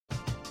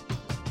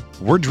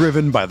We're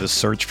driven by the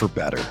search for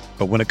better.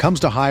 But when it comes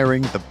to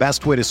hiring, the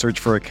best way to search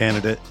for a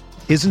candidate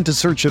isn't to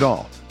search at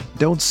all.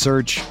 Don't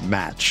search,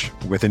 match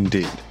with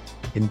Indeed.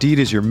 Indeed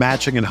is your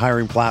matching and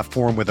hiring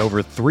platform with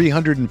over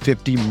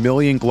 350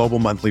 million global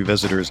monthly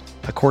visitors,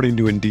 according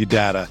to Indeed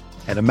data,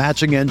 and a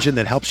matching engine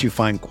that helps you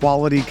find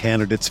quality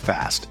candidates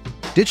fast.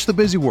 Ditch the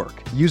busy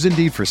work. Use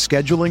Indeed for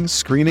scheduling,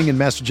 screening, and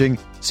messaging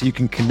so you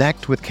can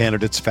connect with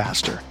candidates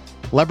faster.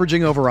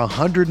 Leveraging over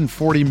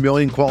 140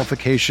 million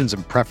qualifications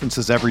and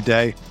preferences every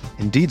day,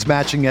 Indeed's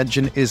matching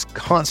engine is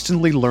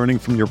constantly learning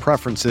from your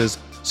preferences,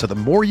 so the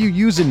more you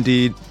use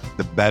Indeed,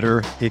 the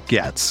better it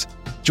gets.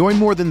 Join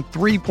more than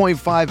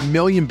 3.5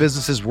 million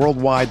businesses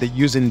worldwide that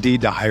use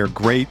Indeed to hire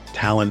great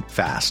talent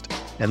fast.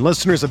 And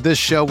listeners of this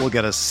show will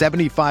get a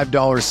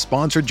 $75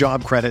 sponsored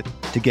job credit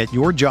to get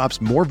your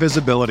jobs more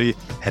visibility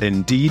at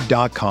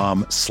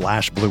Indeed.com/Blue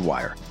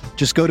Wire.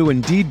 Just go to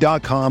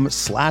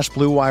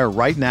Indeed.com/Blue Wire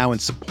right now and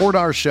support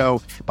our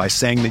show by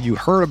saying that you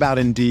heard about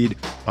Indeed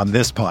on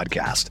this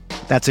podcast.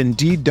 That's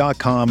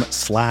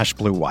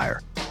Indeed.com/Blue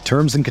Wire.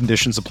 Terms and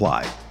conditions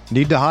apply.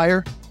 Need to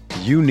hire?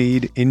 You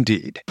need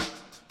Indeed.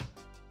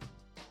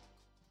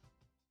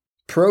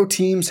 Pro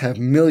teams have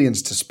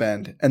millions to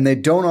spend, and they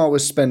don't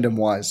always spend them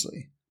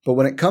wisely. But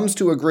when it comes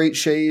to a great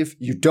shave,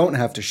 you don't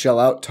have to shell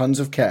out tons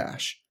of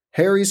cash.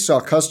 Harry's saw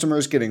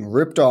customers getting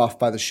ripped off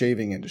by the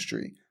shaving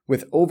industry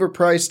with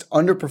overpriced,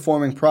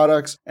 underperforming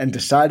products and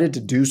decided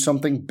to do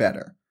something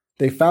better.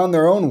 They found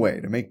their own way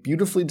to make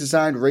beautifully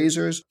designed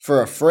razors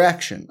for a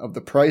fraction of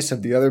the price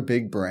of the other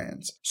big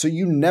brands, so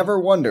you never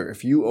wonder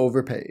if you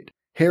overpaid.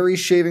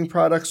 Harry's shaving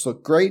products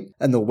look great,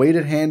 and the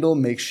weighted handle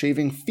makes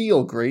shaving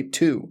feel great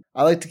too.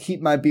 I like to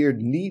keep my beard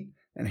neat,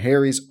 and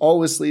Harry's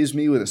always leaves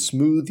me with a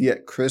smooth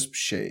yet crisp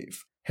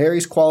shave.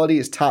 Harry's quality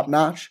is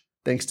top-notch,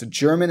 thanks to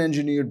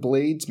German-engineered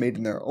blades made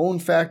in their own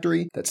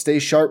factory that stay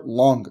sharp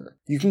longer.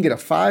 You can get a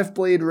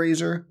 5-blade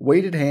razor,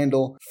 weighted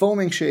handle,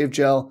 foaming shave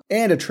gel,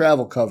 and a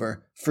travel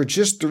cover for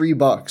just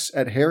 $3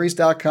 at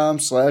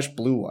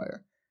harrys.com/Blue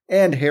Wire.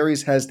 And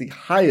Harry's has the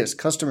highest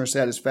customer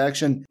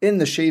satisfaction in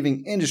the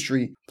shaving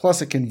industry,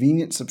 plus a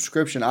convenient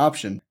subscription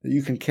option that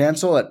you can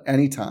cancel at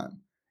any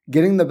time.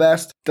 Getting the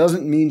best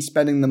doesn't mean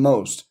spending the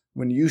most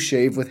when you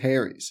shave with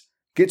Harry's.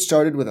 Get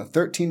started with a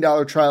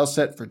 $13 trial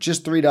set for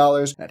just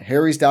 $3 at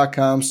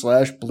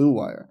harrys.com/Blue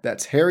Wire.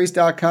 That's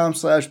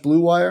harrys.com/Blue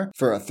Wire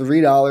for a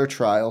 $3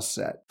 trial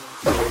set.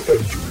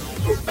 Entering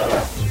the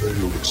Pat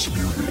Mayo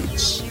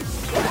Experience.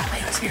 Pat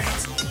Mayo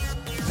Experience.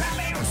 Pat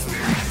Mayo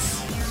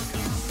Experience.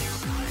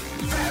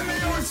 Pat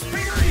Mayo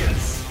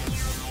Experience.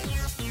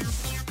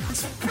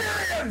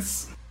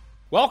 Experience.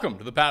 Welcome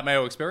to the Pat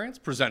Mayo Experience,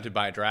 presented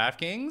by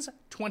DraftKings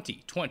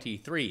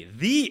 2023,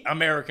 the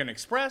American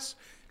Express.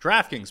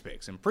 DraftKings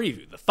picks and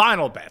preview the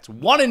final bets,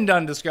 one and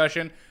done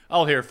discussion,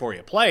 all here for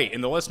you. Play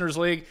in the Listeners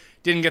League.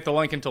 Didn't get the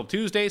link until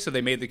Tuesday, so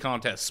they made the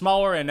contest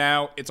smaller, and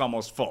now it's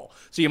almost full.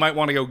 So you might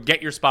want to go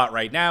get your spot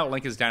right now.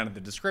 Link is down in the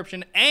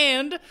description.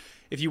 And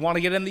if you want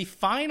to get in the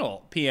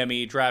final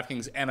PME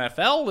DraftKings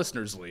NFL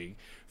Listeners League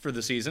for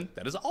the season,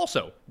 that is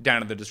also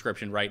down in the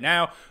description right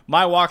now.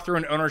 My walkthrough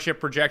and ownership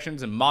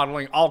projections and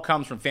modeling all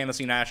comes from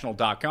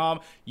fantasynational.com.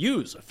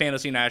 Use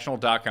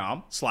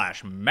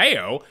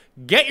fantasynational.com/mayo.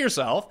 Get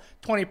yourself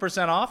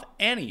 20% off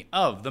any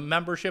of the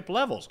membership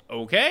levels.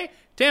 Okay?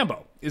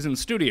 Tambo is in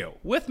studio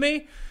with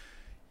me.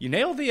 You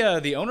nailed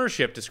the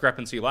ownership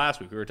discrepancy last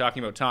week. We were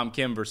talking about Tom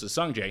Kim versus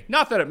Sungjae.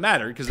 Not that it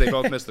mattered because they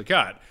both missed the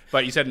cut,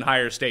 but you said in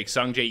higher stakes,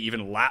 Sungjae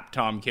even lapped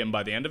Tom Kim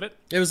by the end of it.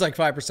 It was like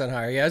 5%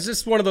 higher. Yeah, it's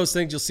just one of those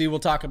things you'll see. We'll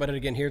talk about it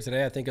again here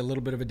today. I think a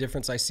little bit of a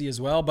difference I see as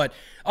well, but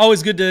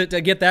always good to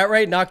get that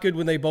right. Not good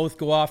when they both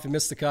go off and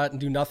miss the cut and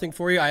do nothing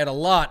for you. I had a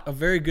lot of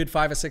very good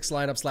 5 or 6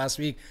 lineups last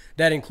week.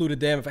 That included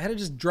them. If I had to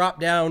just drop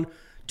down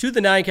to the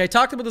 9K, I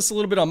talked about this a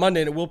little bit on Monday,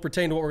 and it will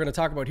pertain to what we're going to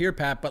talk about here,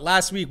 Pat, but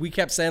last week we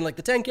kept saying like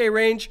the 10K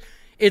range,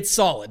 it's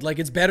solid. Like,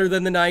 it's better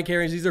than the 9K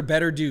range. These are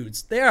better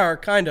dudes. They are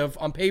kind of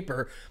on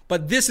paper,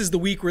 but this is the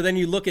week where then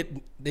you look at,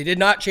 they did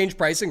not change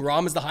pricing.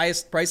 Rom is the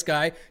highest price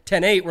guy,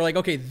 10.8. We're like,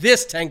 okay,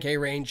 this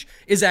 10K range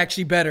is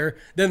actually better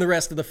than the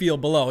rest of the field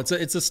below.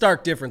 It's a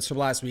stark difference from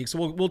last week, so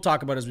we'll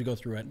talk about it as we go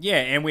through it. Yeah,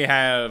 and we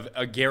have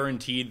a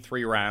guaranteed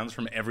 3 rounds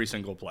from every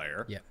single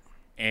player. Yeah.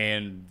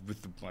 And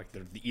with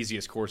the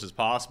easiest courses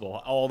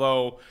possible.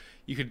 Although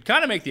you could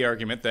kind of make the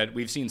argument that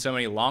we've seen so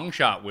many long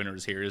shot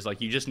winners here is like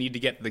you just need to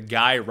get the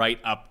guy right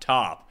up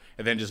top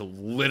and then just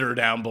litter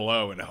down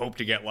below and hope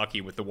to get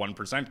lucky with the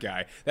 1%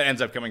 guy that ends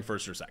up coming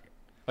first or second.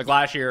 Like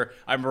last year,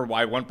 I remember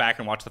I went back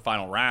and watched the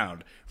final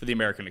round for the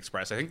American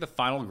Express. I think the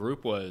final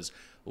group was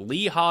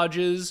Lee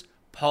Hodges,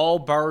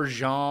 Paul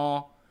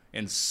Barjon,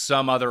 and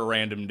some other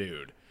random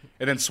dude.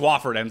 And then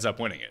Swafford ends up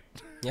winning it.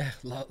 Yeah,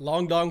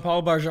 Long Dong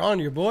Paul Barjon,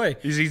 your boy.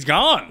 He's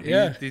gone.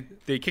 Yeah.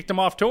 They kicked him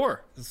off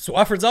tour.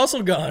 Swafford's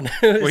also gone.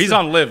 Well, he's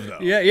on live, though.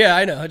 Yeah,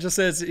 I know. It just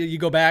says you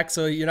go back,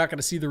 so you're not going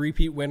to see the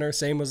repeat winner.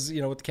 Same as,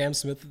 with Cam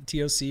Smith at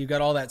the TOC. You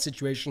got all that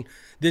situation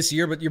this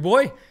year. But your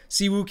boy,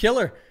 Siwoo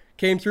Killer,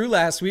 came through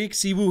last week.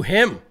 Siwoo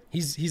him.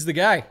 He's the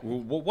guy.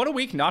 Well, what a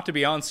week not to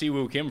be on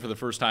Siwoo Kim for the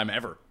first time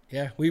ever.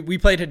 Yeah, we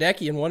played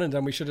Hideki in one and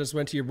done. We should have just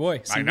went to your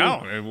boy. I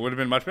know. It would have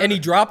been much better. And he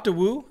dropped a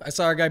woo. I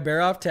saw our guy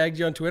Baroff tagged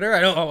you on Twitter. I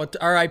don't know what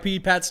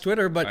RIP Pat's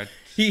Twitter, but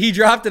he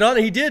dropped it on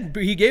and he did.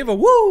 He gave a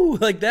woo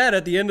like that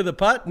at the end of the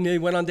putt, and he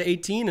went on to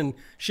 18 and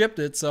shipped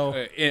it.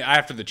 So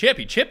after the chip,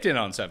 he chipped in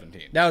on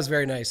 17. That was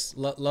very nice.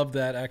 Loved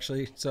that,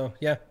 actually. So,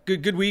 yeah,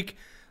 good week.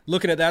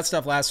 Looking at that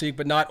stuff last week,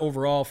 but not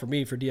overall for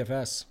me for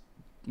DFS.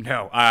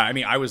 No, I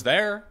mean, I was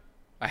there.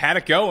 I had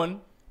it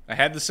going. I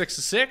had the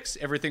 6-6.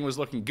 Everything was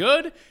looking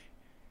good.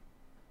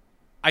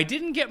 I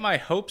didn't get my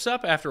hopes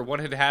up after what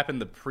had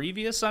happened the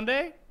previous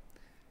Sunday,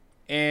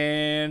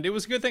 and it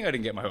was a good thing I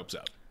didn't get my hopes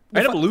up. I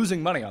ended up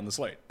losing money on the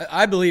slate.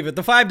 I believe it.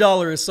 The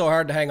 $5 is so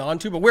hard to hang on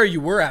to, but where you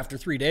were after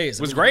 3 days.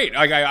 It was great.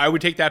 I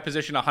would take that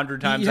position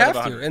 100 times out of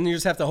 100. You have to, and you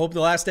just have to hope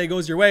the last day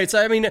goes your way.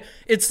 I mean,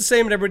 it's the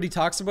same when everybody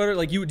talks about it.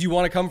 Like, do you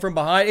want to come from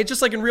behind? It's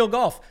just like in real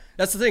golf.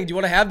 That's the thing. Do you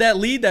want to have that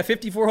lead, that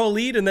 54-hole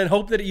lead, and then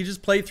hope that you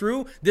just play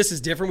through? This is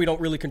different. We don't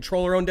really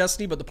control our own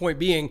destiny, but the point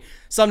being,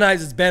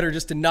 sometimes it's better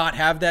just to not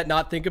have that,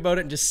 not think about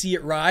it, and just see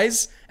it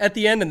rise at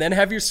the end and then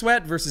have your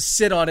sweat versus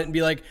sit on it and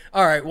be like,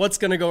 all right, what's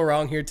going to go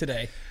wrong here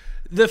today?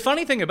 The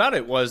funny thing about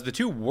it was the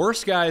two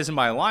worst guys in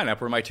my lineup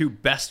were my two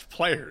best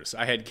players.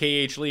 I had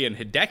KH Lee and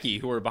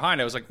Hideki who were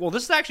behind. I was like, well,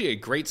 this is actually a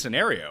great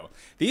scenario.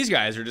 These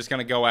guys are just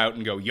going to go out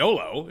and go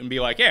YOLO and be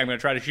like, hey, I'm going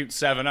to try to shoot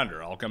 7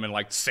 under. I'll come in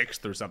like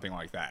 6th or something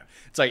like that.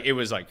 It's like, it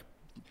was like,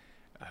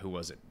 who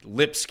was it?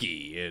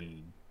 Lipsky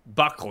and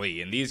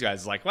Buckley and these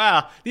guys like,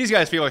 well, these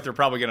guys feel like they're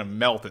probably going to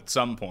melt at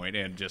some point,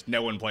 and just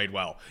no one played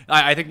well.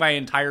 I think my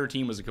entire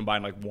team was a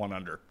combined like 1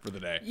 under for the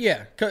day.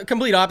 Yeah,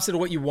 complete opposite of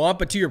what you want.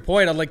 But to your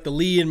point, on like the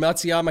Lee and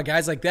Matsuyama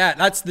guys like that,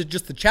 that's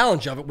just the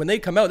challenge of it. When they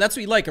come out, that's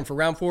what you like. And for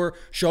round 4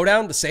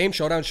 showdown, the same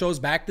showdown shows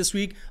back this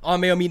week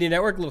on Mayo Media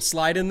Network. A little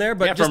slide in there,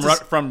 but yeah,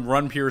 from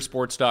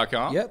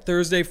runpuresports.com. Yeah,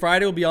 Thursday,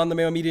 Friday will be on the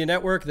Mayo Media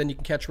Network. Then you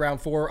can catch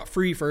round 4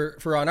 free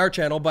for on our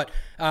channel. But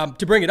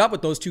to bring it up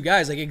with those two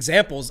guys, like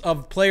examples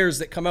of players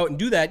that come out and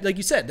do that, like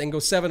you said, then go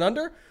 7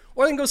 under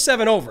or then go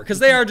 7 over, because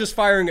they are just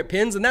firing at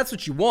pins, and that's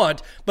what you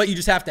want, but you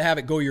just have to have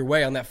it go your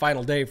way on that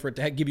final day for it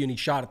to give you any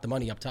shot at the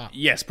money up top.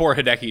 Yes, poor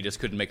Hideki just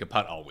couldn't make a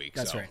putt all week.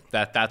 That's so right.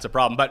 That's a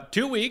problem. But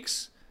 2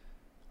 weeks,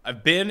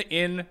 I've been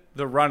in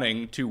the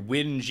running to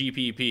win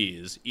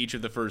GPPs each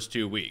of the first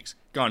 2 weeks.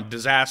 Gone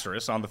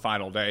disastrous on the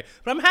final day,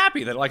 but I'm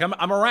happy that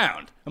I'm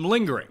around. I'm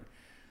lingering.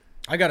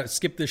 I got to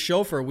skip this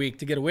show for a week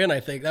to get a win, I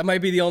think. That might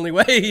be the only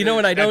way,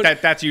 and I don't...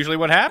 That's usually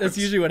what happens. That's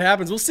usually what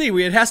happens. We'll see.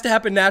 It has to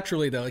happen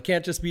naturally, though. It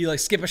can't just be like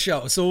skip a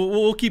show. So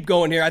we'll keep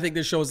going here. I think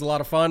this show is a lot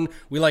of fun.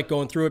 We like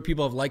going through it.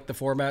 People have liked the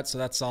format, so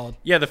that's solid.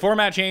 Yeah, the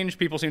format change,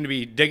 people seem to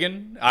be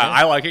digging.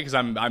 I like it because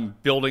I'm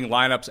building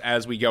lineups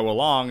as we go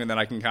along, and then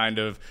I can kind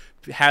of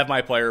have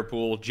my player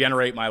pool,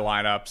 generate my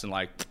lineups, and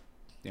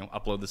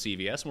upload the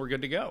CVS, and we're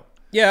good to go.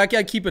 Yeah, I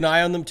keep an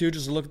eye on them too,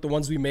 just to look at the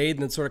ones we made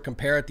and then sort of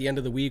compare at the end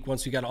of the week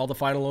once we got all the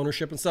final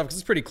ownership and stuff, because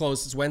it's pretty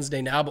close. It's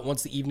Wednesday now, but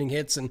once the evening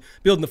hits and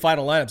building the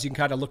final lineups, you can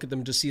kind of look at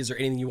them and just see is there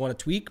anything you want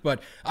to tweak.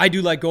 But I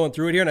do like going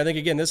through it here, and I think,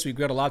 again, this week we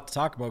got a lot to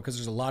talk about because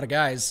there's a lot of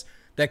guys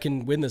that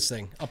can win this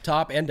thing, up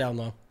top and down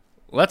low.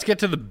 Let's get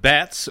to the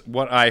bets,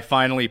 what I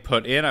finally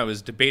put in. I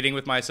was debating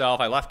with myself.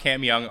 I left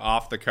Cam Young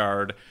off the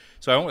card,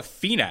 so I went with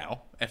Finau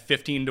at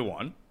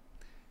 15-1,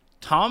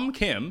 Tom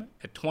Kim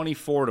at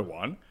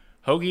 24-1,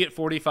 Hoagie at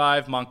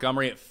 45,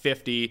 Montgomery at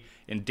 50,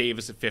 and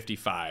Davis at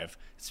 55.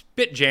 It's a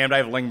bit jammed. I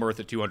have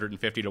Lingmerth at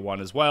 250-1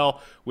 as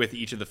well with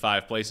each of the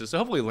 5 places. So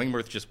hopefully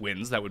Lingmerth just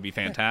wins. That would be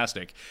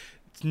fantastic.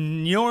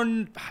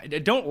 I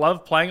don't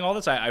love playing all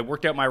this. I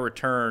worked out my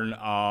return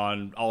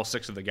on all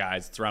 6 of the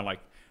guys. It's around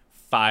like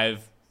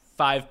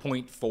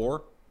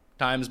 5.4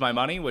 times my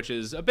money, which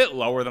is a bit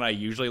lower than I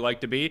usually like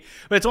to be.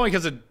 But it's only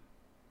because of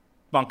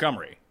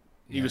Montgomery.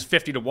 He was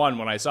 50-1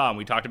 when I saw him.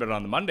 We talked about it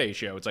on the Monday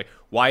show. It's like,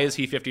 why is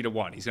he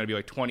 50-1? He's going to be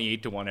like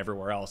 28-1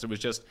 everywhere else. It was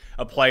just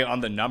a play on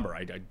the number.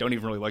 I don't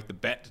even really like the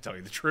bet, to tell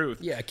you the truth.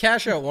 Yeah,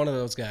 cash out one of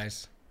those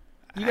guys.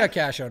 You got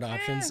cash out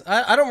options.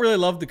 I don't really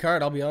love the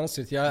card, I'll be honest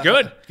with you.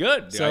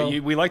 Good. So,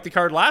 we liked the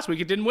card last week.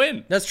 It didn't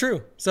win. That's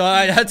true. So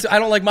I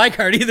don't like my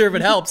card either if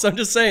it helps. I'm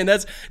just saying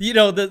that's,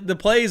 the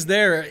plays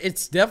there,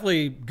 it's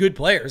definitely good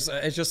players.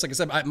 It's just like I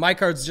said, my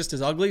card's just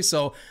as ugly,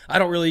 so I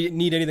don't really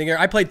need anything here.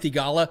 I played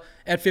Thigala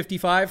at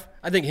 55.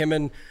 I think him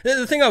and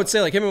the thing I would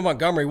say, like him and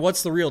Montgomery,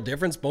 what's the real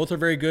difference? Both are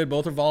very good.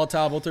 Both are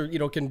volatile. Both are,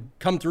 can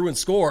come through and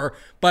score.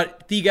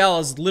 But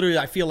Thigala's literally,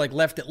 I feel like,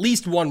 left at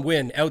least one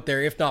win out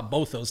there, if not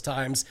both those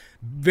times.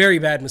 Very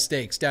bad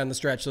mistakes down the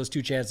stretch, those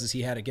 2 chances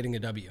he had at getting a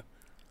W.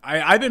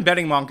 I've been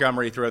betting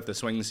Montgomery throughout the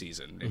swing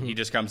season. Mm-hmm. He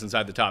just comes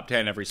inside the top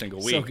 10 every single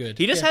week. So good.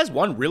 He just has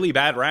one really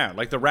bad round.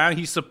 Like the round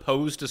he's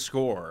supposed to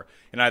score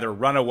and either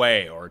run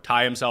away or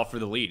tie himself for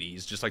the lead.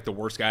 He's just like the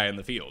worst guy in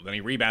the field. And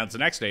he rebounds the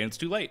next day and it's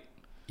too late.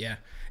 Yeah,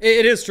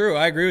 it is true.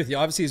 I agree with you.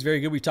 Obviously, he's very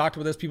good. We've talked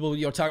about this. People,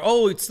 talk,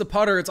 oh, it's the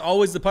putter. It's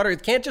always the putter.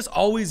 It can't just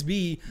always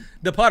be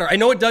the putter. I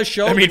know it does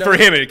show. I mean, for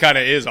him, it kind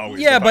of is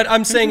always Yeah, the putter. but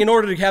I'm saying in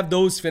order to have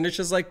those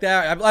finishes like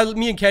that,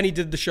 me and Kenny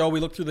did the show. We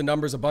looked through the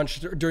numbers a bunch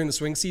during the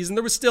swing season.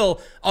 There was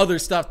still other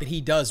stuff that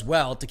he does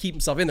well to keep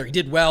himself in there. He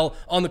did well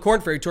on the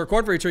Corn Ferry Tour.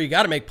 Corn Ferry Tour, you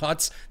got to make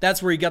putts.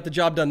 That's where he got the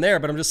job done there.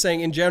 But I'm just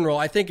saying in general,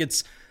 I think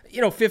it's,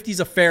 50 is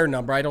a fair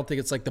number. I don't think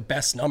it's like the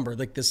best number,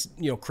 like this,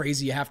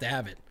 crazy, you have to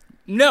have it.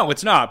 No,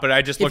 it's not. But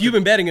I just if you've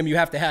been betting him, you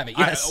have to have it.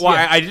 Yes.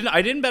 I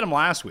didn't bet him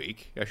last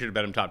week. I should have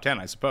bet him top 10,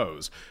 I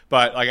suppose.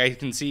 But I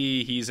can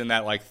see he's in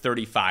that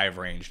 35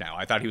 range now.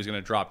 I thought he was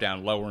going to drop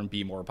down lower and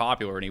be more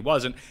popular, and he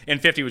wasn't.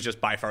 And 50 was just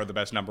by far the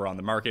best number on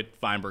the market.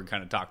 Feinberg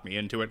kind of talked me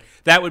into it.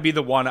 That would be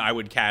the one I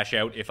would cash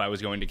out if I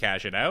was going to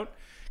cash it out,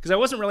 because I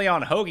wasn't really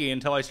on Hoagie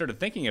until I started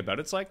thinking about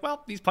it. It's like,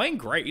 well, he's playing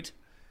great.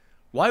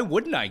 Why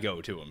wouldn't I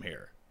go to him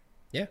here?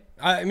 Yeah,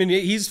 I mean,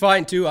 he's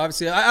fine too.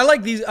 Obviously, I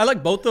like these. I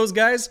like both those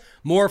guys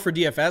more for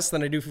DFS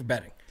than I do for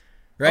betting.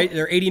 Right? Oh.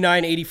 They're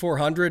 89,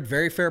 8,400,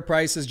 very fair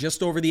prices,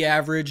 just over the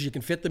average. You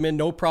can fit them in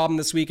no problem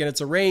this week, and it's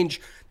a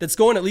range that's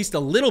going at least a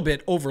little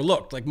bit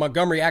overlooked. Like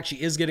Montgomery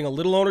actually is getting a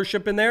little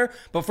ownership in there,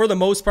 but for the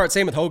most part,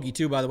 same with Hoagie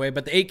too, by the way.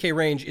 But the 8K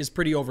range is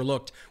pretty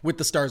overlooked with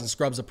the Stars and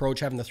Scrubs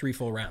approach, having the 3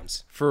 full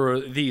rounds. For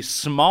the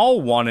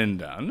small one and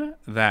done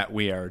that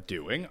we are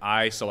doing,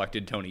 I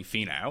selected Tony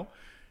Finau.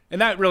 And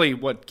that really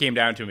what came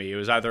down to me. It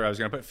was either I was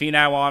going to put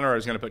Finau on or I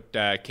was going to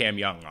put Cam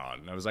Young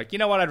on. And I was like, you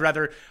know what? I'd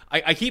rather...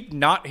 I keep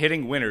not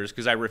hitting winners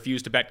because I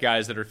refuse to bet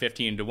guys that are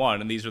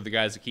 15-1, and these are the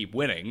guys that keep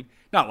winning.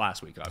 Not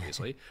last week,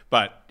 obviously,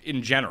 but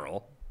in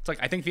general. It's like,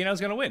 I think Finau's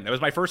going to win. That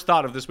was my first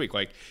thought of this week.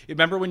 Like,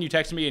 remember when you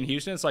texted me in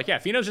Houston? It's like, yeah,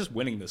 Finau's just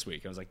winning this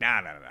week. I was like, nah.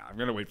 I'm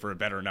going to wait for a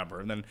better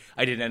number. And then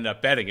I didn't end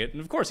up betting it. And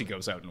of course he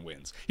goes out and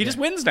wins. He just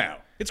wins now.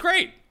 It's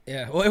great.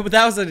 Yeah, well,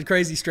 that was a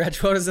crazy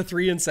stretch. What is it,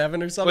 3 and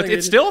 7 or something? But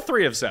it's still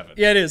 3 of 7.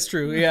 Yeah, it is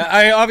true.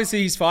 Yeah, obviously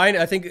he's fine.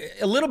 I think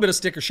a little bit of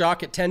sticker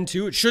shock at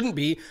 10-2. It shouldn't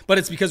be, but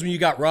it's because when you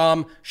got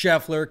Rahm,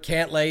 Scheffler,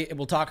 Cantlay, and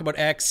we'll talk about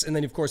X, and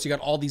then of course you got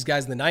all these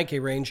guys in the 9K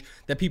range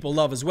that people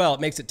love as well. It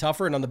makes it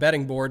tougher, and on the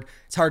betting board,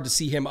 it's hard to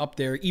see him up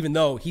there, even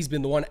though he's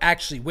been the one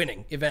actually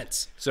winning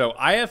events. So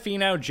I have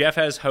Finau, Jeff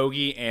has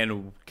Hoagie,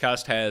 and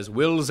Cust has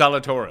Will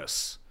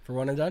Zalatoris. For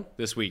one and done?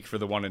 This week for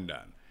the one and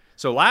done.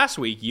 So last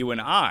week, you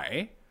and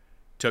I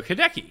took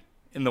Hideki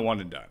in the one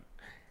and done.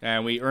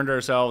 And we earned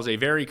ourselves a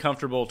very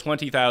comfortable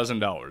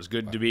 $20,000.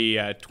 Good to be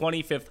at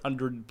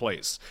 2500th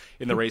place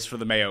in the race for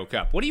the Mayo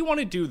Cup. What do you want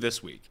to do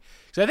this week?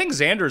 Because I think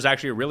Xander is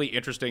actually a really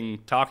interesting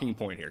talking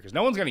point here, because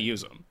no one's going to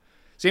use him.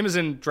 Same as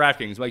in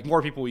DraftKings. Like,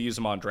 more people will use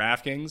him on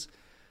DraftKings,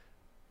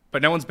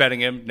 but no one's betting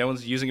him. No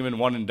one's using him in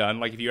one and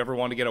done. Like, if you ever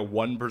want to get a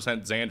 1%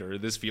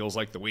 Xander, this feels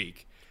like the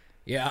week.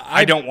 Yeah,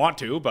 I don't want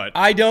to, but...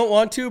 I don't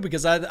want to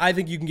because I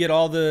think you can get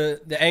all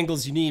the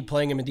angles you need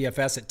playing him in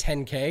DFS at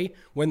 10K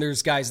when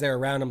there's guys there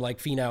around him like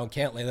Finau and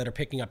Cantlay that are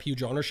picking up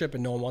huge ownership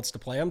and no one wants to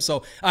play him.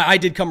 So I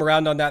did come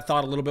around on that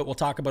thought a little bit. We'll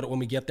talk about it when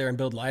we get there and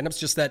build lineups.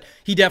 Just that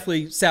he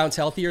definitely sounds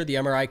healthier. The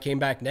MRI came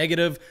back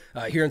negative.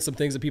 Hearing some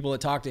things that people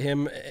that talk to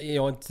him,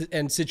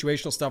 and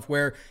situational stuff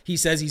where he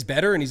says he's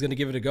better and he's going to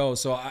give it a go.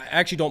 So I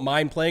actually don't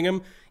mind playing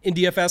him in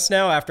DFS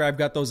now after I've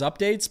got those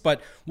updates.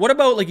 But what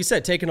about, like you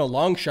said, taking a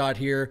long shot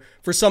here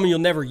for someone you'll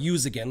never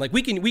use again? Like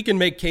we can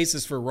make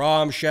cases for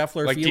Rahm,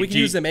 Scheffler, like, we can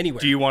use them anywhere.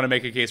 Do you want to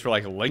make a case for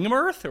like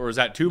Lingmerth, or is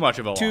that too much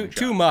of a long shot?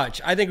 Too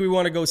much. I think we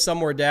want to go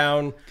somewhere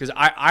down. Because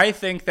I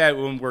think that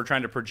when we're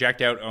trying to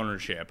project out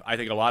ownership, I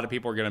think a lot of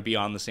people are going to be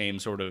on the same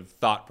sort of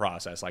thought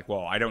process. Like,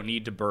 well, I don't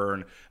need to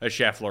burn a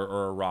Scheffler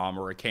or a Rahm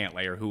or a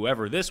Cantlay or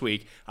whoever this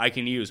week. I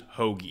can use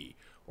Hoagie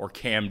or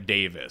Cam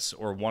Davis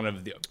or one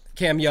of the...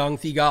 Cam Young,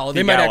 Theegala.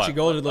 They might actually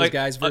go to those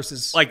guys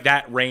versus... Like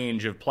that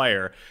range of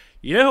player.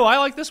 You know who I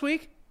like this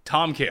week?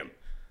 Tom Kim.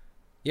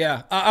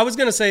 Yeah, I was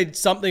going to say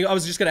something. I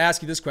was just going to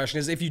ask you this question.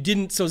 Is if you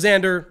didn't... So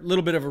Xander, a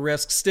little bit of a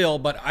risk still,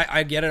 but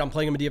I get it. I'm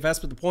playing him in DFS.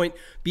 But the point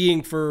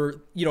being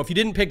for... if you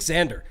didn't pick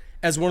Xander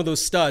as one of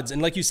those studs,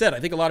 and like you said, I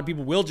think a lot of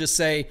people will just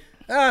say,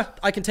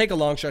 I can take a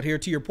long shot here,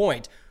 to your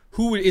point.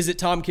 Who is it?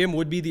 Tom Kim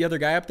would be the other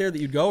guy up there that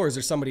you'd go, or is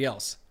there somebody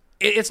else?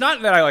 It's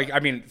not that I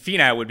mean,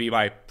 Finau would be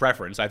my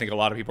preference. I think a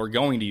lot of people are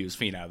going to use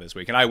Finau this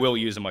week, and I will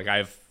use him. Like, I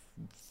have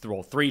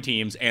 3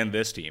 teams and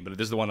this team, but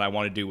this is the one I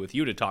want to do with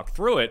you to talk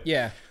through it.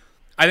 Yeah.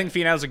 I think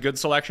Finau's a good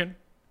selection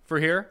for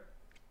here.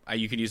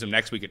 You could use him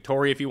next week at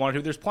Torrey if you want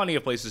to. There's plenty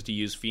of places to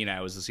use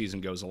Finau as the season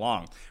goes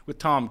along. With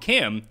Tom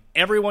Kim,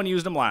 everyone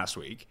used him last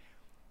week.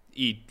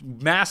 He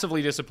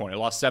massively disappointed.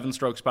 Lost 7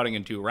 strokes putting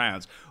in 2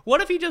 rounds.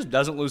 What if he just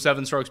doesn't lose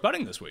 7 strokes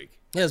putting this week?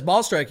 Yeah, his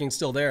ball striking's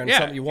still there, and it's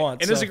something you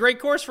want. And it's a great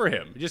course for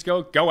him. You just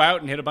go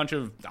out and hit a bunch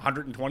of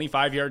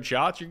 125-yard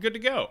shots. You're good to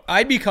go.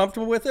 I'd be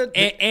comfortable with it.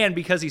 And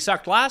because he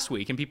sucked last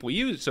week, and people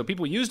used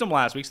him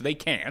last week, so they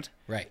can't.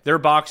 Right. They're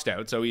boxed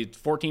out, so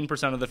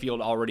 14% of the field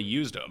already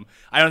used him.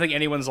 I don't think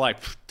anyone's like,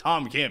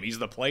 Tom Kim, he's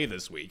the play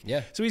this week.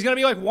 Yeah. So he's going to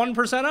be like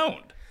 1%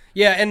 owned.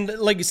 Yeah, and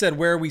like you said,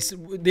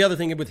 the other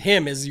thing with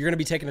him is you're going to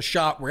be taking a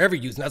shot wherever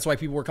you use him. That's why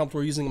people were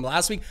comfortable using him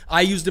last week. I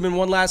used him in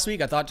one last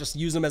week. I thought just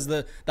use him as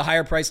the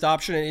higher priced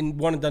option, and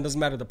one and done doesn't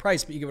matter the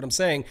price, but you get what I'm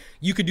saying.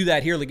 You could do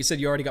that here. Like you said,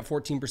 you already got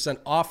 14%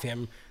 off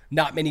him.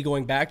 Not many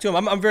going back to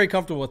him. I'm very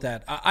comfortable with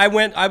that. I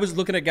was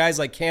looking at guys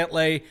like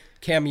Cantlay,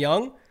 Cam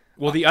Young.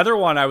 Well, the other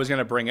one I was going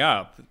to bring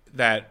up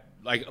that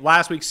like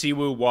last week,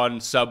 Siwoo won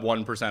sub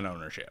 1%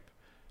 ownership.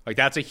 Like,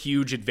 that's a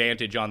huge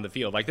advantage on the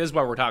field. Like, this is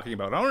why we're talking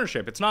about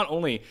ownership. It's not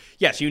only,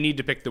 yes, you need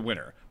to pick the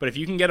winner, but if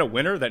you can get a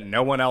winner that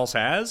no one else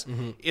has,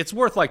 it's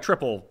worth like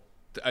triple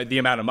the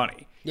amount of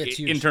money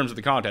in terms of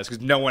the contest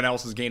because no one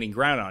else is gaining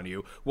ground on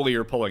you while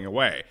you're pulling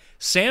away.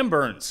 Sam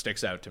Burns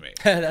sticks out to me.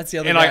 That's the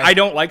other And guy. like, I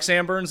don't like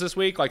Sam Burns this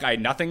week. Like, I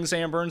nothing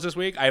Sam Burns this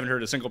week. I haven't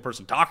heard a single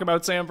person talk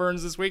about Sam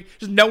Burns this week.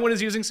 Just no one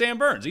is using Sam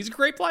Burns. He's a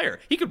great player.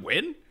 He could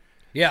win.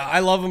 Yeah, I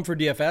love him for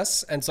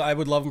DFS, and so I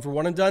would love him for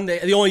one and done.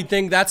 The only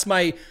thing, that's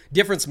my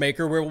difference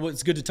maker, where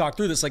it's good to talk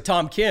through this. Like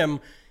Tom Kim,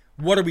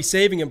 what are we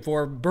saving him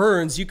for?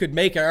 Burns, you could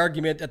make an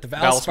argument at the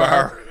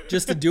Valspar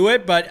just to do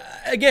it, but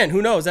again,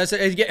 who knows?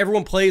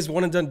 Everyone plays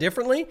one and done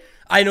differently.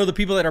 I know the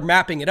people that are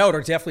mapping it out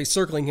are definitely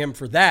circling him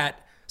for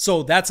that,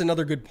 so that's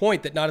another good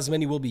point that not as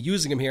many will be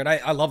using him here, and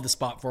I love the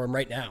spot for him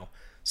right now.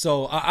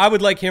 So I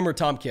would like him or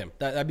Tom Kim.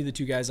 That'd be the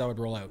two guys I would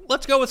roll out.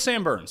 Let's go with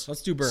Sam Burns.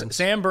 Let's do Burns.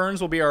 Sam Burns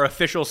will be our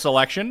official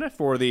selection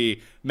for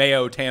the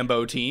Mayo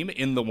Tambo team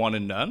in the one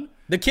and done.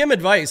 The Kim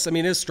advice, I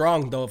mean, is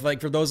strong, though.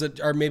 Like for those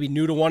that are maybe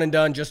new to one and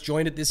done, just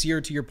joined it this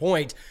year, to your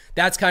point,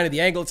 that's kind of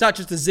the angle. It's not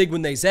just a zig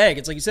when they zag.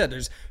 It's like you said,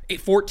 there's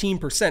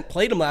 14%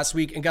 played him last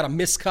week and got a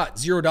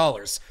miscut,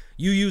 $0.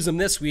 You use them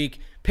this week,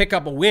 pick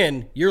up a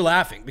win, you're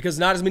laughing because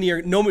not as many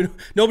are,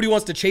 nobody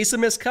wants to chase a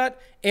miscut,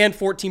 and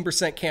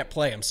 14% can't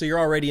play him. So you're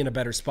already in a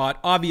better spot.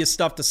 Obvious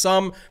stuff to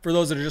some. For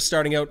those that are just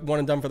starting out one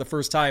and done for the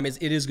first time,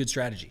 it is good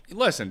strategy.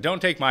 Listen, don't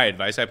take my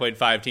advice. I played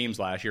 5 teams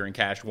last year and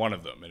cashed one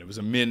of them, and it was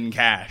a min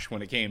cash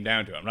when it came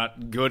down to it. I'm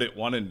not good at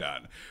one and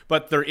done.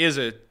 But there is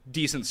a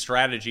decent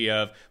strategy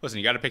of, listen,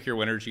 you got to pick your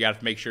winners. You got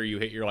to make sure you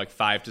hit your like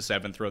 5 to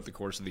 7 throughout the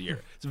course of the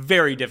year. It's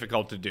very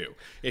difficult to do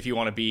if you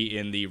want to be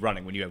in the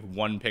running when you have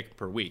one pick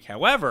per week.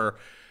 However,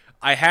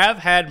 I have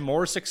had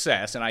more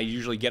success, and I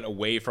usually get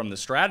away from the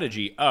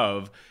strategy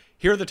of,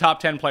 here are the top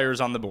 10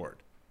 players on the board.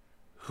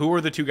 Who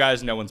are the 2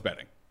 guys no one's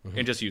betting?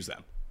 And just use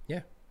them.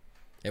 Yeah,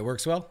 it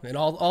works well. And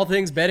all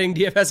things betting,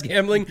 DFS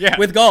gambling, Yeah.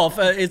 with golf,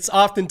 it's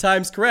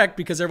oftentimes correct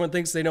because everyone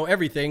thinks they know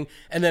everything,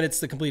 and then it's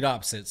the complete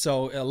opposite.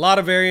 So a lot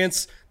of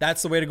variance.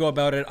 That's the way to go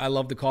about it. I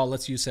love the call.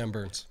 Let's use Sam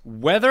Burns.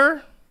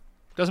 Weather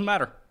doesn't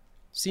matter.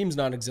 Seems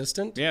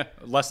non-existent. Yeah,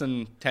 less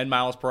than 10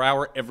 miles per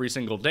hour every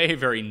single day.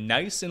 Very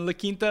nice in La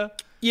Quinta.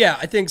 Yeah,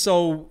 I think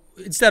so.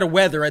 Instead of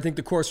weather, I think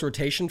the course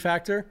rotation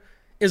factor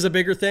is a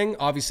bigger thing,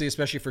 obviously,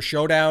 especially for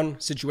showdown,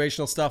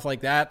 situational stuff like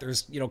that.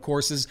 There's,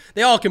 courses,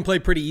 they all can play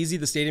pretty easy,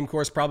 the stadium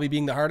course probably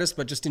being the hardest,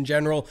 but just in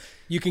general,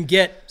 you can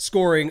get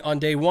scoring on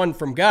day one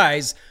from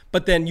guys.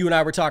 But then you and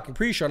I were talking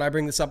pre-show, and I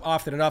bring this up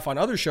often enough on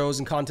other shows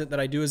and content that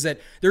I do, is that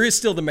there is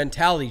still the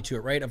mentality to it,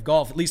 right, of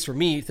golf, at least for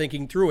me,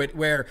 thinking through it,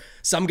 where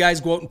some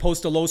guys go out and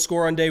post a low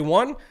score on day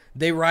one,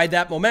 they ride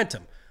that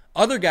momentum.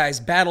 Other guys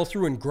battle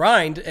through and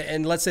grind,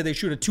 and let's say they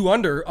shoot a 2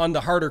 under on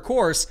the harder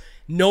course,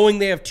 knowing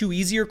they have 2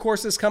 easier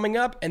courses coming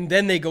up, and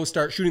then they go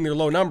start shooting their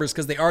low numbers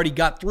because they already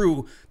got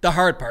through the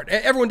hard part.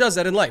 Everyone does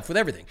that in life with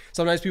everything.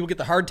 Sometimes people get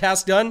the hard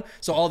task done,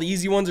 so all the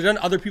easy ones are done.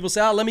 Other people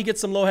say, let me get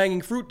some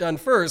low-hanging fruit done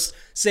first,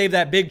 save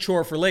that big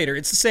chore for later.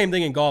 It's the same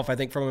thing in golf, I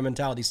think, from a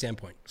mentality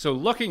standpoint. So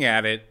looking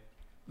at it,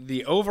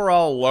 the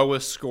overall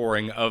lowest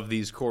scoring of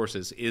these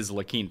courses is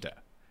La Quinta,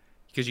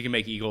 because you can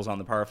make eagles on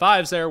the par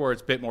 5s there, where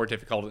it's a bit more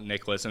difficult at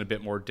Nicklaus and a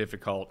bit more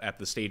difficult at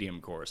the stadium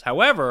course.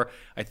 However,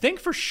 I think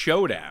for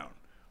showdown,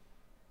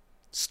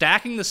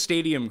 stacking the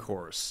stadium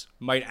course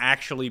might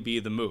actually be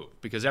the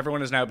move, because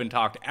everyone has now been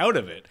talked out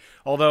of it.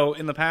 Although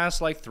in the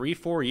past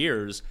 3-4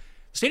 years,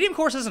 stadium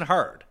course isn't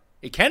hard.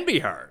 It can be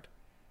hard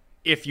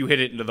if you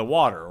hit it into the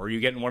water or you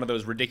get in one of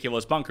those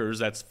ridiculous bunkers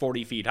that's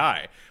 40 feet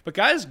high. But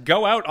guys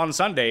go out on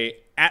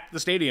Sunday at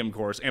the stadium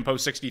course and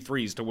post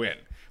 63s to win.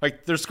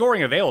 There's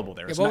scoring available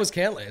there. Yeah, what was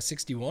Cantlay, a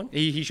 61?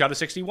 He shot a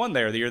 61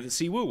 there the year that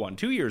Siwoo won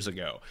 2 years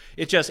ago.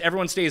 It's just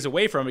everyone stays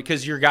away from it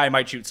because your guy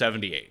might shoot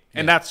 78.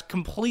 And that's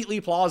completely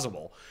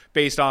plausible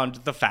based on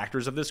the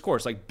factors of this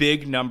course.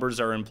 Big numbers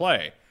are in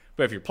play.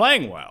 But if you're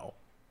playing well,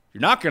 you're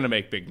not going to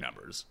make big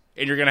numbers.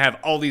 And you're going to have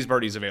all these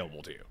birdies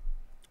available to you.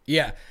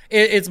 Yeah,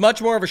 it's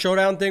much more of a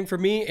showdown thing for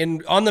me.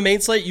 And on the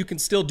main slate, you can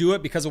still do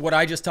it because of what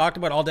I just talked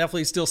about. I'll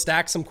definitely still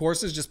stack some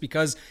courses just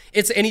because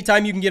it's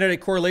anytime you can get at a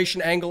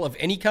correlation angle of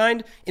any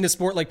kind in a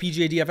sport like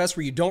PGA DFS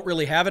where you don't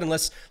really have it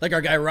unless, like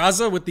our guy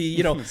Raza with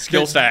the,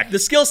 skill stack. The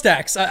skill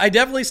stacks. I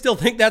definitely still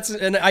think that's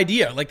an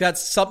idea.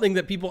 That's something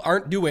that people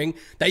aren't doing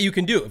that you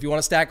can do. If you want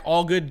to stack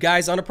all good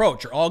guys on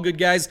approach or all good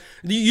guys,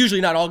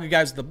 usually not all good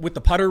guys with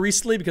the putter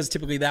recently because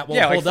typically that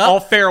won't hold up.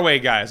 All fairway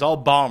guys, all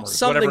bombers,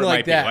 Something whatever it like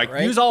might that, be.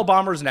 right? Use all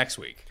bombers next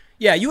week.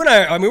 Yeah, you and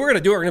I mean, we're going to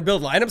do it. We're going to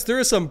build lineups. There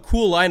are some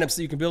cool lineups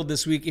that you can build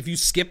this week. If you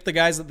skip the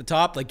guys at the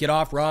top, like get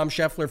off Rom,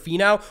 Scheffler,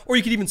 Finau, or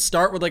you could even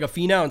start with like a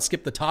Finau and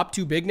skip the top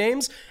 2 big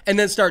names and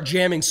then start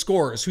jamming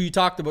scorers, who you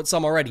talked about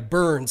some already.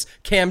 Burns,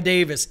 Cam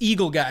Davis,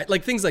 Eagle guy,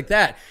 like things like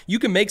that. You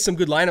can make some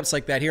good lineups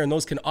like that here, and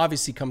those can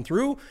obviously come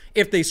through.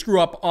 If they screw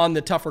up on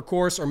the tougher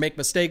course or make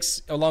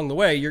mistakes along the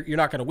way, you're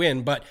not going to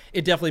win, but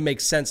it definitely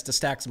makes sense to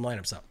stack some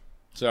lineups up.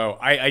 So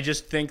I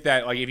just think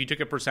that, like, if you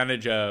took a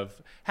percentage of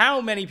how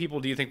many people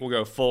do you think will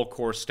go full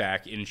course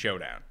stack in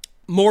Showdown?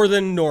 More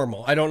than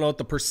normal. I don't know what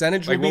the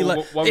percentage will be.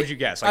 What would you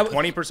guess? Like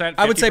 20%?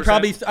 I would say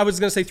probably, I was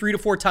going to say 3 to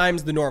 4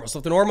 times the normal. So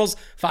if the normal's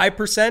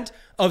 5%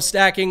 of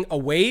stacking a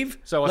wave,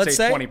 so let's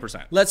say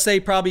 20%. Let's say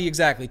probably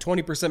exactly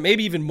 20%,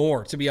 maybe even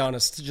more, to be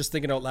honest, just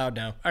thinking out loud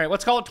now. All right,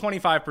 let's call it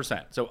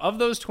 25%. So of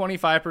those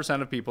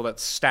 25% of people that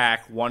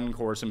stack one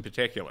course in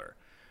particular,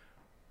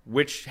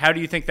 how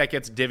do you think that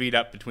gets divvied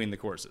up between the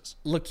courses?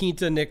 La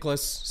Quinta,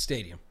 Nicklaus,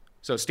 Stadium.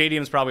 So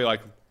Stadium's probably like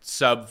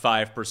sub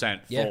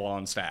 5% full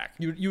on stack.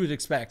 You would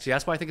expect. See,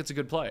 that's why I think it's a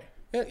good play.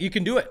 Yeah, you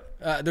can do it.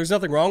 There's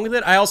nothing wrong with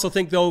it. I also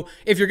think, though,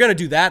 if you're going to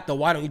do that, though,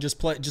 why don't you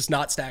just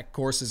not stack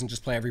courses and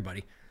just play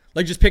everybody?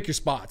 Like, just pick your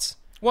spots.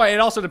 Well, it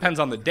also depends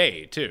on the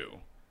day, too.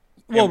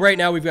 Well, right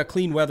now we've got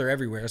clean weather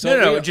everywhere. So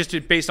No, just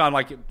based on,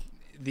 like,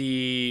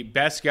 the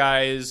best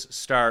guys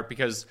start,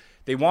 because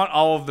they want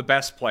all of the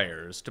best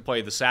players to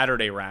play the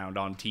Saturday round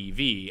on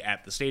TV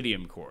at the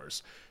Stadium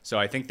course. So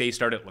I think they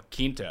start at La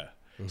Quinta.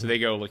 Mm-hmm. So they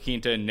go La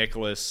Quinta,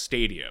 Nicklaus,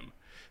 Stadium.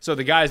 So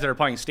the guys that are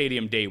playing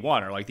Stadium day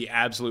one are like the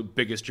absolute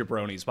biggest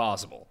jabronis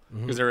possible,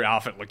 because they're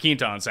off at La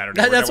Quinta on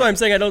Saturday. That's why I'm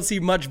saying I don't see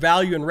much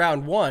value in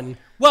round one.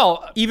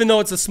 Well, even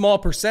though it's a small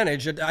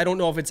percentage, I don't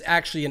know if it's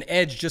actually an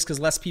edge just because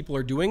less people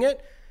are doing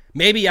it.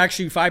 Maybe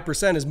actually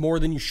 5% is more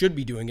than you should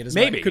be doing it.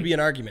 Maybe. It could be an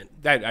argument.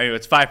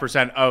 It's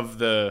 5% of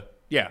the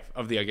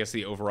I guess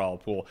the overall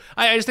pool.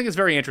 I just think it's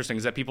very interesting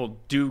is that people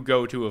do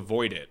go to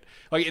avoid it.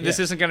 Like, this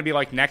isn't going to be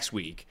like next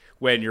week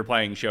when you're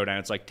playing Showdown.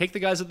 It's like, take the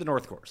guys at the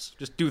North Course.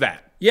 Just do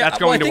that. Yeah, that's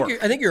going to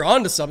work. I think you're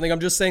onto something.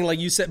 I'm just saying, like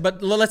you said,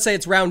 but let's say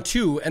it's round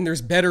 2 and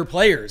there's better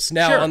players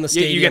now on the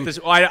Stadium. You get this.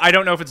 I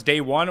don't know if it's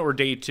day 1 or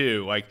day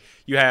 2. Like,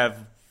 you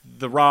have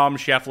the Rahm,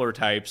 Scheffler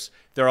types.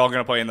 They're all going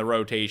to play in the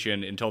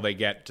rotation until they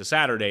get to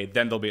Saturday.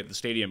 Then they'll be at the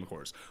Stadium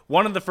course.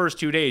 One of the first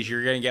 2 days,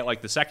 you're going to get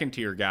like the second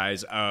tier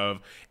guys of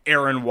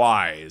Aaron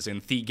Wise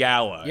and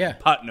Theegala and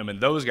Putnam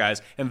and those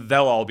guys, and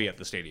they'll all be at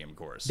the Stadium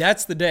course.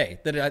 That's the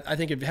day that I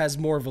think it has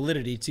more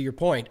validity to your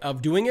point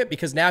of doing it,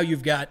 because now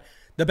you've got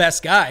the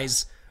best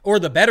guys or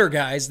the better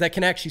guys that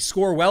can actually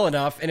score well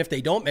enough. And if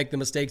they don't make the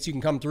mistakes, you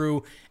can come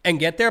through and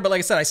get there. But like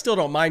I said, I still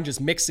don't mind just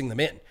mixing them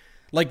in.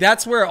 Like,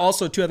 that's where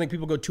also, too, I think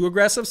people go too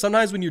aggressive.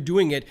 Sometimes when you're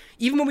doing it,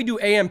 even when we do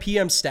AM,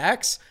 PM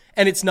stacks,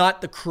 and it's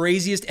not the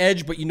craziest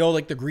edge, but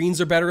like the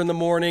greens are better in the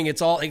morning,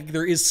 it's all, like,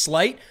 there is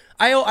slight.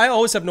 I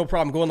always have no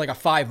problem going like a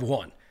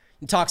 5-1.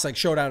 It talks like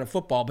Showdown in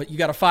football, but you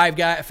got five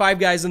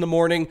guys in the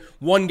morning,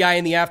 1 guy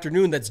in the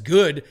afternoon that's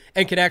good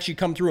and can actually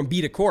come through and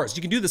beat a course.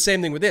 You can do the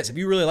same thing with this. If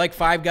you really like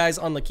 5 guys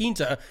on La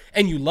Quinta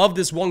and you love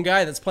this 1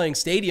 guy that's playing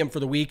Stadium for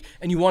the week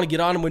and you want to get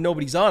on him when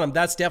nobody's on him,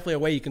 that's definitely a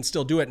way you can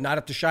still do it and not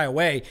have to shy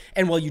away.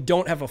 And while you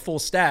don't have a full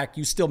stack,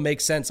 you still make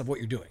sense of what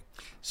you're doing.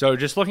 So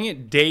just looking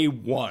at day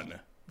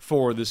 1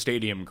 for the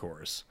Stadium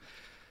course,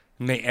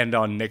 and they end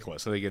on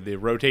Nicklaus. So the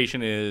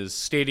rotation is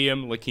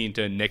Stadium, La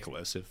Quinta,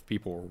 Nicklaus, if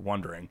people were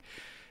wondering.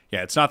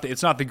 Yeah, it's not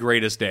the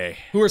greatest day.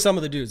 Who are some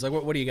of the dudes? Like,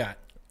 what do you got?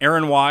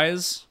 Aaron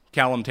Wise,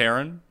 Callum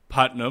Tarrant,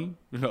 Putnam,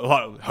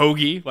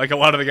 Hoagie, like a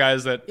lot of the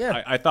guys that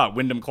I thought.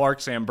 Wyndham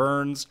Clark, Sam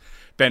Burns,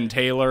 Ben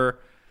Taylor,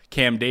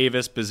 Cam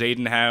Davis,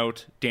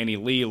 Bezadenhout, Danny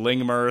Lee,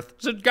 Lingmerth.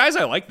 So guys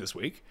I like this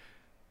week.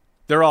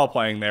 They're all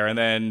playing there. And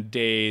then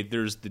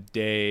there's the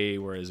day,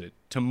 where is it?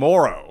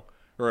 Tomorrow,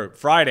 or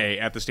Friday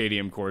at the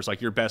Stadium course,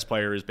 like your best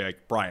player is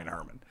like Brian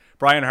Harman.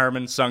 Brian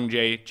Harman, Sung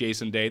Jae,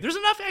 Jason Day. There's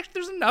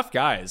enough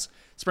guys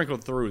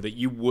sprinkled through that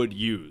you would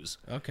use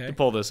to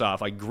pull this off.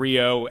 Like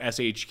Griot,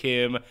 S.H.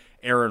 Kim,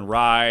 Aaron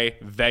Rai,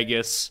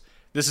 Vegas.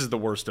 This is the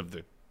worst of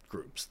the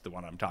groups, the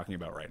one I'm talking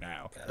about right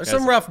now. There's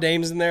some rough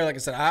names in there. Like I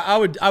said,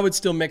 I would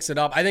still mix it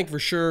up. I think for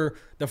sure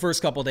the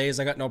first couple of days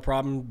I got no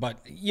problem.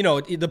 But,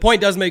 the point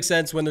does make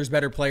sense when there's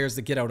better players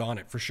that get out on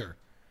it, for sure.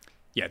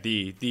 Yeah,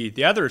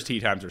 the other tee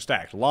times are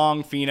stacked.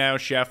 Long, Finau,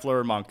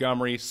 Scheffler,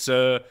 Montgomery,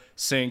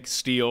 Sink,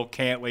 Steele,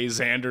 Cantlay,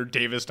 Xander,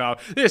 Davis,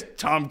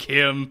 Tom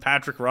Kim,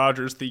 Patrick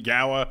Rogers,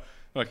 Theegala.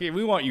 Look,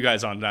 we want you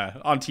guys on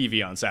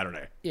TV on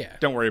Saturday. Yeah.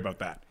 Don't worry about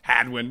that.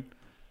 Hadwin,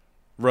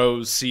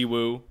 Rose,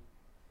 Siwoo.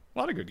 A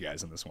lot of good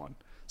guys in this one.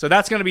 So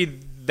that's going to be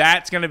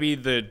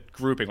the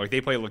grouping. Like,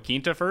 they play La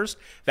Quinta first.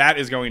 That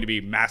is going to be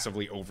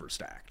massively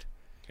overstacked.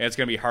 And it's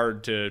going to be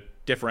hard to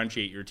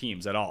differentiate your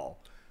teams at all.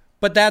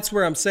 But that's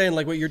where I'm saying,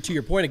 like, to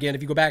your point again,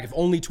 if you go back, if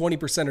only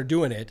 20% are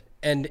doing it,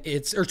 and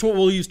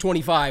we'll use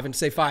 25 and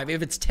say 5.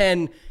 If it's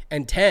 10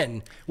 and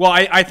 10. Well,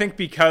 I think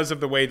because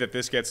of the way that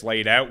this gets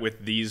laid out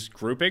with these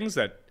groupings,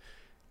 that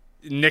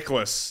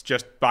Nicklaus,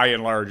 just by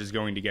and large, is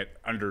going to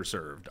get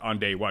underserved on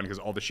day 1 because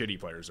all the shitty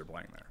players are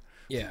playing there.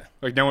 Yeah.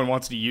 Like, no one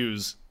wants to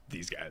use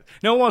these guys.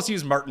 No one wants to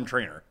use Martin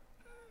Trainer.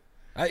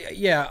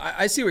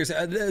 I see what you're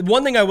saying.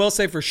 One thing I will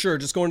say for sure,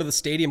 just going to the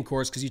stadium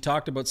course, because you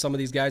talked about some of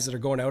these guys that are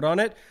going out on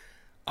it,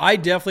 I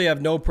definitely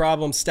have no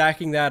problem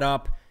stacking that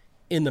up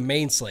in the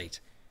main slate,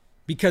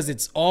 because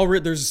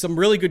there's some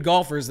really good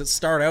golfers that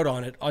start out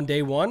on it on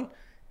day one.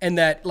 And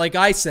that, like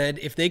I said,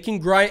 if they can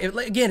grind,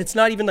 again, it's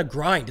not even the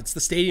grind, it's the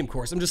stadium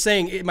course. I'm just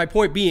saying, my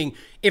point being,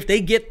 if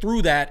they get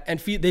through that and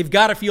they've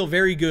got to feel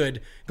very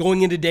good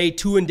going into day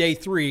 2 and day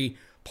 3,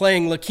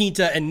 playing La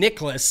Quinta and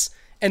Nicklaus.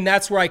 And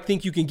that's where I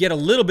think you can get a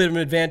little bit of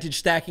an advantage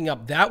stacking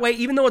up that way.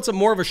 Even though it's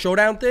more of a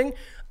showdown thing,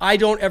 I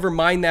don't ever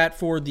mind that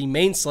for the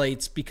main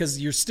slates,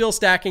 because you're still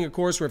stacking a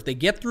course where if they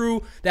get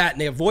through that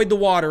and they avoid the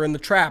water and the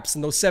traps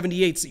and those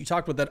 78s that you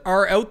talked about that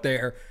are out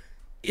there,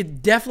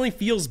 it definitely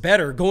feels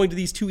better going to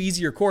these 2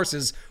 easier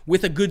courses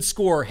with a good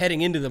score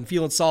heading into them,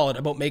 feeling solid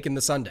about making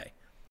the Sunday.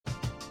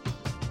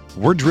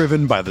 We're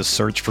driven by the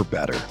search for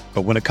better.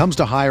 But when it comes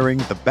to hiring,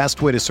 the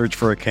best way to search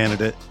for a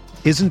candidate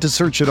isn't to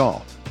search at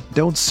all.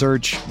 Don't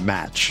search,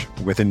 match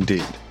with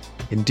Indeed.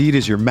 Indeed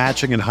is your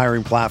matching and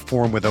hiring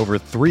platform with over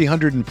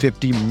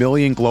 350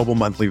 million global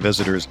monthly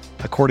visitors,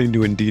 according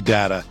to Indeed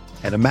data,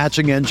 and a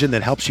matching engine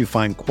that helps you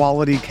find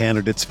quality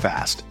candidates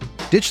fast.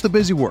 Ditch the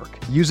busy work.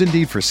 Use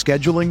Indeed for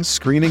scheduling,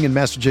 screening, and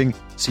messaging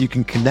so you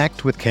can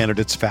connect with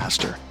candidates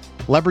faster.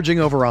 Leveraging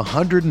over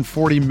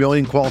 140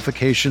 million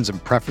qualifications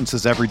and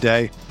preferences every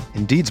day,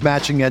 Indeed's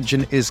matching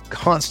engine is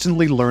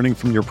constantly learning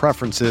from your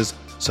preferences,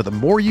 so the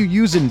more you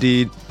use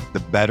Indeed,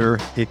 the better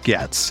it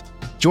gets.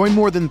 Join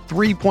more than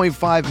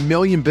 3.5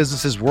 million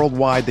businesses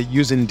worldwide that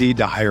use Indeed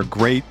to hire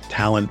great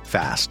talent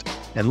fast.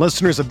 And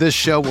listeners of this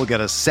show will get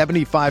a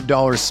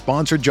 $75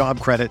 sponsored job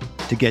credit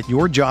to get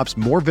your jobs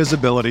more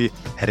visibility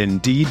at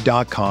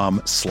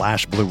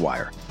Indeed.com/Blue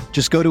Wire.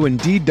 Just go to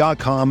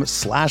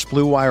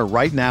Indeed.com/Blue Wire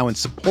right now and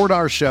support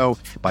our show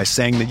by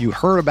saying that you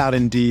heard about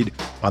Indeed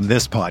on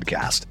this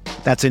podcast.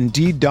 That's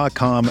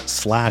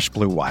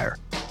Indeed.com/Blue Wire.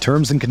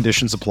 Terms and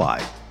conditions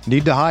apply.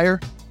 Need to hire?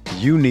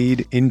 You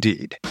need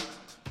Indeed.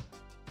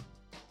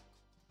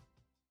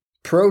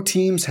 Pro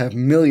teams have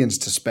millions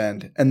to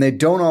spend, and they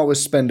don't always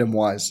spend them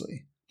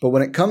wisely. But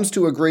when it comes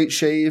to a great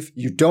shave,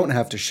 you don't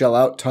have to shell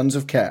out tons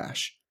of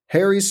cash.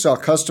 Harry's saw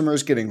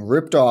customers getting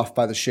ripped off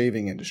by the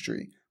shaving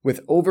industry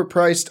with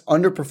overpriced,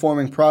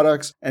 underperforming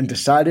products and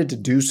decided to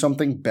do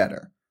something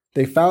better.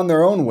 They found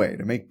their own way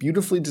to make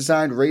beautifully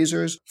designed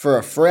razors for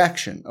a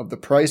fraction of the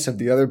price of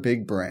the other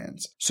big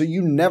brands, so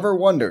you never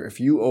wonder if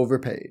you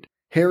overpaid.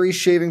 Harry's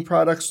shaving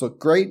products look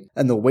great,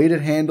 and the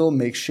weighted handle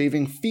makes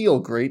shaving feel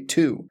great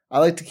too. I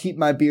like to keep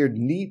my beard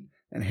neat,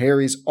 and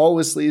Harry's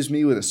always leaves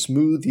me with a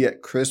smooth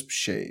yet crisp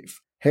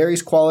shave.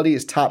 Harry's quality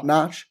is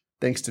top-notch,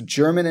 thanks to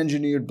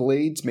German-engineered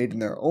blades made in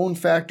their own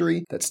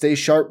factory that stay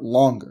sharp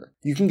longer.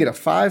 You can get a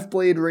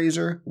 5-blade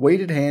razor,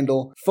 weighted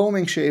handle,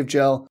 foaming shave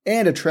gel,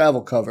 and a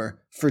travel cover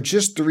for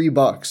just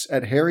 $3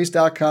 at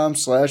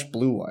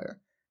harrys.com/Blue Wire.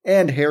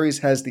 And Harry's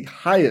has the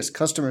highest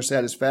customer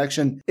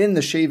satisfaction in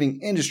the shaving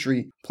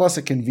industry, plus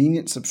a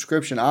convenient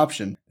subscription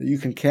option that you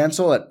can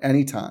cancel at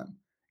any time.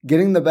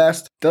 Getting the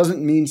best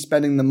doesn't mean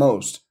spending the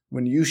most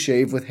when you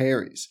shave with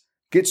Harry's.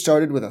 Get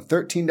started with a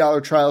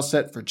 $13 trial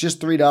set for just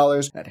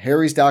 $3 at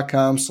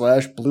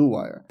harrys.com/Blue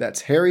Wire.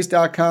 That's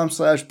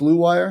harrys.com/Blue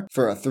Wire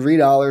for a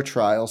 $3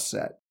 trial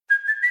set.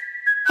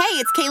 Hey,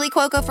 it's Kaylee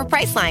Cuoco for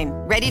Priceline.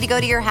 Ready to go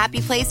to your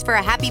happy place for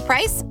a happy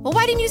price? Well,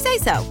 why didn't you say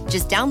so?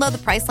 Just download the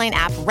Priceline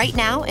app right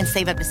now and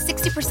save up to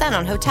 60%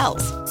 on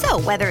hotels. So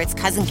whether it's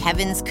Cousin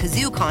Kevin's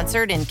Kazoo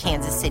Concert in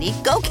Kansas City,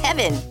 go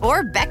Kevin,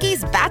 or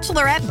Becky's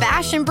Bachelorette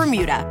Bash in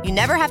Bermuda, you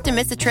never have to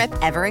miss a trip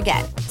ever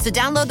again. So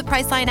download the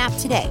Priceline app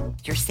today.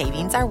 Your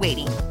savings are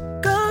waiting.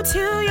 Go to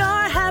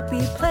your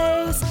happy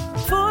place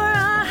for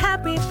a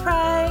happy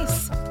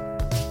price.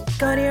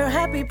 Go to your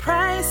happy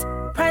price,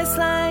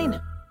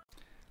 Priceline.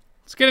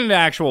 Let's get into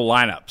actual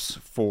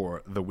lineups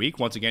for the week.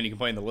 Once again, you can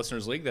play in the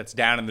Listeners League. That's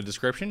down in the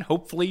description.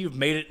 Hopefully you've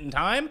made it in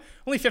time.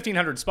 Only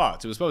 1,500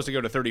 spots. It was supposed to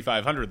go to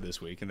 3,500 this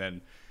week. And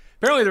then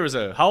apparently there was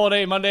a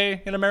holiday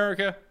Monday in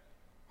America.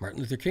 Martin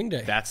Luther King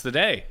Day. That's the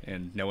day,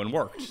 and no one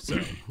worked. So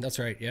That's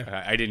right,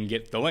 yeah. I didn't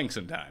get the links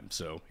in time,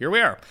 so here we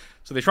are.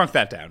 So they shrunk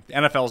that down.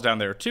 NFL's down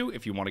there too,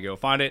 if you want to go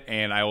find it,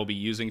 and I will be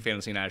using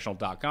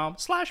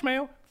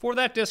fantasynational.com/mail for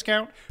that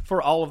discount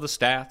for all of the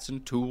stats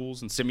and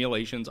tools and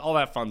simulations. All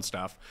that fun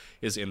stuff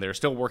is in there.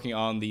 Still working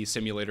on the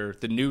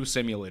new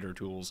simulator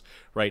tools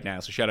right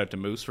now, so shout out to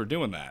Moose for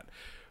doing that.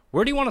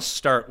 Where do you want to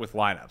start with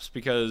lineups?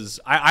 Because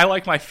I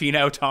like my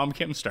Finau Tom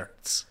Kim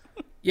starts.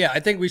 Yeah, I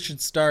think we should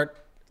start,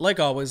 like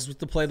always, with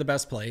the play the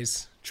best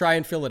plays. Try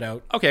and fill it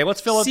out. Okay,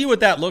 let's fill it. See what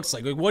that looks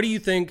like. What do you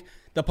think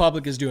the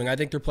public is doing? I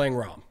think they're playing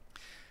Rahm.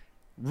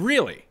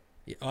 Really?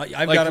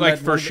 I've got him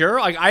for sure.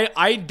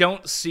 I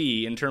don't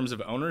see, in terms of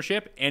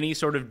ownership, any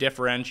sort of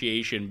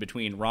differentiation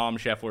between Rahm,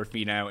 Scheffler,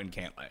 Finau, and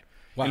Cantlay.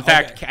 Wow, in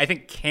fact, I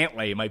think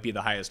Cantlay might be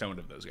the highest owned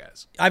of those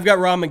guys. I've got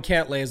Rahm and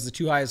Cantlay as the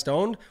 2 highest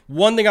owned.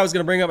 One thing I was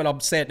going to bring up, and I'll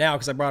say it now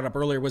because I brought it up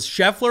earlier, was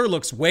Scheffler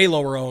looks way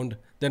lower owned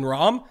than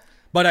Rahm.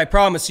 But I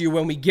promise you,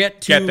 when we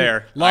get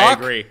there, lock, I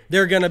agree.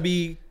 They're going to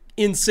be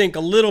in sync a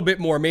little bit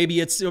more. Maybe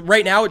it's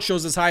right now it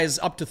shows as high as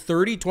up to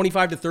 30,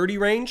 25 to 30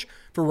 range.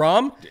 For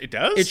Rahm, It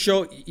does? It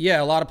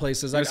a lot of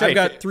places. I've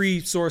got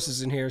 3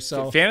 sources in here.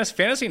 So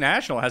Fantasy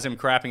National has him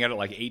crapping out at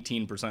like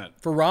 18%.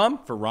 For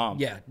Rahm? For Rahm.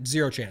 Yeah,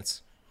 0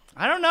 chance.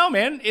 I don't know,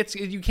 man.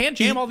 You can't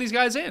jam all these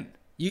guys in.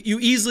 You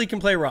easily can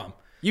play Rahm.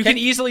 You can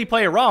easily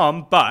play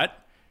Rahm, but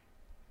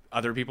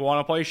other people want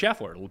to play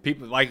Scheffler.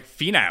 People like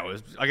Finau.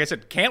 Like I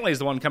said, Cantlay is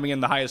the one coming in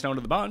the highest owned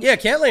of the bunch. Yeah,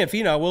 Cantlay and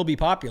Finau will be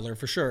popular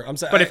for sure.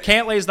 But if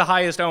Cantlay is the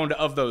highest owned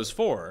of those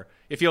 4,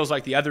 it feels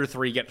like the other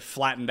 3 get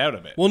flattened out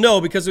of it. Well, no,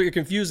 because what you're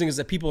confusing is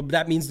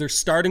that means they're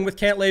starting with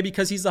Cantlay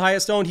because he's the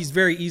highest owned. He's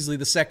very easily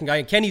the second guy.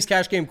 And Kenny's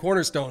Cash Game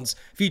Cornerstones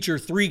feature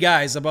 3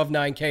 guys above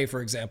 9K,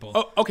 for example.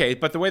 Oh, okay,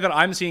 but the way that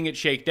I'm seeing it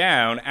shake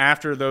down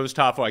after those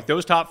top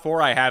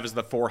 4 I have is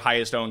the 4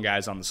 highest owned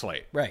guys on the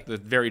slate. Right. The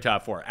very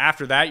top 4.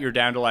 After that, you're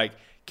down to like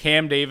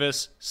Cam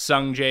Davis,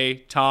 Sung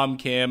Jae, Tom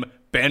Kim,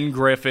 Ben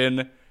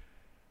Griffin,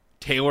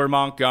 Taylor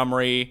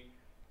Montgomery,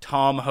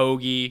 Tom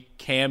Hoagie,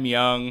 Cam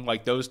Young,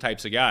 like those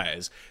types of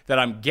guys that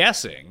I'm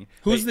guessing.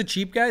 Who's the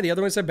cheap guy? The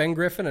other one said Ben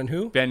Griffin and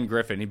who? Ben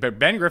Griffin.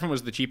 Ben Griffin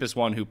was the cheapest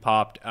one who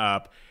popped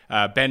up.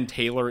 Ben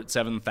Taylor at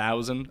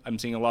 7,000. I'm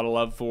seeing a lot of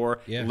love for.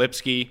 Yeah.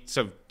 Lipsky.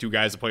 So 2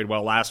 guys that played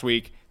well last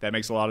week. That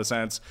makes a lot of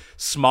sense.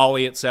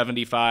 Smalley at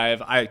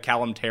 75.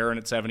 Callum Tarrant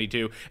at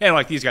 72. And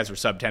like these guys are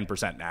sub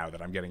 10% now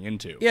that I'm getting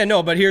into. Yeah,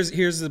 no, but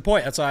here's the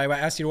point. That's why I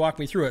asked you to walk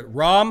me through it.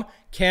 Rahm,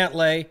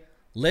 Cantlay,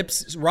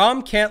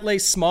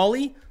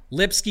 Smalley,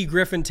 Lipsky,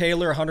 Griffin,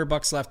 Taylor,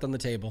 $100 left on the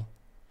table.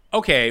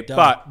 Okay,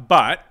 Done.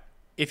 but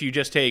if you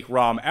just take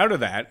Rahm out of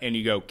that and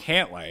you go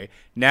Cantlay,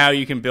 now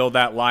you can build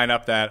that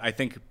lineup that I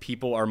think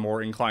people are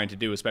more inclined to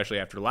do, especially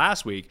after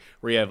last week,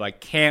 where you have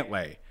like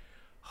Cantlay,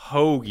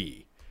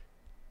 Hoagie,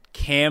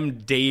 Cam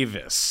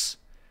Davis,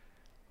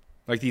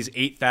 like these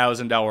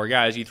 $8,000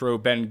 guys. You throw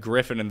Ben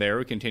Griffin in there,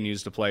 who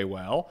continues to play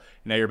well.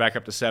 Now you're back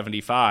up to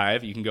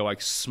 75. You can go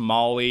like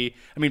Smalley.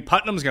 I mean,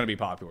 Putnam's going to be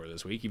popular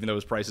this week, even though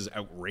his price is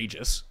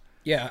outrageous.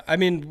 Yeah, I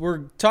mean,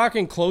 we're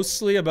talking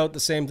closely about the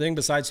same thing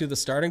besides who the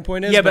starting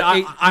point is. Yeah, but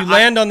you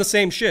land on the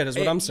same shit is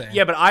what I'm saying.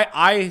 Yeah, but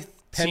I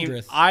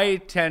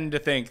Pendrith. tend to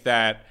think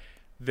that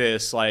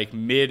this like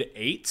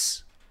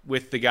mid-8s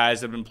with the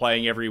guys that have been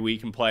playing every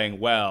week and playing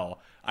well,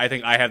 I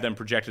think I have them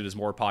projected as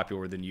more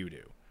popular than you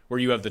do. Where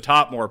you have the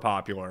top more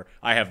popular,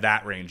 I have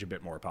that range a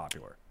bit more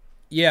popular.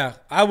 Yeah,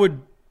 I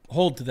would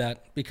hold to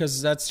that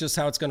because that's just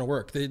how it's going to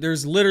work.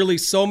 There's literally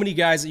so many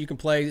guys that you can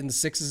play in the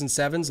 6s and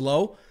 7s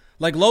low.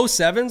 Like low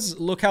 7s,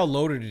 look how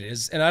loaded it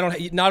is.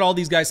 And not all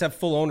these guys have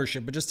full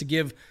ownership, but just to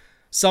give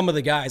some of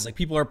the guys, like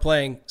people are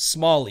playing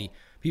Smalley,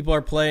 people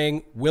are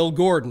playing Will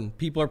Gordon,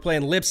 people are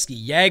playing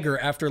Lipsky, Jagger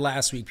after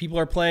last week, people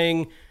are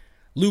playing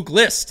Luke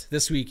List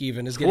this week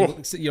even is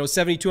getting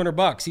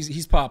 $7,200.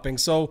 He's popping.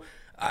 So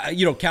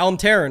Callum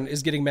Tarrant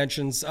is getting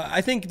mentions.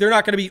 I think they're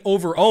not going to be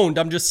over-owned.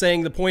 I'm just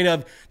saying the point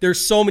of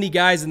there's so many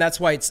guys, and that's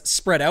why it's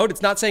spread out.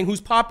 It's not saying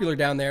who's popular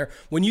down there.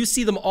 When you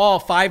see them all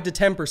 5 to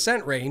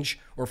 10% range,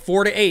 or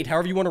 4 to 8,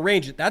 however you want to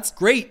range it, that's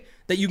great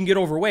that you can get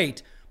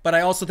overweight. But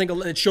I also think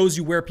it shows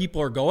you where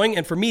people are going.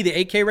 And for me, the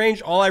 8K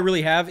range, all I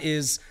really have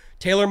is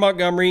Taylor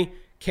Montgomery,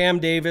 Cam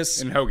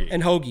Davis, and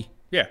Hoagie.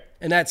 Yeah.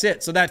 And that's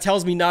it. So that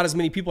tells me not as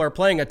many people are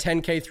playing a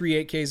 10K,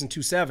 3 8Ks, and 2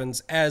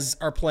 7s as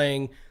are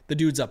playing the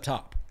dudes up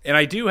top. And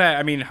I do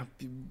have,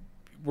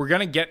 we're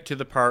going to get to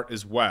the part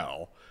as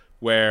well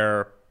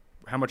where,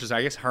 how much is,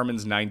 I guess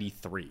Harman's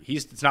 93.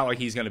 It's not like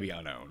he's going to be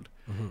unowned.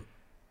 Mm-hmm.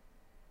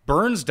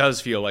 Burns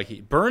does feel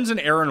like Burns and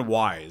Aaron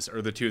Wise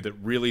are the 2 that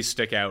really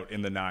stick out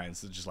in the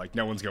 9s. It's just like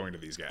no one's going to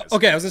these guys.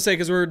 Okay, I was going to say,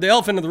 because the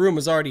elephant in the room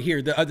is already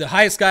here. The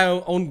highest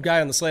owned guy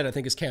on the slate, I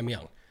think, is Cam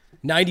Young.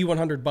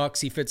 $9,100.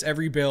 He fits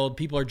every build.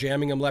 People are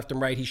jamming him left and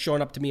right. He's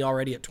showing up to me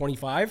already at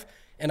 25.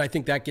 And I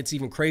think that gets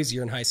even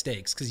crazier in high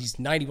stakes because he's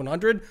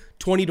 9,100,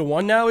 20 to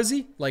 1 now, is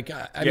he? Like,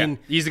 I mean,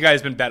 he's the guy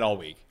who's been bet all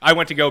week. I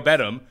went to go bet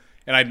him,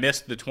 and I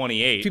missed the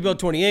 28. People at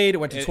 28, it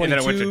went to 22. And then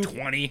it went to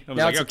 20. I was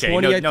now like, it's okay,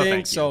 20, no, I think. thank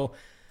you. So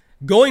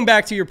going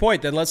back to your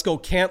point, then let's go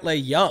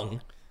Cantlay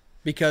Young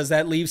because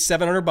that leaves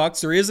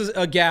 $700. There is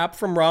a gap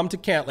from Rahm to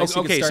Cantlay,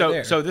 so you can start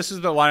there. So this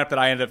is the lineup that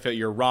I ended up at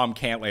your Rahm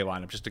Cantlay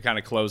lineup, just to kind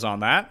of close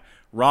on that.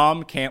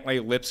 Rahm, Cantlay,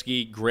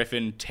 Lipsky,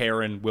 Griffin,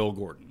 Tarrant, Will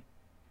Gordon.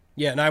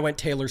 Yeah, and I went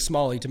Taylor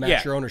Smalley to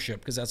match your ownership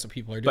because that's what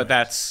people are doing. But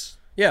that's...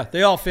 Yeah,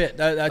 they all fit.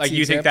 That's like, the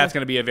you example. think that's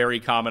going to be a very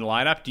common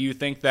lineup? Do you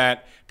think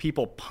that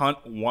people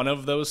punt one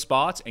of those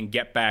spots and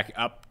get back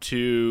up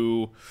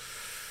to...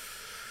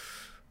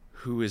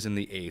 Who is in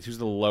the 8th? Who's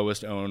the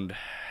lowest owned?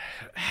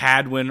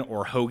 Hadwin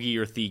or Hoagie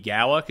or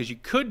Theegala? Because you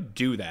could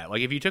do that.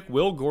 Like, if you took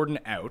Will Gordon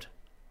out,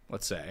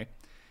 let's say,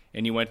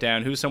 and you went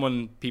down, who's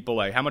someone people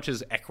like? How much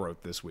is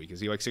Eckroth this week?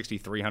 Is he like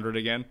 6,300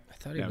 again? I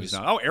thought he was. He's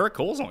not. Oh, Eric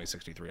Cole's only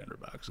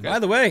 $6,300. Okay. By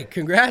the way,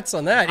 congrats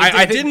on that.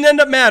 It didn't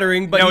end up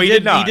mattering, but no, he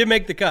did not. He did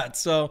make the cut.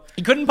 So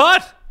he couldn't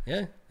putt.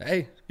 Yeah.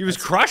 Hey. He was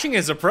crushing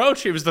his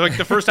approach. It was like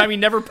the first time he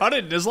never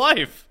putted in his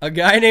life. A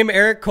guy named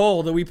Eric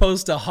Cole that we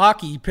post a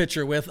hockey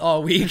picture with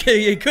all week.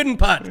 He couldn't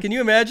putt. Can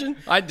you imagine?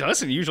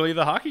 Listen, usually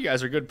the hockey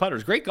guys are good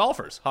putters. Great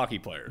golfers, hockey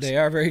players. They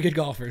are very good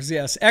golfers,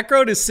 yes.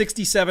 Eckroth is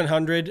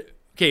 6,700.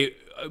 Okay,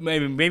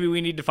 maybe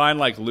we need to find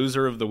like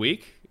loser of the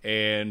week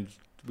and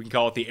We can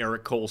call it the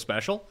Eric Cole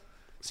special.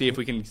 See if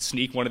we can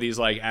sneak one of these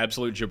like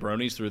absolute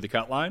jabronis through the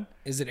cut line.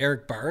 Is it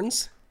Eric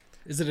Barnes?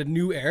 Is it a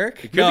new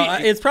Eric? It could No,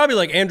 be. it's probably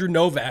like Andrew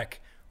Novak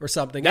or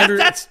something.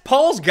 That's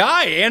Paul's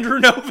guy, Andrew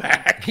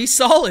Novak. He's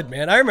solid,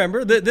 man. I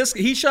remember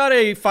he shot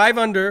a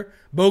 5-under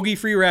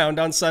bogey-free round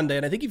on Sunday,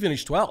 and I think he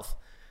finished 12th.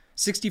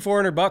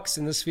 $6,400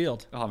 in this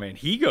field. Oh man,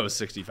 he goes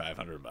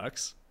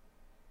 $6,500.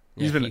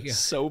 He's been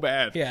so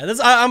bad. Yeah,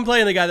 I'm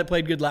playing the guy that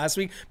played good last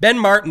week. Ben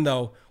Martin,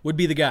 though, would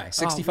be the guy.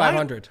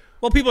 $6,500.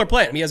 Well, people are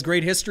playing him. He has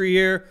great history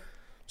here.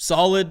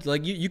 Solid.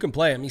 Like you can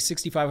play him. He's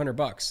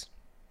 $6,500.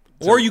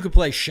 Or you could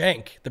play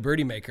Shank, the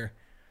birdie maker.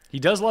 He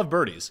does love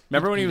birdies.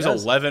 Remember when he was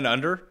 11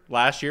 under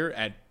last year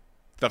at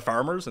the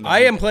Farmers? And I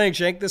am playing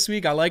Shank this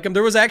week. I like him.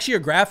 There was actually a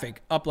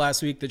graphic up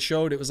last week that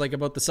showed it was like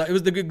about it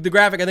was the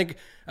graphic, I think,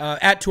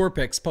 at Tour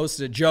Picks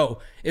posted it, Joe.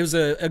 It was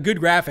a good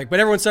graphic, but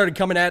everyone started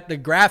coming at the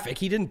graphic.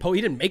 He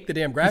didn't make the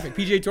damn graphic.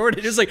 PGA Tour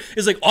did. It's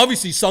like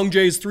obviously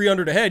Sungjae is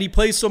 300 ahead. He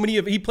played so many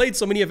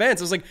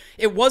events. It was like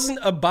it wasn't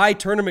a by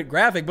tournament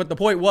graphic, but the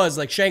point was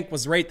like Shank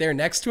was right there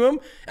next to him.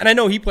 And I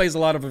know he plays a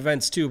lot of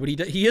events too, but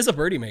he is a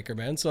birdie maker,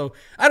 man. So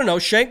I don't know.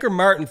 Shank or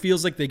Martin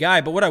feels like the guy.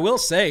 But what I will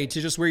say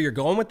to just where you're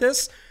going with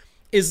this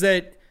is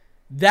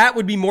that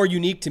would be more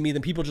unique to me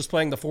than people just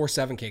playing the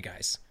 4-7K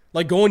guys.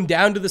 Like going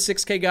down to the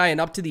 6K guy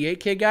and up to the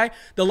 8K guy,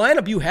 the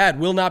lineup you had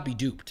will not be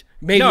duped.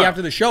 Maybe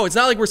after the show. It's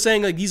not like we're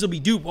saying like these will be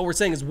duped. What we're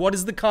saying is what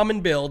is the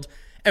common build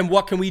and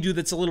what can we do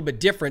that's a little bit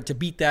different to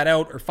beat that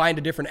out or find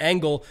a different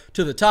angle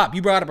to the top.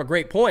 You brought up a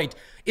great point.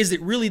 Is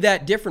it really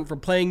that different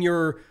from playing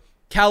your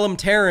Callum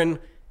Tarran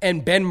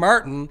and Ben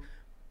Martin?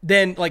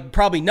 Then, like,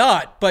 probably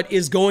not, but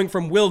is going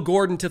from Will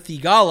Gordon to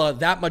Theegala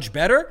that much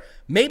better?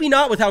 Maybe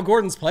not with how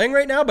Gordon's playing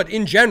right now, but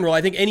in general,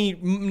 I think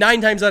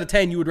 9 times out of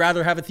 10, you would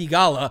rather have a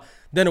Theegala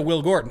than a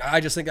Will Gordon. I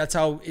just think that's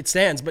how it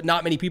stands, but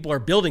not many people are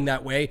building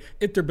that way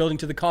if they're building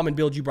to the common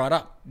build you brought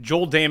up.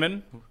 Joel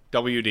Damon,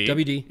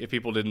 WD, if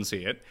people didn't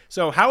see it.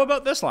 So how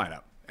about this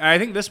lineup? And I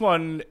think this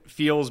one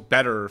feels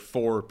better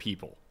for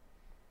people.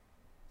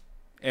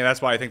 And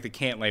that's why I think the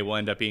Cantlay will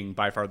end up being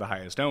by far the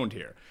highest owned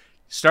here.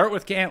 Start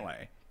with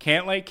Cantlay.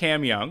 Cantlay,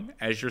 Cam Young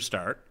as your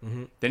start.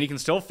 Mm-hmm. Then you can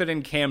still fit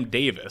in Cam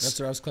Davis. That's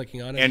what I was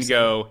clicking on. And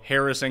go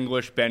Harris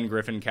English, Ben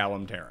Griffin,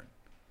 Callum Tarran.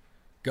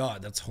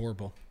 God, that's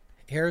horrible.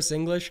 Harris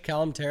English,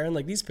 Callum Tarran,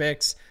 like these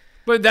picks.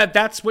 But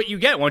that's what you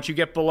get once you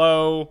get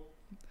below.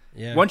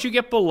 Yeah. Once you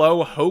get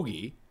below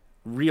Hoagie,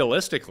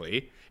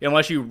 realistically,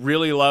 unless you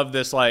really love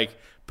this like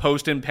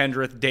Poston,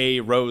 Pendrith, Day,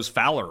 Rose,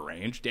 Fowler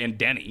range, and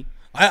Denny.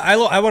 I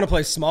want to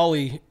play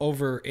Smalley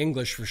over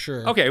English for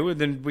sure. Okay, well,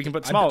 then we can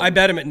put Smalley. I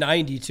bet him at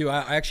 90 too.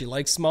 I actually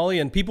like Smalley,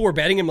 and people were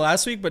betting him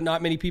last week, but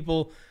not many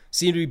people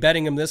seem to be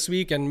betting him this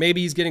week. And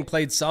maybe he's getting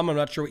played some. I'm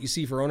not sure what you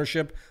see for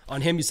ownership on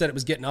him. You said it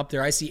was getting up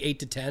there. I see 8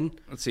 to 10.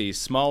 Let's see,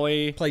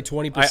 Smalley play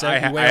 20%.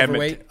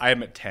 I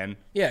am at 10.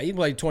 Yeah, he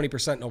played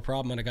 20%, no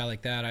problem on a guy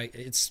like that.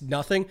 It's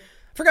nothing.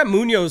 I forgot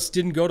Munoz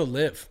didn't go to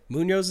live.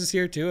 Munoz is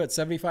here too at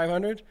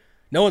 7,500.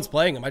 No one's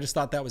playing him. I just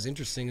thought that was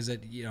interesting. Is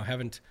that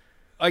haven't.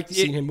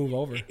 Seen him move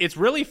over. It's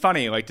really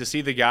funny, to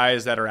see the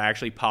guys that are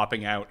actually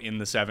popping out in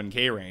the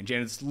 7K range,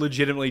 and it's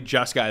legitimately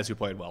just guys who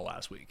played well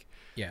last week.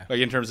 Yeah.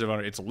 In terms of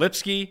it's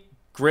Lipsky,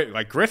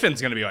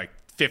 Griffin's going to be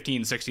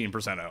 15,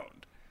 16%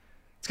 owned.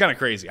 It's kind of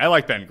crazy. I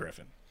like Ben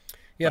Griffin.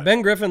 Yeah,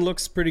 Ben Griffin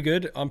looks pretty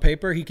good on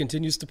paper. He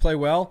continues to play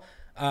well.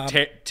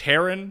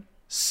 Tarran,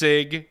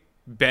 Sig,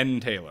 Ben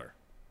Taylor.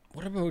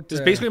 What about? This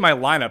is basically my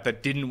lineup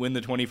that didn't win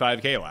the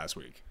 25K last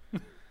week.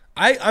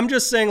 I'm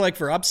just saying,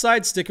 for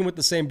upside, sticking with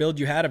the same build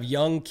you had of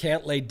Young,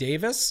 Cantlay,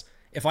 Davis,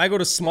 if I go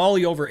to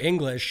Smalley over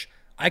English,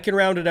 I can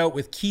round it out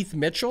with Keith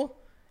Mitchell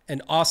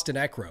and Austin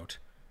Eckroat.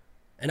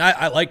 And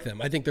I like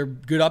them. I think they're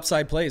good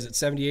upside plays at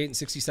 7,800 and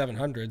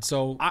 6,700.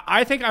 So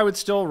I think I would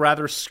still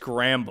rather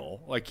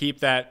scramble, keep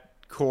that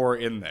core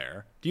in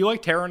there. Do you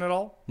like Tarran at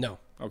all? No.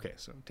 Okay,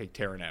 so take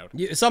Tarran out.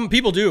 Yeah, some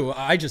people do.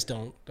 I just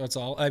don't. That's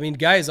all. I mean,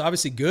 guy is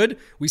obviously good.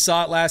 We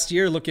saw it last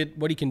year. Look at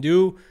what he can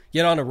do.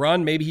 Get on a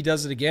run. Maybe he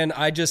does it again.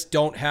 I just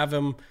don't have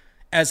him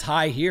as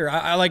high here.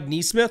 I like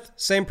Neesmith,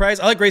 same price.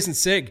 I like Grayson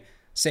Sig,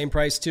 same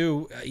price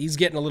too. He's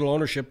getting a little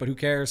ownership, but who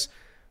cares?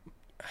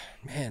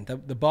 Man,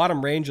 the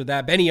bottom range of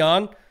that. Benny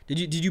On.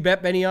 Did you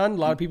bet Benny On? A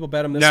lot of people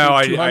bet him this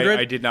week. 200.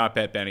 I did not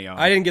bet Benny On.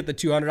 I didn't get the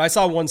 200. I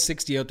saw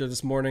 160 out there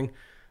this morning.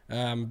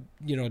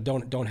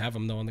 Don't have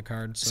them though on the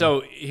card.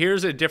 So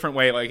here's a different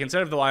way.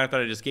 Instead of the lineup that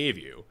I just gave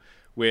you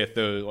with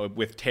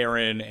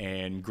Tarran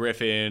and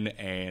Griffin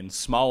and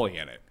Smalley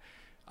in it,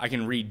 I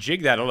can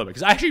rejig that a little bit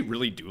because I actually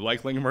really do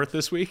like Lingmerth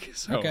this week.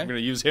 So I'm going to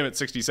use him at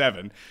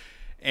 67,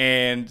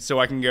 and so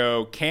I can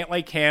go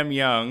Cantlay, Cam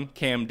Young,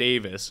 Cam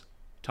Davis,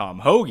 Tom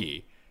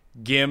Hoagie,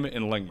 Gim,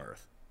 and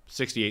Lingmerth,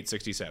 68,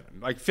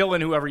 67. Fill in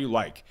whoever you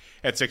like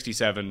at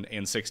 67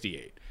 and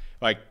 68.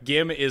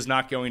 Gim is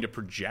not going to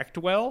project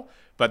well,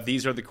 but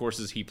these are the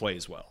courses he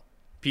plays well.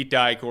 Pete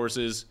Dye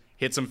courses,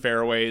 hit some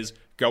fairways,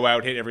 go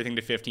out, hit everything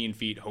to 15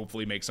 feet,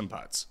 hopefully make some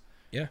putts.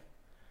 Yeah.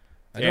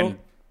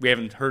 We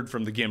haven't heard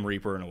from the Gim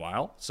Reaper in a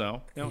while,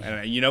 so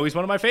and he's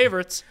one of my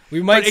favorites.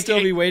 We might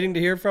still be waiting to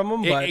hear from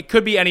him, but it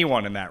could be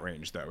anyone in that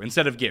range though.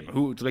 Instead of Gim,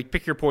 who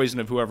pick your poison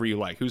of whoever you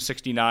like. Who's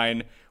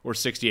 69 or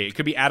 68? It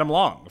could be Adam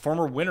Long, a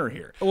former winner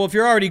here. Well, if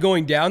you're already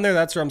going down there,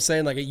 that's what I'm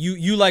saying. Like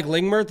you like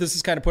Lingmerth. This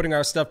is kind of putting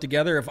our stuff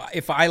together.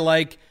 If I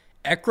like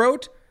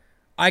Eckroat,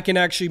 I can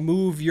actually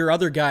move your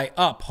other guy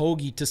up,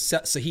 Hoagie, to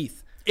Sahith.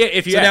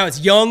 Now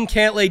it's Young,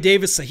 Cantlay,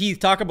 Davis, Sahith.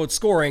 Talk about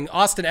scoring.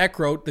 Austin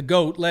Eckroat, the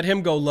GOAT, let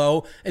him go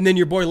low, and then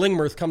your boy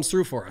Lingmerth comes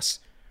through for us.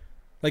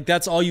 Like,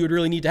 that's all you would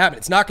really need to happen.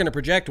 It's not going to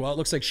project well. It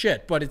looks like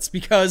shit, but it's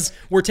because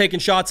we're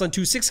taking shots on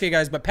 2 6K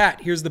guys. But,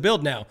 Pat, here's the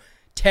build now.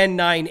 10,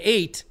 9,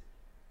 8,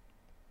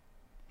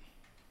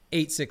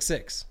 8, 6,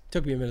 6.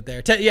 Took me a minute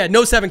there.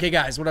 No 7K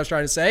guys, what I was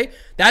trying to say.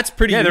 That's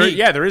pretty unique.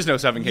 There is no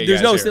 7K There's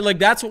guys here. Like,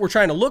 that's what we're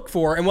trying to look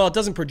for. And while it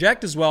doesn't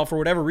project as well for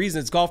whatever reason,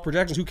 it's golf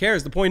projections, who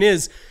cares? The point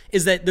is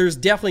that there's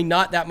definitely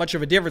not that much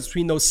of a difference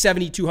between those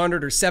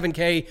 7,200 or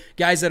 7K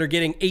guys that are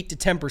getting 8 to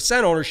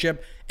 10%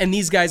 ownership and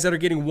these guys that are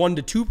getting 1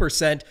 to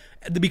 2%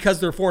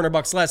 because they're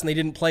 $400 less and they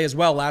didn't play as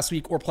well last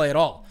week or play at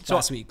all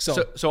last week.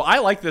 So I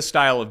like this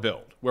style of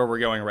build where we're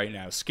going right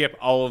now. Skip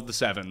all of the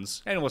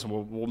 7s. And listen,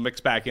 we'll mix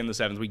back in the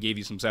 7s. We gave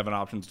you some 7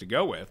 options to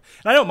go with.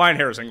 And I don't mind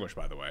Harris English,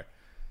 by the way.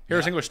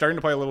 Harris English starting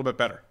to play a little bit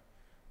better.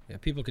 Yeah,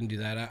 people can do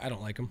that. I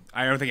don't like him.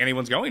 I don't think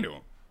anyone's going to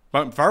him.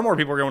 But far more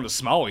people are going to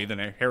Smalley than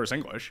Harris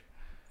English.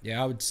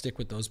 Yeah, I would stick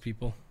with those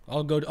people.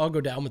 I'll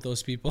go down with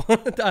those people.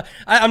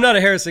 I'm not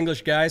a Harris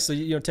English guy, so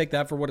take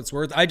that for what it's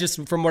worth. I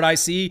just, from what I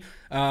see,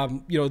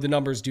 the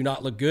numbers do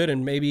not look good.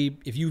 And maybe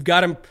if you've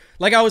got him,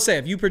 like I always say,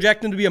 if you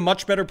project him to be a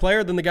much better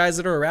player than the guys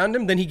that are around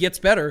him, then he gets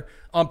better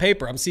on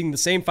paper. I'm seeing the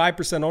same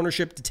 5%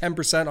 ownership to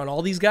 10% on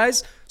all these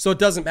guys, so it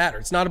doesn't matter.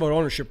 It's not about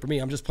ownership for me.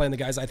 I'm just playing the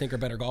guys I think are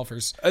better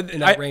golfers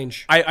in that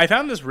range. I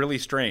found this really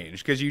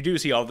strange because you do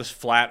see all this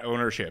flat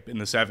ownership in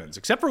the 7s,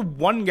 except for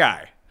one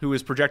guy who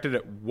is projected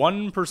at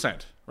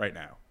 1% right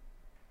now.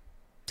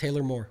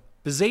 Taylor Moore.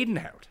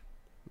 Bezadenhout.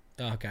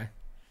 Oh, okay.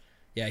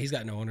 Yeah, he's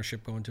got no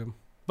ownership going to him.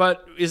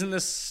 But isn't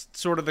this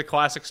sort of the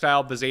classic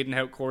style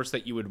Bezadenhout course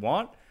that you would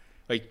want?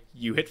 Like,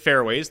 you hit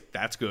fairways,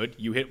 that's good.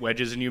 You hit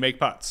wedges and you make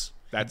putts.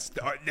 That's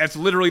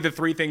literally the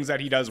 3 things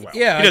that he does well.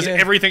 Yeah, he does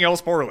everything else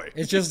poorly.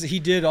 It's just he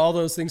did all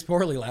those things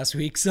poorly last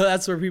week, so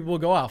that's where people will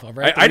go off of,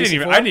 right? I didn't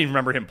even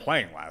remember him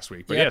playing last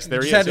week, but yes,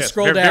 there he is. Had to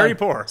scroll down. Very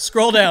poor.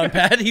 Scroll down,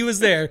 Pat. He was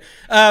there.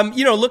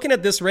 Looking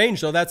at this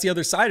range, though, that's the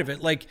other side of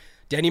it. Like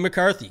Denny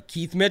McCarthy,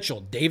 Keith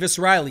Mitchell, Davis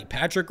Riley,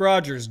 Patrick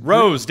Rogers,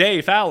 Rose,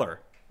 Day, Fowler.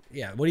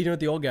 Yeah, what are you doing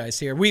with the old guys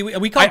here? We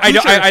call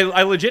Kuchar.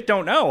 I legit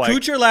don't know.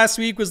 Kuchar last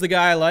week was the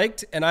guy I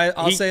liked, and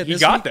I'll say it this week. He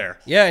got there.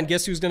 Yeah, and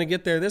guess who's going to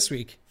get there this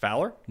week?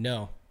 Fowler?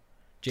 No.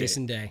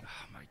 Jason Day.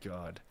 Oh, my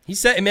God. He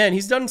said, man,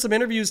 he's done some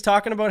interviews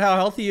talking about how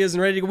healthy he is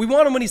and ready to go. We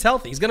want him when he's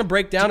healthy. He's going to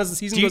break down as the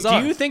season goes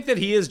on. Do you think that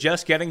he is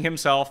just getting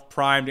himself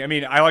primed? I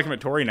mean, I like him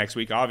at Torrey next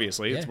week,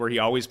 obviously. It's where he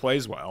always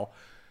plays well.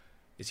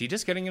 Is he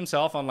just getting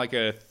himself on like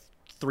a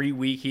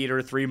 3-week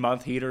heater,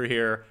 3-month heater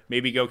here,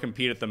 maybe go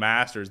compete at the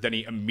Masters, then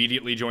he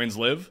immediately joins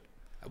LIV?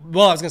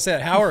 Well, I was going to say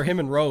that. How are him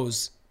and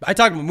Rose? I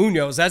talked about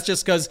Munoz. That's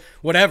just because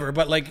whatever.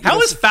 But like,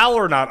 how is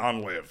Fowler not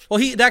on LIV? Well,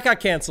 that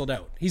got canceled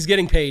out. He's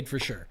getting paid for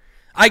sure.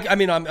 I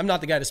mean, I'm not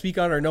the guy to speak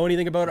on it or know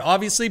anything about it,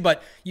 obviously,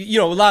 but a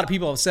lot of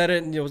people have said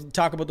it and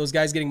talk about those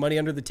guys getting money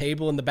under the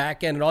table in the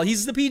back end and all.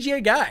 He's the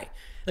PGA guy.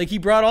 Like, he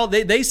brought all,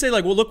 they say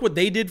like, well, look what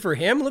they did for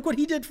him. Look what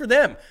he did for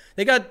them.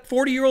 They got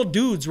 40-year-old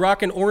dudes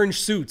rocking orange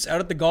suits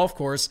out at the golf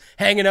course,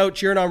 hanging out,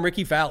 cheering on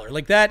Ricky Fowler.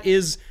 Like, that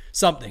is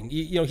something.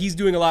 He's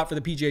doing a lot for the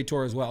PGA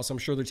Tour as well, so I'm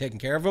sure they're taking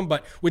care of him.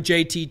 But with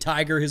JT,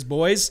 Tiger, his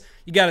boys,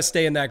 you got to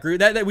stay in that group.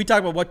 That we talk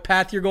about what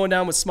path you're going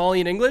down with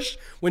Smalley and English.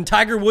 When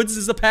Tiger Woods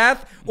is the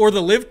path or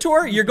the LIV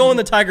Tour, you're going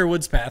the Tiger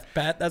Woods path,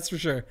 Pat. That's for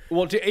sure.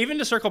 Well, even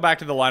to circle back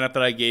to the lineup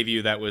that I gave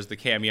you, that was the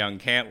Cam Young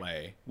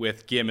Cantlay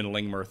with Gim and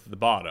Lingmerth at the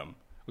bottom.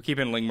 We'll keep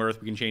in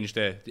Lingmerth. We can change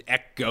to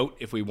Eck Goat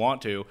if we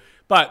want to.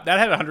 But that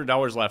had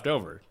 $100 left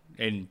over.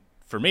 And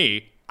for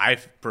me, I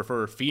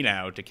prefer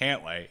Finau to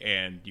Cantlay,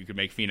 and you could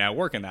make Finau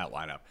work in that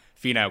lineup.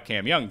 Finau,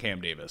 Cam Young,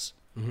 Cam Davis,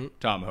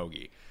 Tom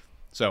Hoagie.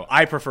 So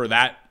I prefer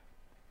that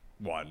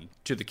one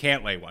to the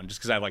Cantlay one, just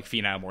because I like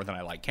Finau more than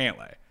I like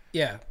Cantlay.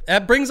 Yeah,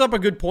 that brings up a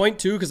good point,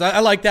 too, because I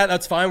like that.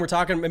 That's fine. We're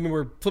talking,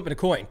 we're flipping a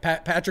coin.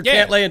 Patrick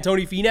Cantlay and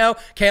Tony Finau.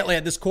 Cantlay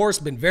at this course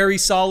has been very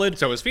solid.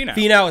 So is Finau.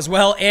 Finau as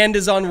well, and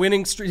is on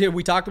winning streak.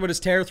 We talked about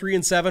his tear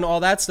 3-7, all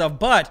that stuff.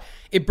 But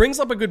it brings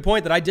up a good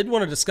point that I did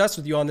want to discuss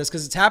with you on this,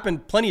 because it's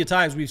happened plenty of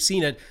times. We've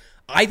seen it.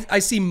 I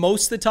see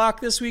most of the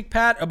talk this week,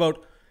 Pat,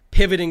 about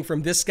pivoting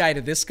from this guy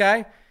to this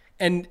guy.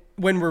 And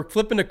when we're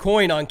flipping a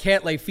coin on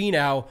Cantlay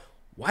Finau,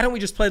 why don't we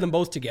just play them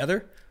both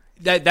together?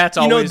 That's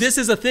always... this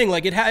is a thing.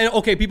 Like,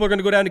 okay, people are going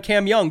to go down to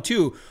Cam Young,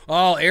 too.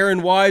 Oh,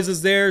 Aaron Wise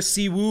is there.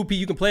 Si Woo,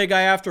 you can play a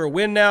guy after a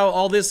win now.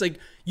 All this. Like,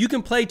 you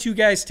can play 2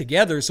 guys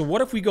together. So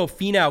what if we go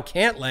Finau,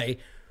 Cantlay?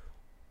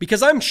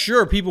 Because I'm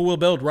sure people will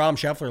build Rahm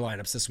Scheffler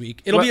lineups this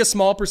week. It'll be a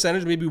small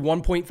percentage, maybe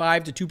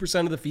 1.5 to 2%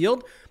 of the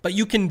field. But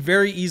you can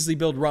very easily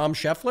build Rahm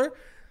Scheffler.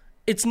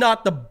 It's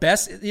not the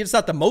best. It's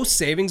not the most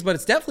savings, but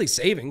it's definitely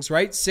savings,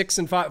 right? 6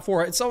 and 5,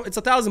 4. It's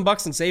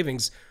 $1,000 in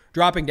savings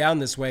dropping down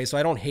this way, so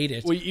I don't hate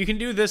it. Well, you can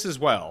do this as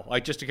well,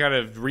 like just to kind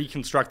of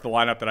reconstruct the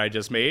lineup that I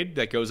just made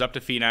that goes up to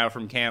Finau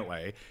from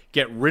Cantlay,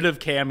 get rid of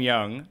Cam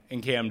Young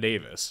and Cam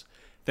Davis.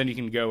 Then you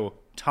can go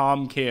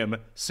Tom Kim,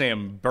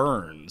 Sam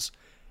Burns,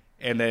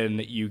 and then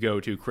you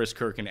go to Chris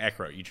Kirk and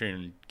Eckroat. You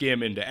turn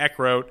Gim into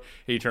Eckroat, and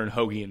you turn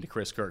Hoagie into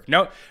Chris Kirk.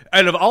 Now,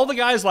 out of all the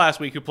guys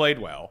last week who played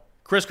well,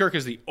 Chris Kirk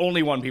is the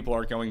only one people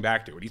aren't going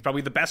back to. He's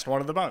probably the best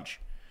one of the bunch.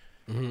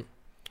 Mm-hmm.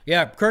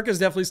 Yeah, Kirk has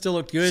definitely still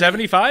looked good.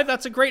 75?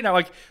 That's a great now.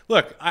 Like,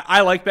 look, I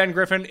like Ben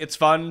Griffin. It's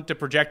fun to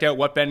project out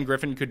what Ben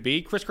Griffin could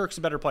be. Chris Kirk's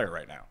a better player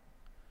right now.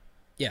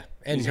 Yeah,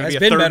 and has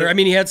been better. I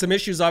mean, he had some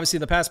issues, obviously,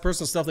 in the past,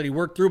 personal stuff that he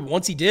worked through, but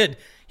once he did,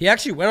 he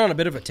actually went on a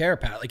bit of a tear,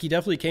 Pat. Like, he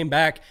definitely came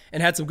back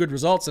and had some good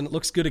results, and it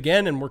looks good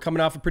again, and we're coming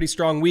off a pretty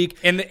strong week.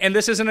 And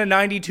this isn't a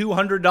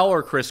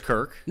 $9,200 Chris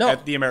Kirk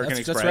at the American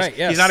Express. That's right,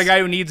 yes. He's not a guy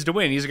who needs to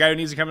win. He's a guy who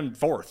needs to come in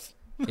fourth.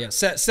 Yeah,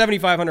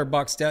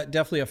 $7,500,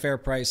 definitely a fair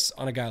price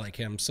on a guy like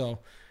him. So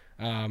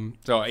don't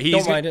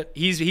mind it.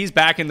 He's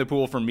back in the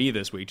pool for me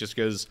this week just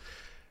because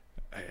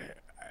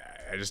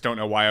I just don't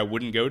know why I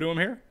wouldn't go to him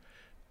here.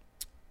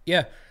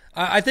 Yeah.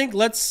 I think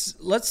let's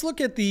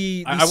look at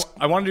the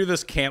I want to do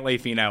this Cantlay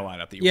Finau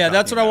lineup that you were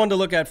that's what about. I wanted to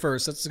look at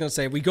first. That's going to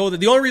say we go.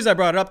 The only reason I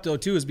brought it up though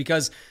too is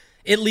because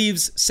it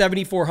leaves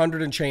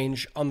 7,400 and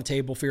change on the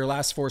table for your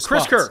last four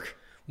spots. Chris Kirk.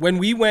 When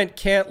we went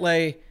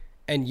Cantlay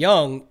and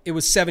Young, it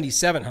was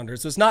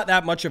 7,700. So it's not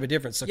that much of a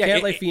difference. So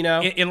Cantlay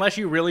Finau, unless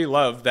you really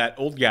love that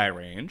old guy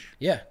range.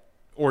 Yeah.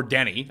 Or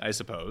Denny, I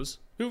suppose,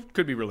 who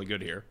could be really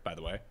good here, by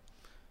the way.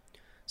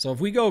 So if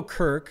we go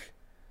Kirk,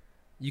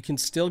 you can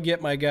still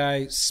get my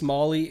guy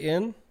Smalley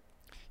in.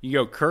 You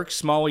go Kirk,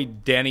 Smalley,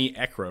 Denny,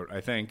 Eckroat, I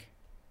think.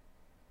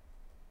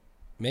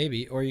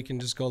 Maybe. Or you can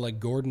just go like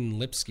Gordon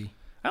Lipsky.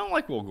 I don't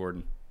like Will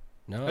Gordon.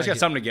 No, I just got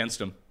something against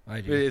him.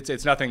 I do.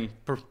 It's nothing.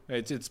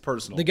 It's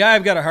personal. The guy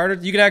I've got a harder.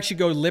 You can actually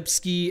go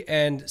Lipsky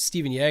and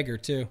Steven Yager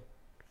too.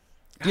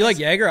 Do you like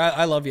Yager?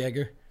 I love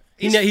Yager.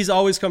 He's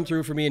always come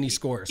through for me, and he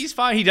scores. He's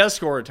fine. He does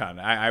score a ton.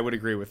 I would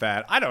agree with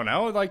that. I don't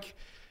know. Like,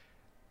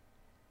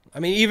 I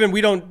mean, even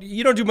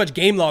you don't do much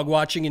game log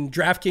watching in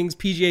DraftKings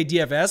PGA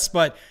DFS,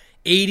 but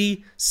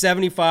 80,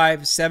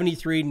 75,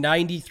 73,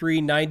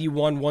 93,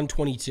 91,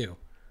 122.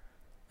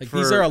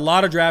 These are a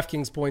lot of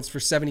DraftKings points for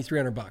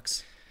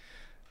 $7,300.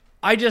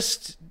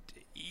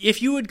 If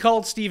you had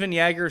called Steven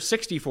Yager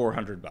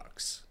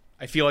 $6,400,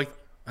 I feel like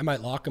I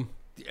might lock him.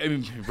 I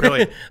mean,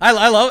 really,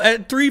 I love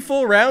at 3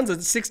 full rounds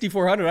at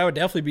 6,400. I would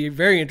definitely be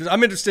very interested.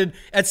 I'm interested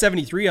at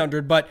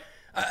 7,300, but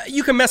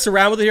you can mess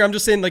around with it here. I'm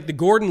just saying, like the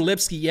Gordon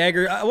Lipsky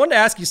Yager. I wanted to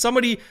ask you,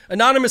 somebody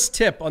anonymous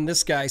tip on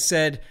this guy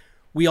said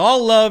we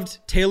all loved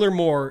Taylor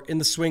Moore in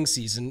the swing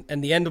season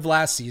and the end of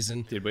last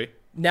season. Did we?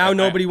 Now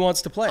nobody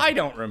wants to play. I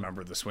don't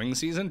remember the swing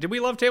season. Did we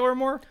love Taylor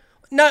Moore?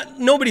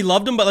 Nobody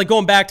loved him, but like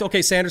going back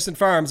to, Sanderson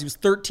Farms, he was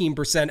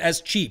 13%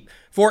 as cheap.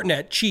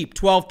 Fortinet, cheap,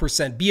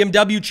 12%.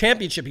 BMW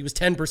Championship, he was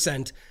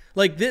 10%.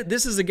 Like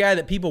this is a guy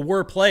that people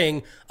were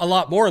playing a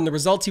lot more, and the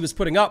results he was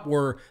putting up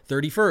were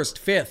 31st,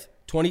 5th,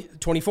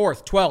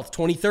 24th, 12th,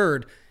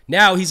 23rd.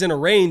 Now he's in a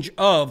range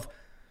of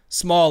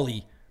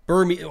Smalley,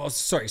 Gordon,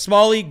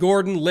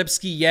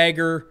 Lipsky,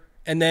 Yager,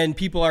 and then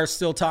people are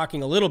still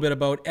talking a little bit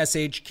about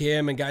S.H.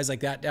 Kim and guys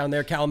like that down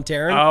there, Callum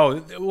Tarrant.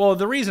 Oh, well,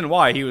 the reason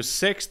why he was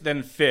 6th,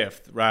 then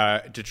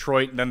 5th,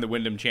 Detroit, then the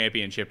Wyndham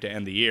Championship to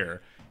end the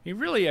year. He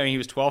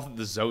was 12th at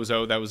the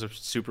Zozo. That was a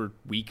super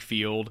weak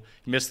field.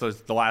 He missed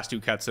the last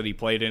 2 cuts that he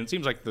played in. It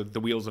seems like the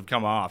wheels have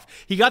come off.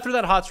 He got through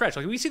that hot stretch.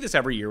 Like we see this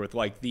every year with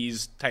like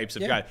these types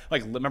of guys.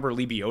 Like remember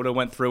Lee Biota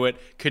went through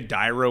it.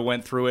 Kadaira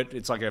went through it.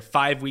 It's like a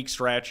 5-week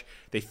stretch.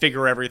 They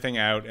figure everything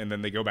out, and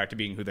then they go back to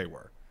being who they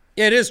were.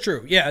 Yeah, it is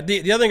true. Yeah,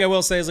 the other thing I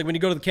will say is like when you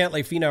go to the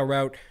Cantlay Finau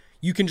route,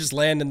 you can just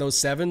land in those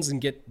 7s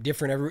and get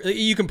different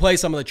you can play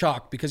some of the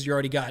chalk because you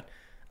already got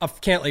a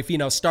Cantlay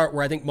Finau start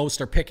where I think most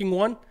are picking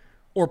one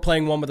or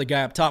playing one with a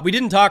guy up top. We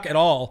didn't talk at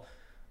all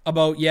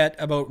about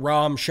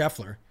Rahm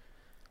Scheffler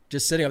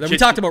just sitting up there. We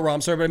talked about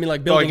Rahm, sorry, but I mean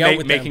like building out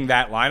with making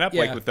that lineup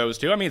like with those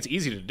two. I mean, it's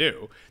easy to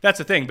do. That's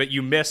the thing, but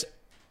you miss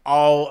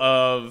all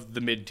of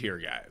the mid-tier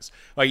guys.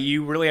 Like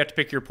you really have to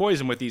pick your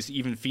poison with these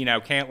even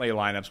Finau Cantlay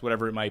lineups,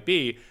 whatever it might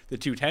be, the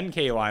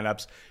 210K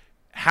lineups.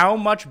 How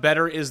much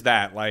better is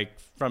that, like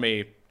from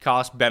a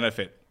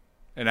cost-benefit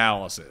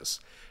analysis,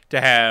 to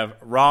have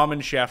Rahm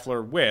and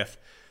Scheffler with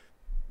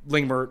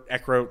Lingmer,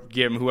 Eckroat,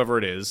 Gim, whoever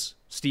it is,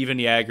 Steven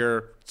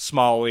Yager,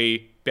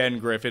 Smalley, Ben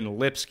Griffin,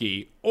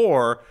 Lipsky,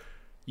 or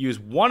use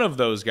one of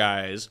those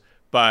guys,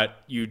 but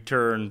you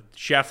turn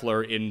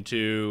Scheffler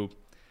into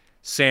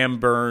Sam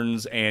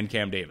Burns and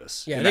Cam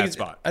Davis in that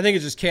spot. I think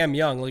it's just Cam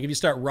Young. Like if you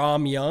start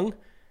Rahm Young,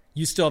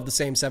 you still have the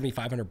same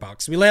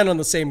 $7,500. We land on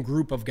the same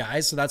group of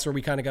guys, so that's where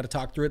we kind of got to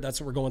talk through it.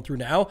 That's what we're going through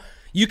now.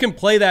 You can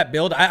play that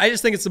build. I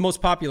just think it's the most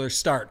popular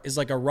start is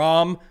like a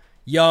Rahm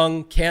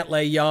Young,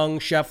 Cantlay Young,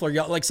 Scheffler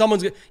Young. Like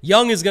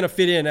Young is going to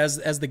fit in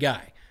as the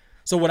guy.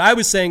 So what I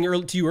was saying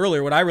to you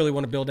earlier, what I really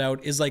want to build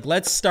out is like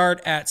let's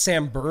start at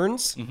Sam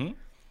Burns. Mm-hmm.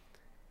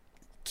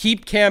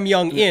 keep Cam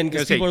Young in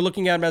because Okay. people are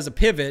looking at him as a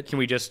pivot. Can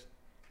we just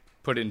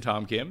put in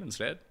Tom Kim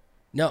instead?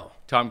 No.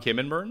 Tom Kim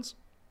and Burns?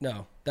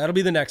 No, that'll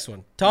be the next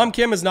one. Tom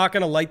Kim is not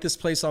going to light this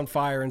place on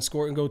fire and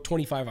score and go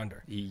 25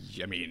 under.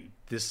 I mean,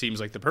 this seems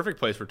like the perfect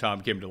place for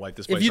Tom Kim to light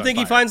this place If you on think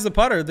fire. he finds the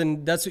putter,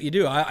 then that's what you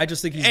do. I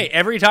just think he's... Hey,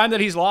 every time that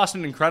he's lost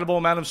an incredible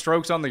amount of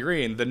strokes on the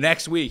green, the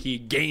next week he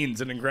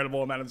gains an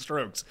incredible amount of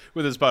strokes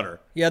with his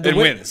putter. Yeah, and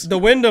wins. The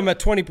Wyndham at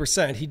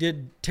 20%, he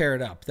did tear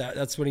it up.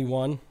 That's when he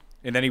won.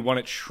 And then he won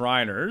at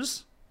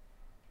Shriners.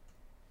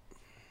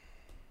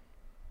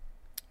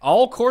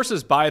 All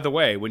courses, by the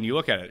way, when you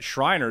look at it,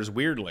 Shriners,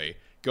 weirdly,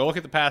 go look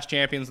at the past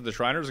champions of the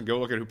Shriners and go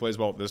look at who plays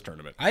well at this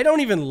tournament. I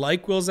don't even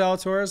like Will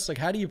Zalatoris. Like,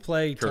 how do you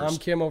play Tom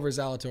Cursed. Kim over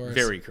Zalatoris?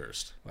 Very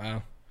cursed.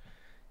 Wow.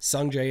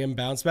 Sung Jae and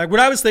bounce back. What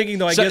I was thinking,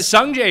 though, I guess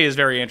Sung Jae is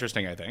very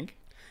interesting, I think.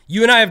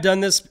 you and I have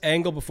done this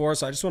angle before,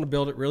 so I just want to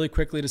build it really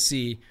quickly to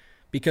see.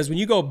 Because when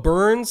you go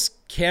Burns,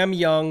 Cam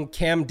Young,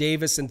 Cam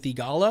Davis, and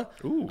Thigala,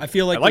 I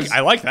feel like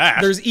I like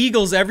that. There's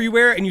eagles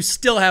everywhere, and you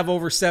still have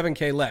over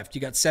 7K left. You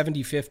got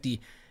 70-50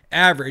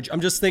 average. I'm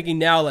just thinking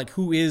now, like,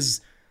 who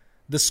is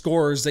the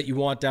scorers that you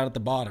want down at the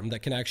bottom that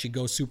can actually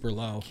go super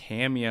low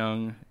Cam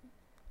Young,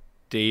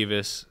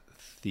 Davis,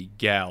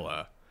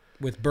 Thigala.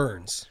 with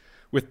Burns.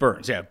 With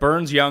Burns, yeah.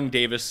 Burns, Young,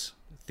 Davis,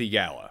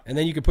 Thigala. And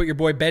then you could put your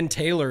boy Ben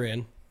Taylor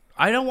in.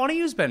 I don't want to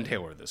use Ben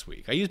Taylor this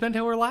week. I used Ben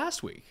Taylor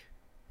last week.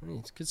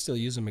 You could still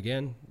use him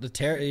again.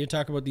 You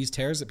talk about these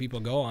tears that people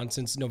go on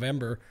since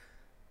November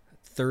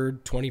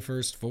 3rd,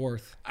 21st,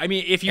 4th. I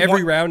mean, if you Every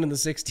want, round in the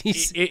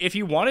 60s. if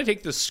you want to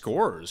take the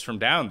scores from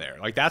down there,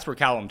 like that's where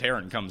Callum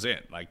Tarrant comes in.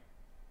 Like,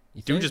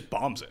 dude think? just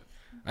bombs it.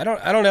 I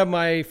don't have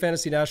my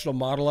Fantasy National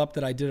model up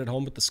that I did at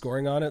home with the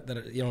scoring on it. That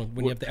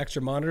when you have the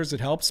extra monitors, it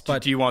helps.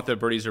 But Do you want the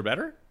birdies are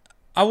better?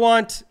 I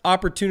want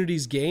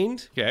opportunities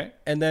gained. Okay.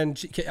 And then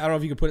I don't know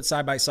if you could put it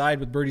side by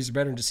side with birdies are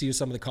better and just see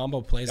some of the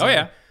combo plays. Oh,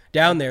 yeah.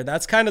 Down there.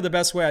 That's kind of the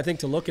best way I think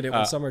to look at it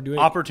when some are doing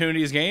it.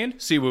 Opportunities gained.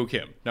 Siwoo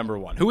Kim, number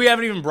one, who we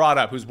haven't even brought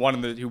up, who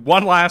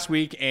won last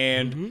week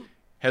and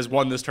has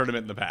won this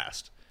tournament in the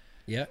past.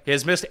 Yeah. He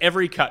has missed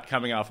every cut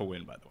coming off a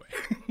win, by the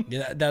way.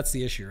 Yeah, that's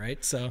the issue,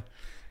 right? So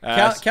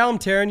Callum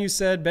Tarrant, you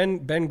said,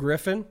 Ben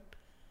Griffin.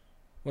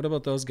 What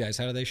about those guys?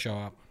 How do they show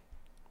up?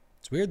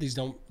 It's weird these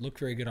don't look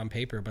very good on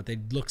paper, but they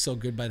look so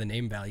good by the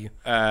name value.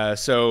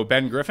 So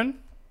Ben Griffin.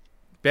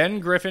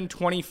 Ben Griffin,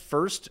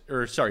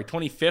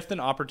 25th in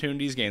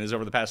opportunities gained. This is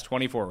over the past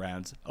 24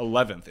 rounds.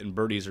 11th in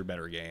birdies or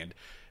better gained.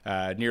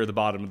 Near the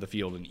bottom of the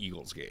field in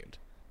eagles gained.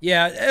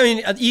 Yeah, I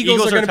mean,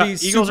 Eagles are going to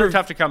be Eagles super are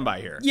tough to come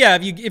by here. Yeah,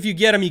 if you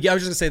get them, I was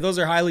just going to say those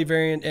are highly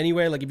variant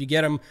anyway. Like if you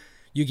get them,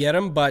 you get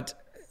them. But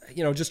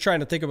just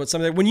trying to think about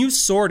something. When you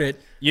sort it,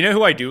 You know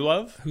who I do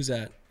love? who's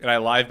that? And I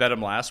live bet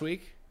him last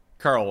week?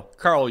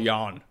 Carl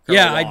Yawn.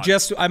 Yeah, Yawn.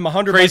 I'm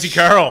 $100. Crazy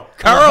Carl.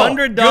 $100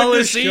 good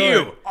to see short.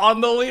 you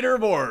on the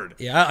leaderboard.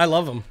 Yeah, I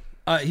love him.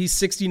 He's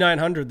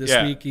 6,900 this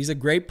Yeah. week. He's a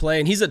great play,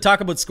 and he's talk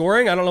about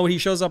scoring. I don't know what he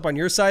shows up on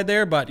your side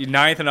there, but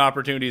 9th in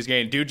opportunities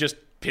gained. Dude just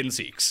pin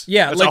seeks.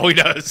 yeah, That's like, all he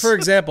does. For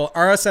example,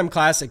 RSM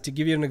Classic, to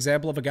give you an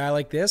example of a guy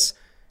like this,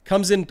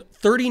 comes in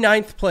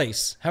 39th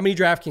place. How many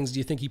DraftKings do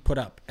you think he put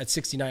up at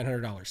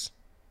 $6,900?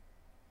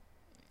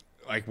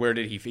 Like, where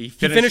did he He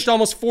finished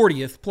almost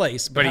 40th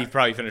place, But he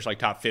probably finished like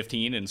top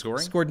 15 in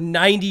scoring. scored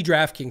 90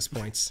 DraftKings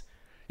points.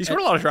 He scored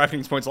a lot of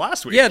DraftKings points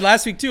last week. Yeah,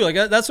 last week too. Like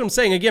that's what I'm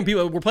saying. Again,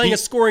 we're playing a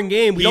scoring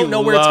game. We don't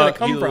know where it's going to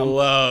come from. He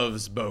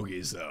loves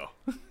bogeys, though.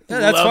 Yeah,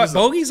 that's fine. Loves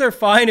them. Bogeys are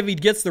fine if he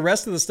gets the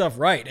rest of the stuff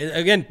right.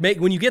 Again,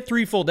 when you get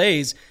 3 full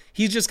days,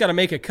 he's just got to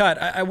make a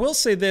cut. I will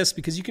say this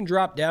because you can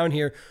drop down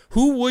here.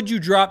 Who would you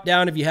drop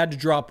down if you had to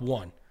drop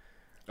one?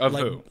 Of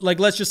Like, who? like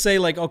let's just say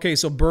okay,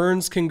 so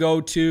Burns can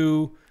go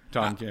to.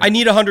 Tom Kim. I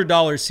need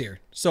 $100 here.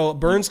 So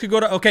Burns could go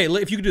to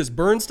if you could do this,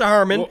 Burns to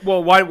Harmon,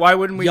 Well, why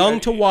wouldn't we? Young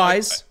to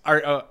Wise.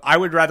 I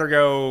would rather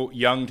go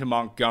Young to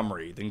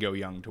Montgomery than go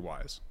Young to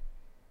Wise.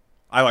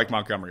 I like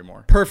Montgomery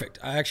more. Perfect.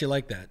 I actually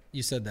like that.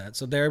 You said that.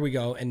 So there we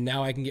go. And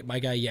now I can get my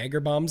guy Jaeger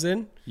bombs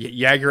in.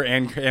 Jaeger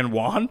and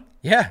Juan?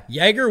 Yeah,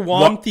 Jaeger,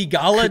 Wom,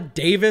 Thigala,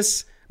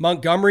 Davis,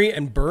 Montgomery,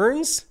 and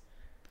Burns.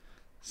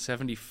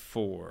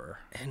 74.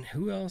 And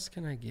who else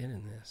can I get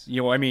in this?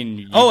 I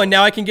mean... And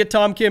now I can get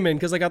Tom Kim in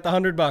because I got the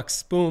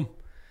 $100. Boom.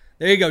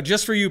 There you go.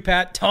 Just for you,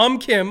 Pat. Tom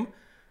Kim.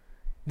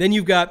 Then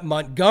you've got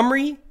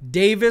Montgomery,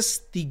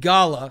 Davis,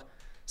 Thigala,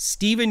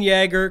 Steven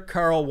Jaeger,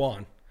 Carl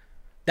Juan.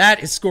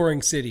 That is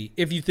scoring city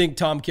if you think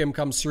Tom Kim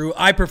comes through.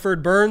 I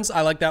preferred Burns.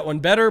 I like that one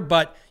better,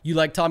 but you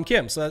like Tom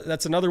Kim. So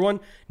that's another one.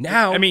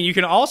 Now, I mean, you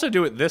can also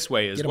do it this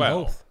way as get them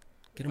well. both.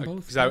 Get them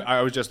both. Because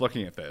I was just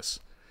looking at this.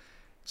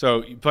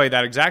 So you play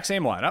that exact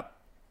same lineup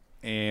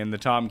and the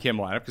Tom Kim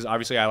lineup because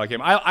obviously I like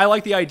him. I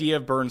like the idea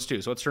of Burns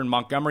too. So let's turn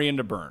Montgomery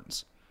into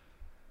Burns.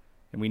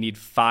 And we need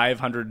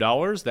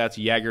 $500. That's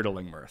Jaeger to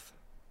Lingmerth.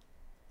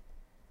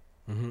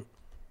 Mm-hmm.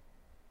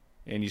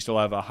 And you still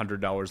have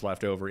 $100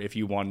 left over if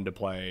you wanted to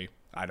play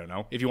I don't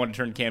know. If you want to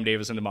turn Cam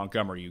Davis into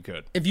Montgomery, you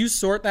could. If you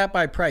sort that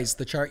by price,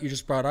 the chart you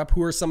just brought up,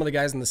 who are some of the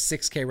guys in the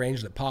 6K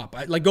range that pop?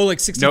 Like go like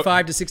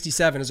 65 to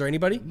 67. Is there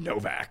anybody?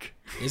 Novak.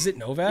 Is it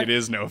Novak? It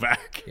is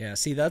Novak. Yeah,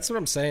 see, that's what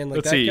I'm saying. Like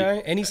Let's that see.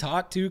 guy, and he's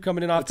hot too,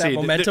 coming in off Let's that see.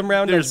 momentum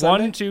round. There's on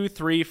Sunday. 1, 2,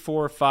 3,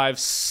 4, 5,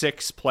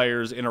 6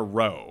 players in a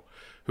row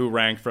who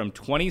rank from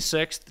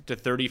 26th to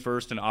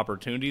 31st in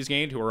opportunities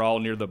gained, who are all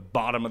near the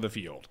bottom of the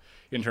field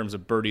in terms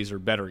of birdies or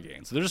better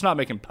gains. So they're just not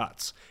making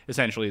putts,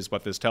 essentially, is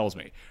what this tells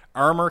me.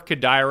 Armour,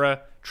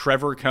 Kadira,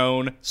 Trevor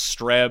Cone,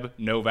 Streb,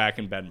 Novak,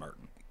 and Ben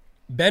Martin.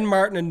 Ben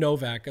Martin and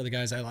Novak are the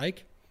guys I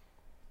like.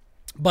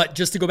 But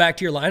just to go back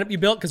to your lineup you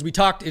built, because we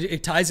talked,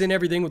 it ties in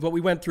everything with what we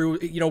went through.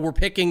 You know, we're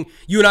picking,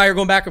 you and I are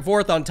going back and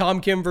forth on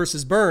Tom Kim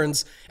versus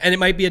Burns, and it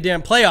might be a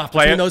damn playoff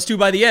between those two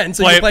by the end.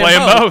 So you play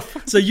them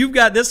both. So you've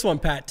got this one,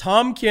 Pat.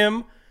 Tom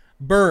Kim,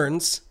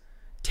 Burns,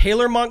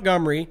 Taylor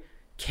Montgomery,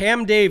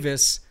 Cam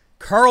Davis,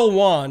 Carl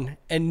Wan,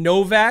 and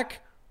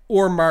Novak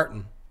or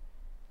Martin.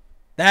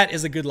 That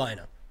is a good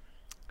lineup.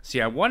 See,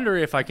 I wonder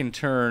if I can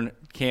turn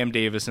Cam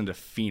Davis into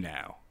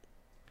Finau.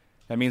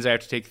 That means I have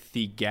to take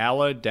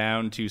Theegala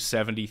down to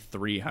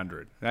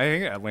 7,300. I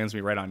think that lands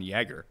me right on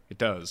Jaeger. It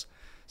does.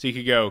 So you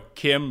could go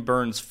Kim,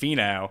 Burns,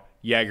 Finau,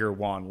 Jaeger,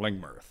 Wan,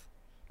 Lingmerth.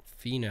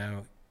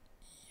 Finau,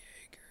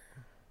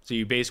 So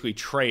you basically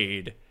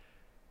trade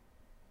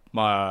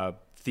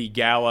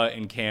Theegala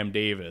and Cam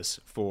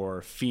Davis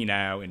for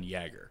Finau and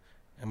Jaeger.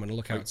 I'm going to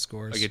look how it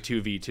scores. Like a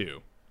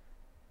 2v2.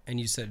 And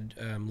you said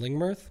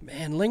Lingmerth?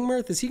 Man,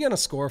 Lingmerth, is he going to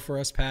score for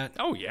us, Pat?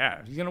 Oh,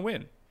 yeah. He's going to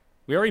win.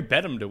 We already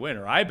bet him to win,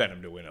 or I bet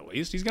him to win at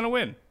least. He's going to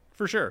win,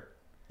 for sure.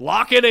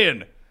 Lock it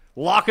in.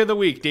 Lock of the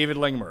week, David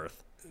Lingmerth.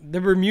 The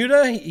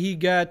Bermuda, he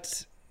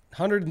got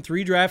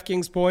 103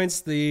 DraftKings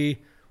points. The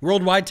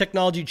Worldwide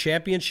Technology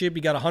Championship,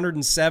 he got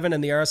 107.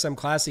 And the RSM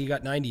Classic, he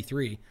got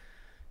 93.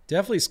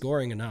 Definitely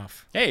scoring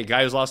enough. Hey,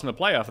 guy who's lost in the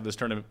playoff of this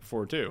tournament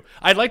before, too.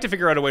 I'd like to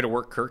figure out a way to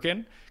work Kirk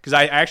in, because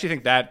I actually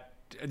think that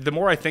the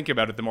more I think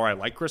about it, the more I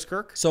like Chris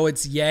Kirk. So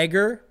it's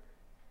Jaeger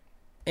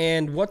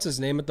and what's his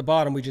name at the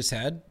bottom we just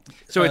had?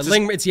 So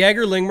it's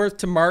Jaeger, Lingmerth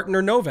to Martin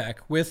or Novak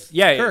with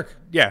Kirk.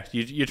 Yeah,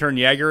 you turn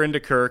Jaeger into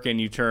Kirk and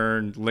you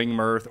turn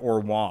Lingmerth or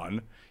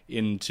Wan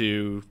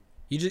into...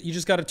 You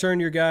just got to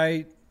turn your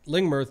guy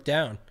Lingmerth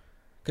down.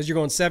 Because you're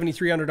going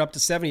 7,300 up to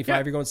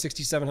 75, You're going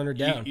 6,700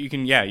 down. You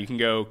can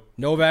go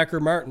Novak or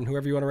Martin,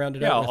 whoever you want to round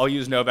it out with. I'll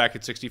use Novak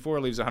at 64,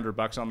 leaves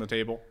 $100 on the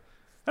table.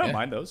 I don't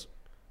mind those.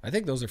 I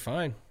think those are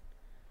fine.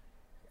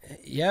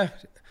 Yeah.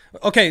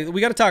 Okay, we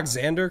got to talk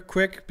Xander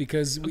quick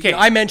because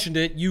I mentioned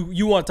it.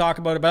 You want to talk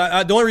about it,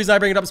 but the only reason I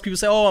bring it up is people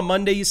say, "Oh, on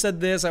Monday you said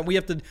this, and we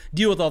have to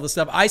deal with all this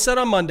stuff." I said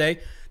on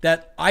Monday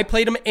that I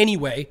played him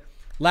anyway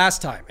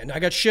last time, and I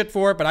got shit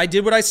for it, but I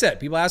did what I said.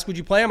 People asked, "Would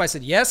you play him?" I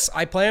said, "Yes,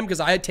 I play him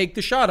because I had take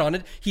the shot on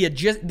it." He had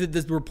just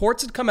the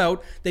reports had come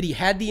out that he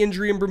had the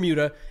injury in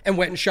Bermuda and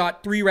went and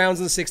shot 3 rounds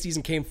in the 60s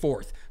and came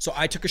fourth. So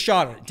I took a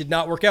shot on it. Did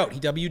not work out. He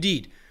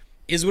WD'd.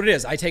 Is what it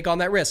is. I take on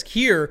that risk.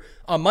 Here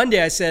on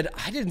Monday, I said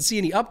I didn't see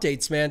any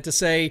updates, man, to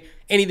say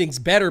anything's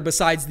better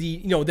besides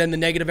then the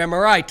negative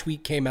MRI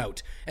tweet came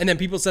out, and then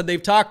people said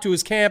they've talked to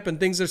his camp and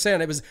things they're saying.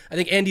 It was I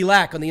think Andy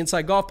Lack on the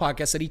Inside Golf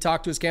podcast said he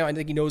talked to his camp. I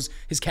think he knows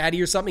his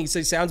caddy or something. He said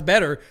he sounds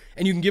better,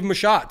 and you can give him a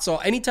shot. So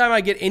anytime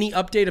I get any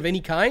update of any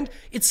kind,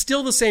 it's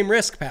still the same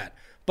risk, Pat.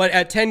 But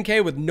at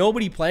 10K with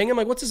nobody playing him,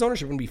 like what's his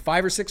ownership going to be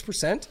 5 or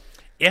 6%?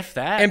 If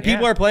that, and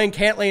people are playing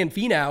Cantlay and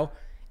Finau.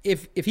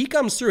 If he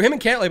comes through, him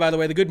and Cantlay, by the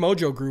way, the Good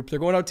Mojo group, they're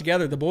going out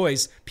together, the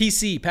boys.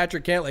 PC,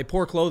 Patrick Cantlay,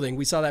 poor clothing.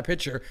 We saw that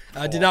picture.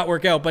 Did not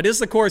work out. But it's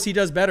the course he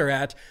does better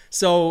at.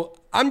 So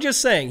I'm just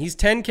saying, he's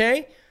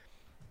 10K.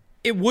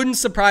 It wouldn't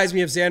surprise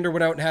me if Xander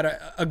went out and had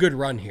a good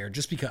run here,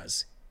 just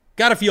because.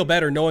 Got to feel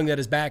better knowing that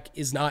his back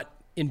is not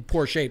in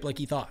poor shape like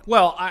he thought.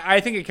 Well, I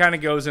think it kind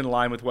of goes in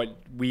line with what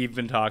we've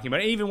been talking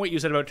about, and even what you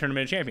said about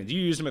Tournament of Champions. You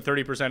used him at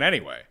 30%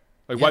 anyway.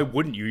 Why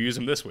wouldn't you use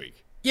him this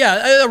week?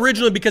 Yeah,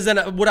 originally, because then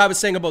what I was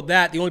saying about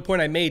that, the only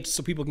point I made,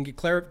 so people can get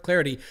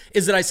clarity,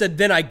 is that I said,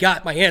 then I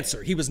got my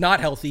answer. He was not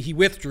healthy. He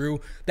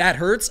withdrew. That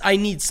hurts. I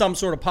need some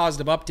sort of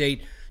positive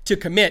update to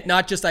commit,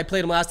 not just I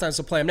played him last time,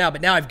 so play him now.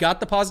 But now I've got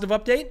the positive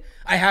update.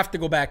 I have to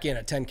go back in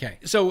at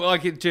 10K. So,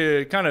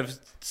 to kind of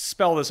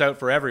spell this out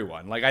for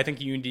everyone, I think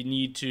you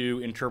need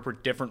to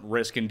interpret different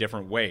risk in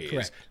different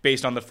ways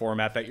based on the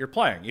format that you're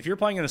playing. If you're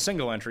playing in a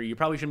single entry, you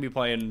probably shouldn't be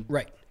playing...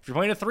 Right. If you're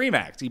playing a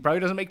 3-max, he probably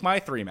doesn't make my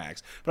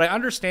 3-max. But I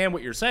understand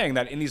what you're saying,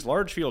 that in these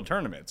large field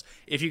tournaments,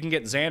 if you can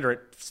get Xander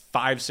at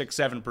 5, 6,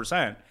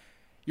 7%,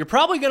 you're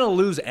probably going to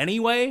lose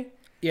anyway.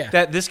 Yeah.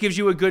 That this gives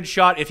you a good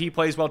shot if he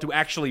plays well to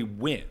actually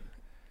win.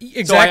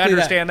 Exactly. So I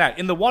understand that.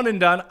 In the one and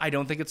done, I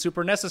don't think it's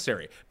super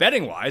necessary.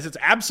 Betting-wise, it's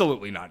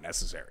absolutely not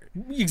necessary.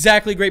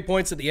 Exactly. Great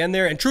points at the end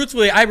there. And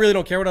truthfully, I really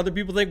don't care what other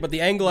people think, but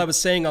the angle I was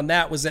saying on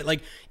that was that,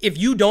 if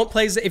you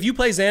play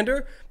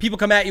Xander, people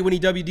come at you when he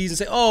WDs and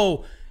say,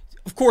 oh,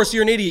 of course,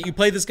 you're an idiot. You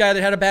played this guy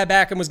that had a bad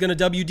back and was going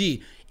to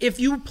WD.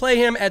 If you play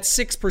him at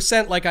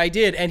 6% like I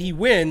did and he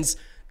wins,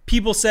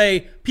 people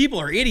say people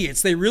are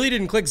idiots. They really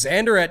didn't click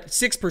Xander at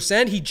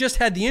 6%. He just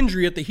had the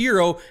injury at the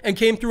hero and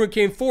came through and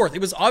came fourth. It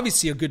was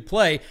obviously a good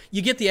play.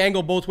 You get the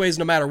angle both ways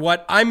no matter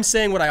what. I'm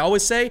saying what I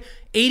always say,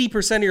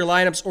 80% of your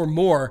lineups or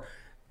more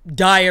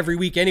die every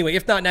week anyway,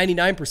 if not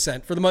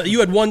 99% for the month.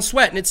 You had one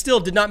sweat and it still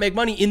did not make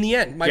money in the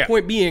end. My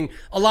point being,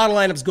 a lot of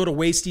lineups go to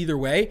waste either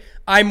way.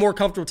 I'm more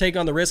comfortable taking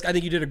on the risk. I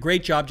think you did a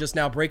great job just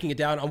now breaking it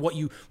down on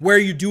where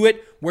you do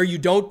it, where you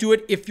don't do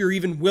it, if you're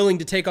even willing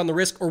to take on the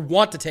risk or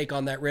want to take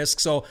on that risk.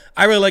 So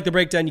I really like the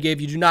breakdown you gave.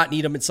 You do not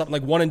need them. It's something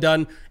like one and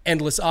done,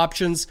 endless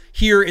options.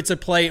 Here, it's a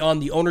play on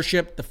the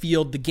ownership, the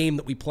field, the game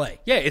that we play.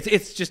 Yeah,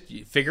 it's just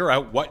figure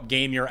out what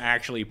game you're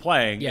actually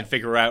playing and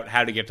figure out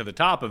how to get to the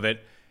top of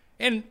it.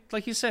 And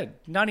like you said,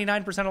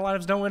 99% of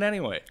lineups don't win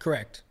anyway.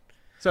 Correct.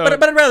 So,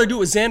 but I'd rather do it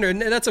with Xander, and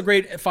that's a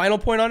great final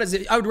point on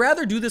it. I would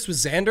rather do this with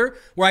Xander,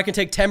 where I can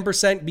take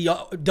 10%, be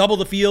double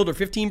the field, or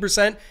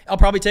 15%. I'll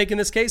probably take in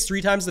this case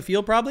 3 times the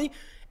field probably,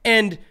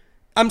 and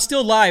I'm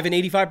still live in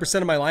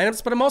 85% of my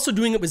lineups, but I'm also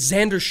doing it with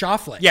Xander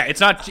Schauffele. Yeah,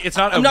 it's not.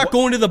 I'm not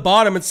going to the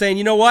bottom and saying,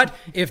 you know what?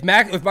 If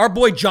our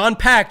boy John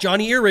Pack,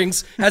 Johnny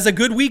Earrings, has a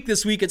good week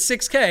this week at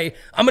 6K,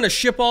 I'm going to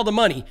ship all the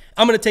money.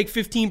 I'm going to take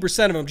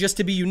 15% of him just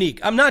to be unique.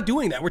 I'm not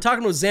doing that. We're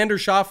talking about Xander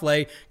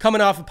Schauffele coming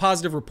off of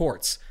positive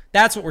reports.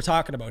 That's what we're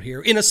talking about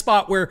here. In a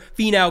spot where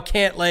Finau,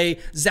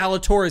 Cantlay,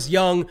 Zalatoris,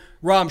 Young,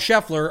 Rom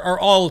Scheffler are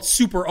all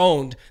super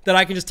owned, that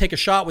I can just take a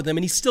shot with him,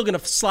 and he's still going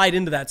to slide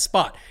into that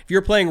spot. If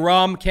you're playing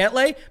Rom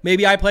Cantlay,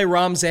 maybe I play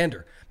Rom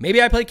Xander. Maybe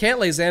I play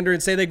Cantlay Xander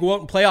and say they go out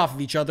and play off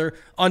of each other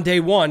on day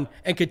one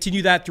and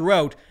continue that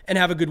throughout and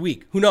have a good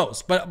week. Who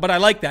knows? But I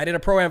like that. In a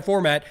Pro-Am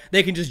format,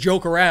 they can just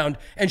joke around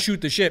and shoot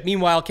the shit.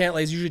 Meanwhile,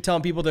 Cantlay is usually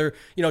telling people they're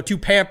too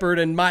pampered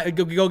and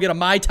go get a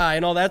Mai Tai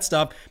and all that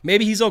stuff.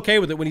 Maybe he's okay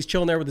with it when he's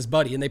chilling there with his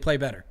buddy and they play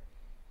better.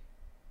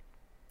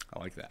 I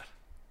like that.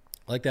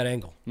 I like that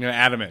angle. I'm going to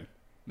add him in.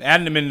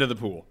 Adding him into the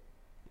pool.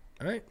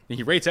 All right.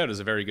 He rates out as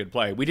a very good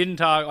play. We didn't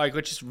talk,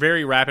 it's just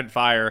very rapid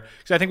fire,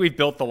 because I think we've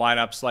built the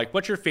lineups.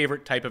 What's your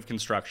favorite type of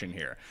construction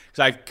here? Because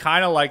I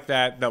kind of like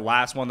the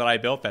last one that I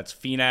built. That's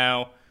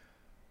Finau.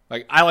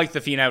 I like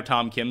the Finau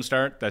Tom Kim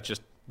start. That's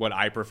just what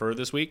I prefer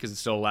this week, because it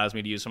still allows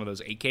me to use some of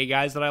those 8K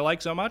guys that I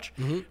like so much.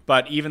 Mm-hmm.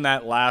 But even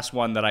that last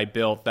one that I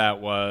built,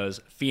 that was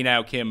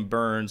Finau, Kim,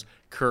 Burns,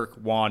 Kirk,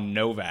 Juan,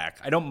 Novak.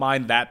 I don't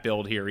mind that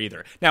build here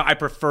either. Now, I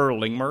prefer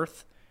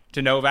Lingmerth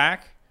to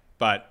Novak,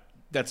 but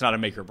that's not a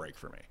make or break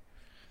for me.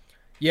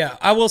 Yeah,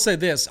 I will say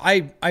this. I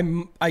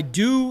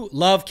do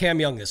love Cam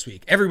Young this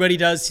week. Everybody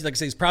does. Like I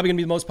say, he's probably going to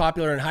be the most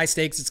popular in high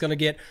stakes. It's going to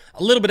get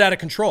a little bit out of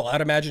control.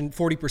 I'd imagine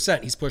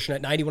 40%. He's pushing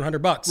at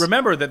 $9,100.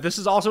 Remember that this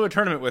is also a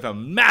tournament with a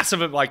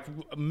massive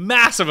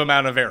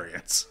amount of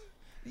variance.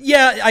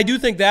 Yeah, I do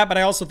think that, but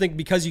I also think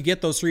because you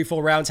get those 3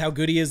 full rounds, how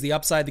good he is, the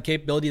upside, the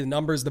capability, the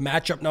numbers, the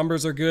matchup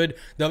numbers are good,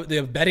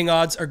 the betting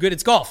odds are good.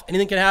 It's golf.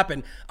 Anything can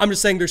happen. I'm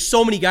just saying there's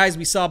so many guys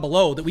we saw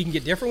below that we can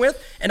get different with,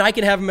 and I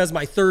can have him as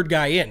my third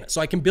guy in, so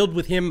I can build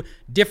with him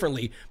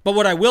differently. But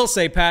what I will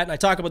say, Pat, and I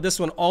talk about this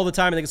one all the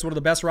time, I think it's one of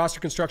the best roster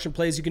construction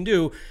plays you can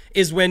do,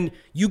 is when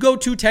you go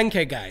 2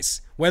 10K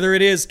guys, whether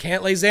it is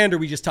Cantlay Xander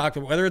we just talked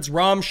about, whether it's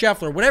Rom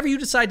Scheffler, whatever you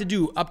decide to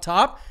do up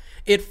top,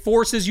 it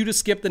forces you to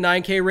skip the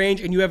 9K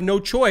range, and you have no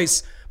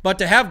choice but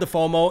to have the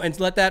FOMO and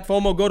let that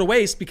FOMO go to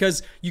waste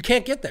because you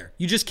can't get there.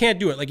 You just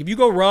can't do it. If you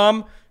go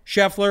Rom,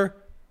 Scheffler,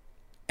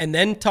 and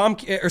then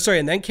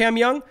Cam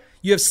Young,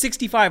 you have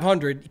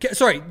 6,500.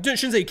 Sorry, I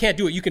shouldn't say you can't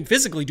do it. You can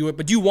physically do it,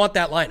 but do you want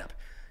that lineup?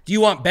 Do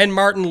you want Ben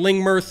Martin,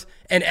 Lingmerth,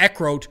 and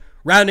Eckroat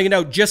rounding it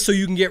out just so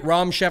you can get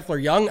Rom,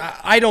 Scheffler, Young?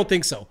 I don't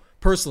think so.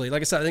 Personally, like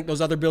I said, I think those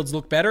other builds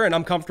look better, and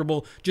I'm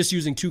comfortable just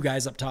using 2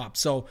 guys up top.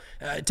 So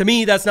to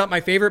me, that's not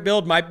my favorite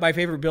build. My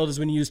favorite build is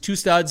when you use 2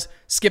 studs,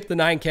 skip the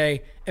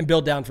 9K, and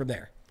build down from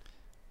there.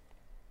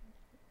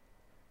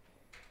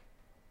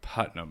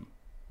 Putnam.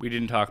 We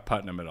didn't talk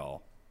Putnam at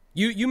all.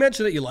 You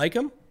mentioned that you like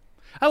him?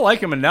 I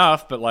like him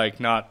enough, but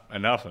not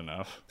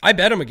enough. I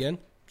bet him again.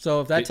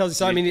 So if that tells you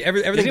something,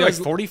 everything is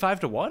he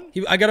 45 to 1?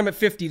 I got him at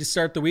 50 to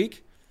start the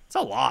week. It's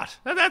a lot.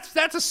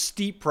 That's a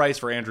steep price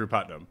for Andrew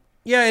Putnam.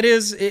 Yeah, it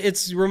is.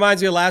 It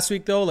reminds me of last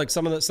week though,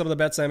 some of the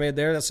bets I made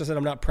there. That's just that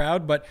I'm not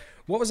proud. But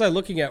what was I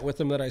looking at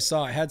with him that I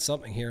saw? I had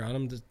something here on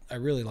him that I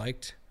really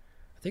liked.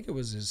 I think it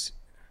was his,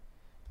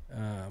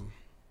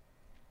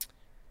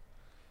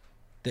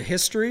 the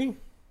history,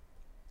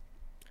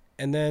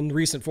 and then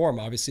recent form,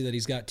 obviously that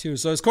he's got too.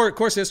 So his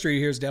course history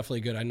here is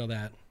definitely good. I know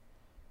that.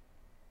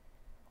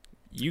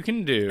 You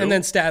can do, and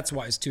then stats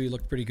wise too, he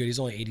looked pretty good. He's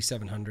only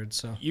 8,700.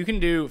 So you can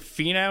do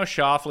Finau,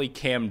 Schauffele,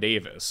 Cam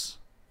Davis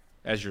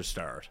as your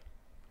start.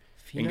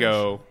 And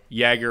go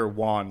Jaeger,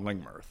 Juan,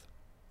 Lingmerth.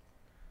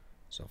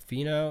 So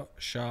Finau,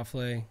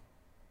 Schauffele,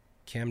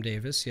 Cam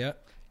Davis, yeah.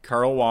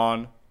 Carl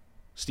Juan,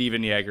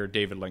 Steven Jaeger,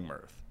 David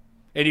Lingmerth.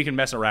 And you can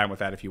mess around with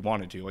that if you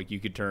wanted to. You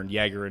could turn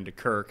Jaeger into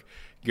Kirk,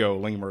 go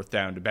Lingmerth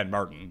down to Ben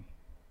Martin.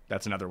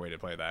 That's another way to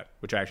play that,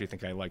 which I actually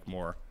think I like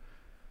more.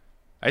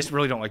 I just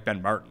really don't like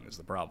Ben Martin is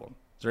the problem.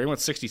 Is there anyone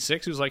with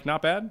 66 who's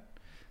not bad?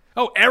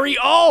 Oh, Ari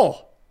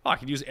All! Oh, I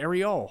could use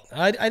Ariel.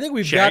 I think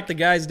we've Check. got the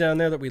guys down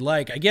there that we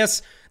like. I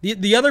guess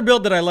the other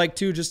build that I like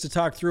too, just to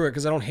talk through it,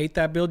 because I don't hate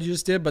that build you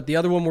just did, but the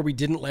other one where we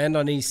didn't land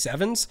on any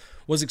 7s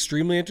was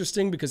extremely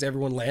interesting because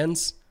everyone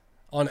lands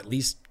on at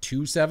least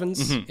 2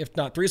 7s, if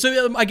not 3.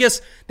 So I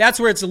guess that's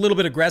where it's a little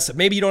bit aggressive.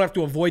 Maybe you don't have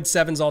to avoid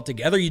 7s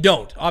altogether. You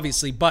don't,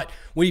 obviously. But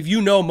if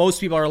you know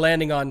most people are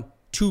landing on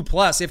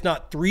 2+, if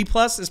not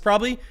 3+, is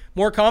probably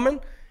more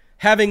common.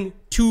 Having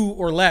 2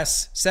 or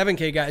less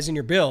 7K guys in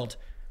your build,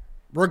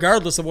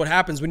 regardless of what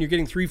happens when you're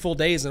getting 3 full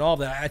days and all of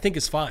that, I think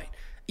is fine.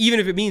 Even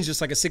if it means just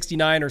like a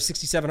 $6,900 or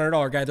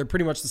 $6,700 guy, they're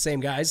pretty much the same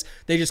guys.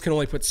 They just can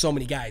only put so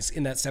many guys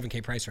in that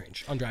 7K price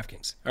range on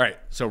DraftKings. All right,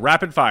 so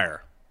rapid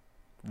fire.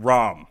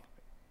 Rom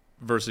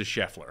versus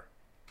Scheffler.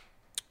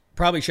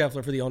 Probably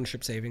Scheffler for the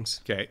ownership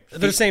savings. Okay. They're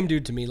the same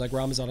dude to me. Like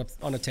Rahm is on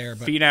a tear.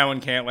 But Finau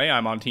and Cantlay.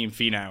 I'm on Team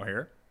Finau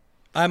here.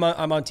 I'm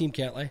on Team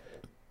Cantlay.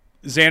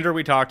 Xander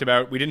we talked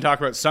about. We didn't talk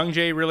about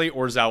Sungjae really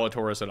or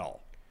Zalatoris at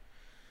all.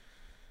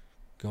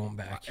 Going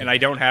back. And I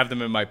don't have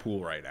them in my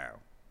pool right now.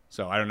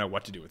 So I don't know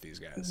what to do with these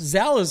guys.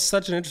 Zal is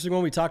such an interesting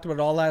one. We talked about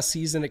it all last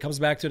season. It comes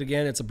back to it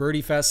again. It's a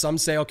birdie fest. Some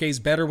say, okay, he's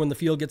better when the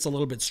field gets a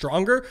little bit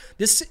stronger.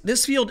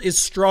 This field is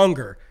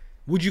stronger.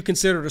 Would you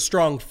consider it a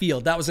strong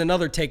field? That was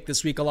another take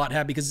this week a lot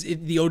had because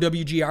the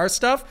OWGR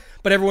stuff.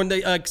 But everyone,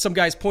 some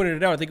guys pointed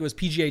it out. I think it was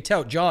PGA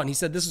tout, John. He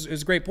said this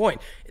is a great point.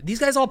 These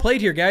guys all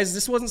played here, guys.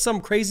 This wasn't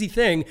some crazy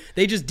thing.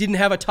 They just didn't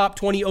have a top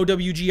 20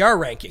 OWGR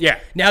ranking. Yeah.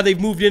 Now they've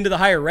moved into the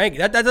higher ranking.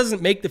 That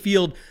doesn't make the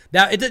field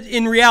that.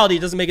 In reality, it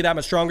doesn't make it that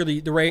much stronger.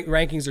 The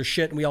rankings are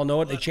shit, and we all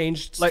know it. They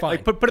changed. It's fine.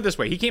 Put it this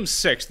way: he came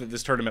 6th at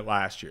this tournament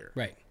last year.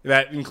 Right.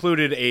 That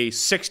included a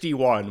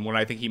 61 when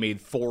I think he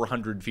made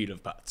 400 feet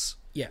of putts.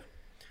 Yeah.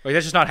 Like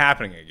that's just not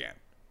happening again.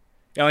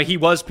 And like he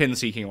was pin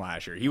seeking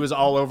last year. He was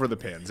all over the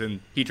pins,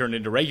 and he turned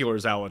into regular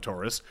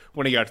Zalatoris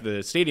when he got to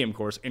the stadium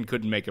course and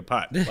couldn't make a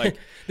putt. Like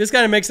this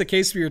kind of makes the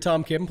case for your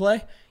Tom Kim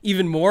play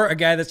even more. A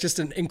guy that's just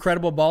an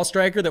incredible ball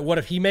striker. That what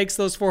if he makes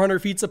those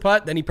 400 feet of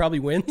putt, then he probably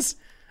wins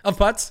of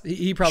putts.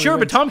 He probably sure,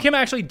 wins. but Tom Kim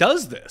actually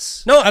does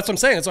this. No, that's what I'm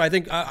saying. So I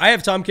think I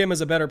have Tom Kim as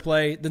a better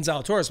play than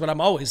Zalatoris, but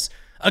I'm always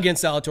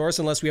against Zalatoris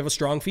unless we have a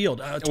strong field,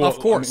 a tough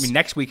course. I mean,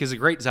 next week is a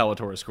great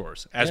Zalatoris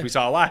course, as we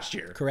saw last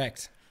year.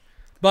 Correct.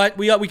 But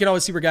we can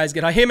always see where guys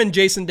get hot. Him and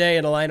Jason Day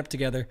in a lineup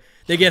together.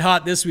 They get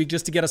hot this week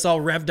just to get us all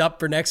revved up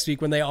for next week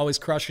when they always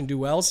crush and do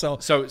well. So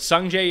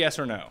Sungjae, yes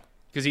or no?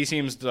 Because he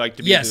seems like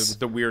to be yes.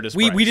 the weirdest.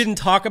 We didn't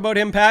talk about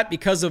him, Pat,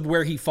 because of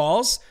where he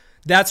falls.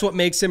 That's what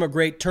makes him a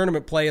great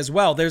tournament play as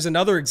well. There's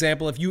another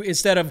example. If you,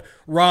 instead of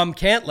Rahm,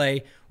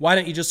 Cantlay, why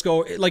don't you just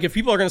go, like if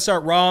people are going to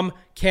start Rahm,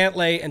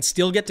 Cantlay, and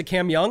still get to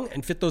Cam Young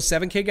and fit those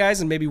 7K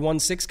guys and maybe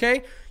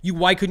 6K,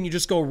 why couldn't you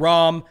just go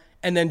Rahm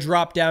and then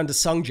drop down to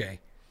Sungjae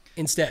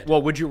instead?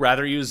 Well, would you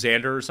rather use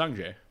Xander or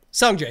Sungjae?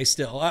 Sungjae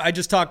still. I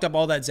just talked up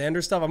all that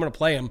Xander stuff. I'm going to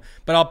play him,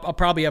 but I'll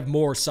probably have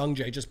more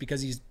Sungjae just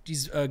because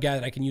he's a guy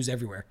that I can use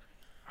everywhere.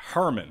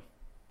 Herman.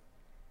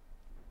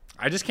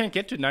 I just can't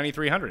get to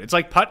 9,300. It's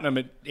like Putnam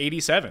at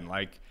 87.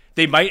 Like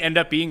they might end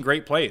up being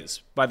great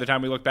plays by the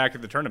time we look back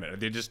at the tournament.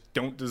 They just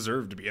don't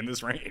deserve to be in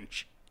this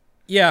range.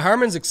 Yeah,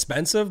 Harmon's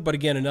expensive, but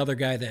again, another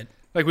guy that...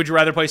 Like, would you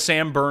rather play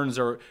Sam Burns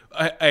or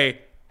a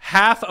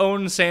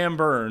half-owned Sam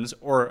Burns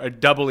or a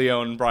doubly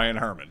owned Brian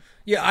Harman?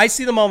 Yeah, I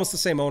see them almost the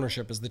same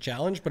ownership as the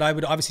challenge, but I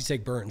would obviously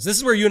take Burns. This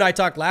is where you and I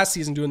talked last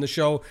season doing the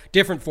show,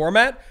 different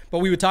format, but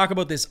we would talk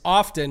about this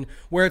often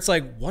where it's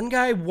like one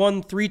guy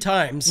won 3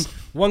 times,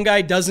 one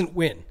guy doesn't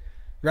win,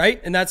 right?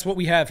 And that's what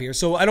we have here.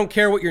 So I don't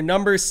care what your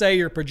numbers say,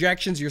 your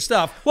projections, your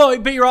stuff. Well,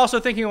 but you're also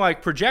thinking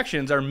like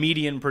projections are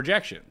median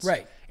projections.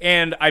 Right.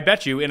 And I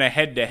bet you in a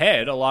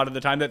head-to-head, a lot of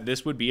the time that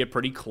this would be a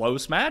pretty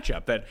close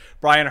matchup, that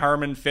Brian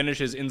Harman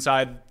finishes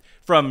inside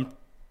from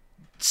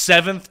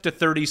 7th to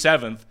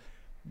 37th,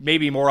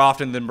 maybe more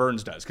often than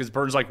Burns does, because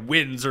Burns like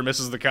wins or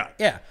misses the cut.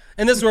 Yeah.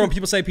 And this is where when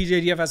people say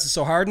PGA DFS is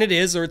so hard, and it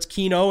is, or it's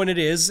Keno, and it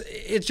is,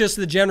 it's just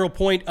the general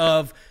point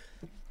of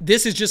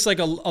this is just like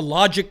a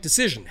logic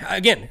decision.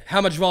 Again,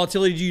 how much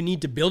volatility do you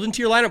need to build into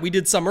your lineup? We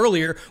did some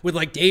earlier with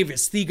like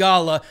Davis,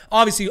 Thigala.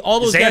 Obviously, all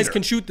those guys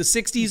can shoot the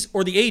 60s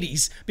or the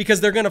 80s because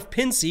they're going to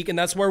pin seek, and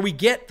that's where we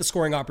get the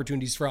scoring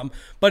opportunities from.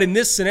 But in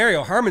this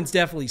scenario, Harman's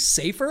definitely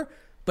safer.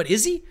 But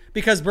is he?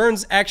 Because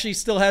Burns actually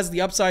still has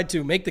the upside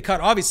to make the cut,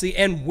 obviously,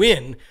 and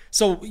win.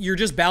 So you're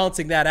just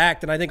balancing that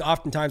act, and I think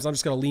oftentimes I'm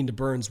just going to lean to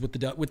Burns with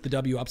the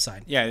W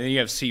upside. Yeah, and then you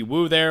have Si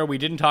Woo there. We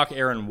didn't talk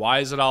Aaron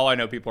Wise at all. I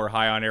know people are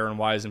high on Aaron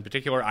Wise in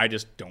particular. I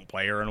just don't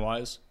play Aaron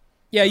Wise.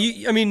 Yeah,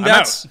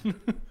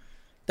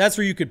 that's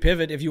where you could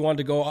pivot if you wanted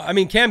to go. I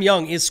mean, Cam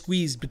Young is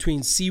squeezed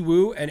between Si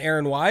Woo and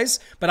Aaron Wise,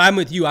 but I'm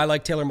with you. I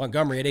like Taylor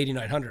Montgomery at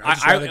 8,900.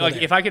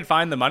 If I could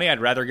find the money,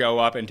 I'd rather go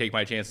up and take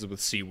my chances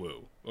with Si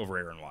Woo over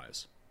Aaron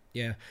Wise.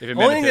 Yeah. The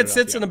only thing that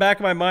sits in the back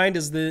of my mind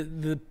is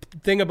the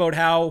thing about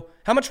how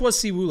much was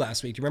Si Woo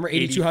last week? Do you remember?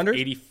 8,200?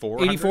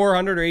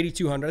 8,400 or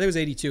 8,200. I think it was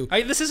 82.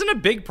 This isn't a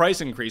big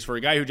price increase for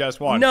a guy who just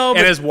won and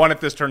has won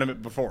at this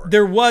tournament before.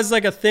 There was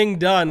like a thing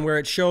done where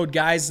it showed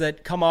guys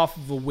that come off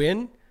of a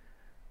win.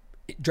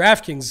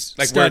 DraftKings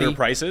like study, where their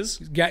prices?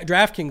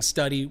 DraftKings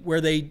study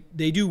where they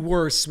do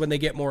worse when they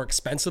get more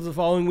expensive the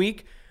following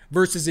week.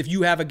 versus if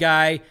you have a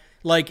guy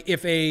like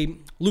if a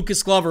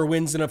Lucas Glover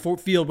wins in a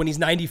field when he's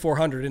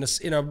 9,400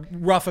 in a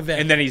rough event.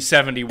 And then he's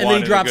 71. And then he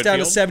in a drops good down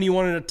field. to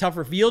 71 in a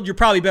tougher field. You're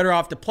probably better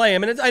off to play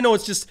him. And I know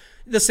it's just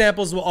the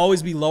samples will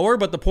always be lower,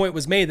 but the point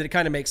was made that it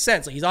kind of makes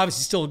sense. Like he's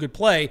obviously still a good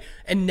play,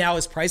 and now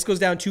his price goes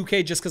down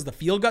 $2K just because the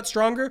field got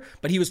stronger,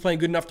 but he was playing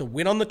good enough to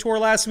win on the tour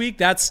last week.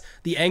 That's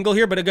the angle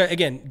here. But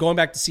again, going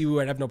back to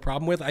Siwoo, I'd have no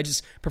problem with. I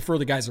just prefer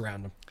the guys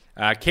around him.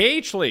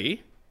 KH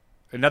Lee,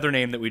 another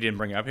name that we didn't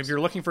bring up. If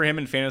you're looking for him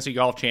in fantasy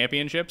golf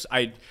championships,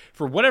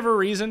 for whatever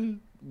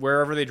reason,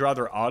 wherever they draw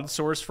their odds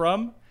source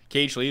from,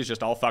 KH Lee is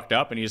just all fucked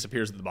up and he just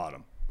appears at the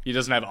bottom. He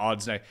doesn't have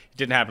odds. It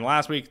didn't happen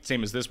last week,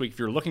 same as this week. If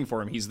you're looking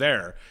for him, he's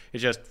there.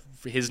 It's just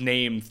his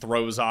name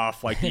throws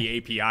off like the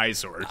API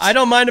source. I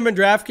don't mind him in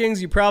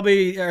DraftKings. You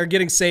probably are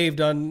getting saved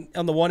on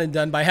the one and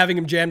done by having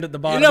him jammed at the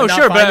bottom. No, and not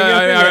sure, but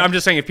finding him. I'm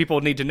just saying if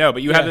people need to know.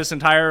 But you have this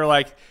entire,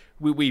 like,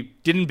 we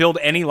didn't build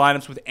any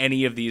lineups with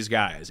any of these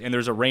guys. And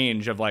there's a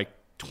range of, like,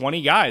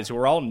 20 guys who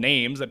are all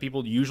names that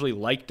people usually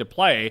like to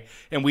play,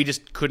 and we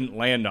just couldn't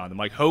land on them.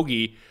 Like,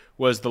 Hoagie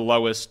was the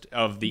lowest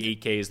of the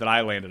 8Ks that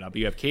I landed on. But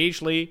you have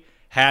KH Lee,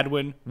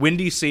 Hadwin,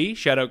 Windy C,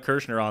 shout out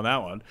Kirshner on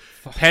that one,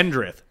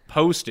 Pendrith,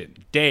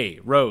 Poston, Day,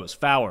 Rose,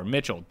 Fowler,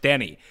 Mitchell,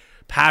 Denny,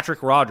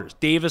 Patrick Rogers,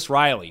 Davis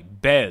Riley,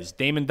 Bez,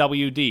 Damon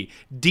WD,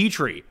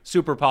 Dietrich,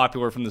 super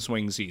popular from the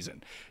swing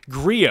season,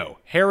 Griot,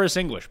 Harris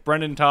English,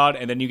 Brendan Todd,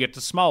 and then you get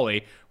to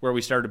Smalley, where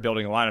we started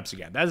building lineups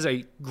again. That is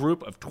a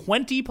group of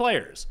 20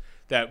 players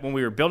that when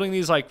we were building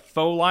these like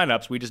faux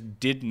lineups, we just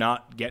did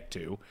not get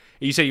to.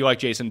 You say you like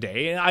Jason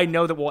Day, and I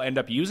know that we'll end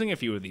up using a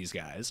few of these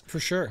guys. For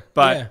sure.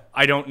 But yeah.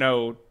 I don't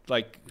know,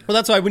 like... Well,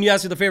 that's why when you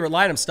ask me the favorite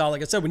lineup style,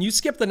 like I said, when you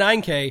skip the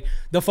 9K,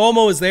 the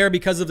FOMO is there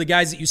because of the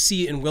guys that you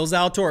see in Will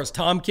Zalatoris,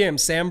 Tom Kim,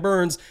 Sam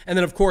Burns, and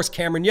then, of course,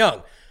 Cameron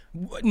Young.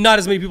 Not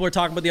as many people are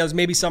talking about the others.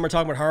 Maybe some are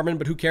talking about Harman,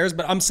 but who cares?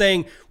 But I'm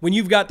saying when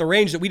you've got the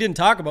range that we didn't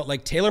talk about,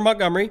 like Taylor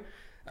Montgomery,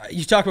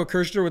 you talk about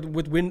Kirshner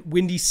with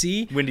Windy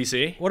C. Windy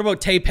C. What about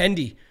Tay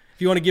Pendy?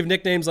 If you want to give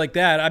nicknames like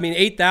that. I mean,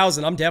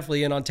 8,000, I'm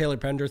definitely in on Taylor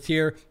Pendrith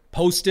here.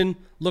 Poston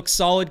looks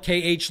solid.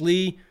 KH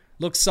Lee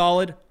looks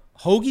solid.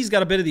 Hoagie's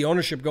got a bit of the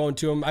ownership going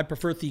to him. I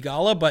prefer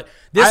Thigala, but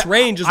this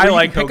range is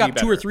where you can pick up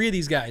 2 or 3 of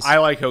these guys. I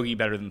like Hoagie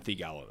better than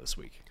Thigala this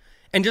week.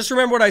 And just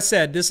remember what I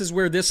said. This is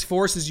where this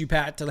forces you,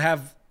 Pat, to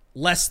have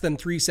less than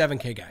 3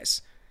 7K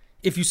guys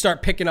if you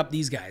start picking up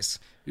these guys.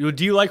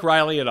 Do you like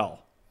Riley at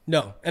all?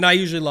 No, and I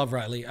usually love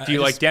Riley. Do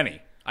you like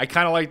Denny? I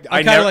kind of like.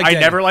 I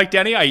never liked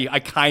Denny. I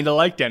kind of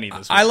like Denny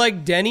this week. I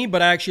like Denny,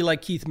 but I actually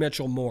like Keith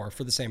Mitchell more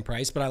for the same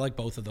price. But I like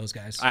both of those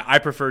guys. I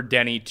prefer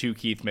Denny to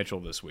Keith Mitchell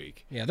this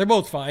week. Yeah, they're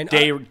both fine.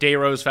 Day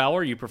Rose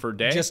Fowler. You prefer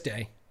Day? Just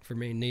Day for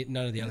me.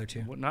 None of the other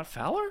two. What? Not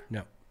Fowler?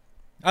 No.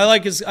 I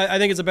like his. I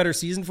think it's a better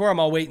season for him.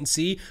 I'll wait and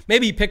see.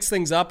 Maybe he picks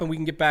things up and we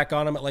can get back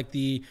on him at like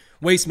the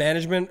Waste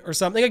Management or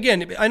something.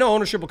 Again, I know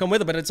ownership will come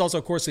with it, but it's also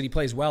a course that he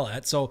plays well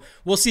at. So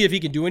we'll see if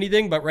he can do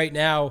anything. But right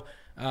now,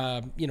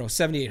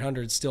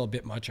 7,800 is still a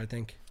bit much, I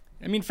think.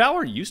 I mean,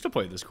 Fowler used to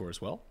play this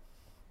course well.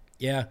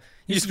 Yeah.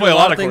 He used to play a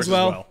lot of things courses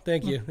well.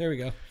 Thank you. There we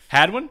go.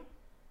 Hadwin?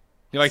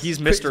 You're like, he's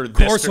Mr.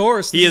 This. Course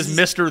horse. He is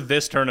Mr.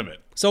 This tournament.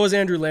 So is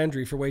Andrew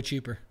Landry for way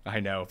cheaper. I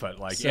know, but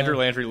Andrew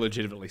Landry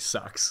legitimately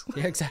sucks.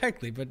 Yeah,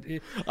 exactly. But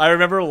I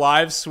remember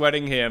live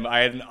sweating him. I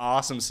had an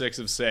awesome 6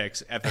 of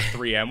 6 at the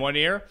 3M one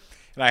year,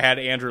 and I had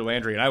Andrew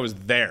Landry, and I was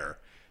there.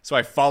 So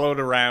I followed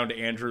around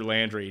Andrew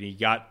Landry, and he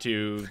got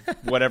to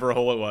whatever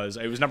hole it was.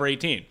 It was number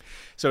 18.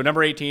 So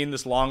number 18,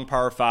 this long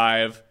par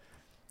 5.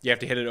 You have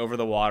to hit it over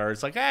the water.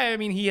 It's like,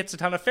 he hits a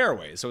ton of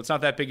fairways, so it's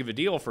not that big of a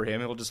deal for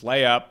him. He'll just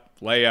lay up.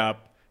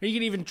 Or you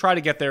can even try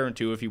to get there in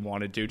 2 if he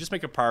wanted to. Just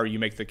make a par, you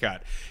make the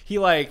cut. He,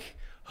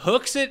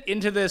 hooks it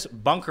into this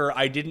bunker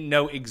I didn't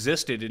know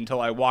existed until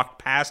I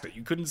walked past it.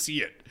 You couldn't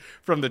see it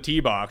from the tee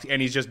box,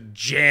 and he's just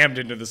jammed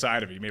into the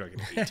side of it. He made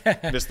an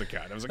 8. Missed the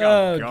cut. I was like,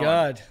 oh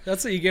God.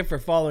 That's what you get for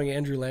following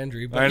Andrew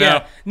Landry. But I know.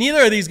 Yeah,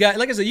 neither of these guys,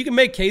 like I said, you can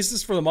make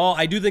cases for them all.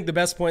 I do think the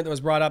best point that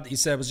was brought up that you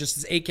said was just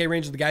this 8K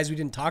range of the guys we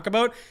didn't talk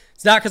about.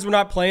 It's not because we're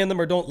not playing them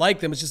or don't like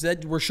them. It's just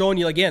that we're showing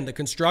you, again, the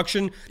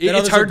construction that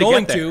others are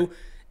going to.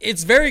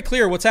 It's very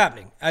clear what's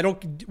happening.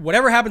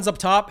 Whatever happens up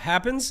top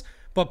happens,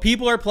 but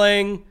people are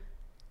playing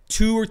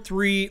 2 or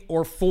 3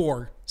 or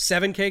 4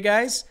 7K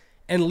guys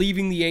and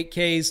leaving the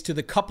 8Ks to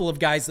the couple of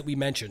guys that we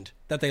mentioned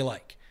that they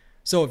like.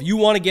 So if you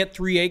want to get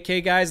 3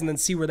 8K guys and then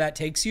see where that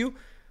takes you,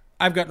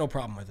 I've got no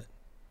problem with it.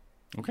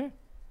 Okay.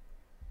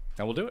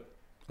 That will do it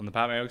on the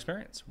Pat Mayo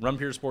Experience.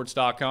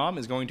 RunPureSports.com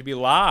is going to be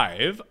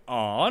live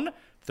on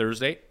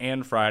Thursday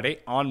and Friday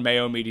on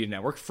Mayo Media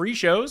Network. Free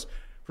shows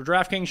for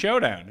DraftKings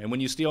Showdown. And when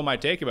you steal my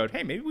take about,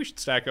 hey, maybe we should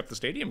stack up the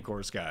stadium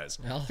course, guys,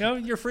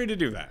 you're free to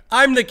do that.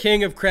 I'm the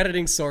king of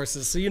crediting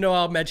sources, so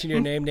I'll mention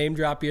your name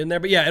drop you in there.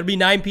 But yeah, it'll be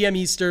 9 p.m.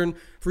 Eastern,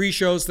 free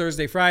shows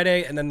Thursday,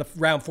 Friday, and then the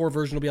round 4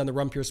 version will be on the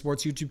Run Pure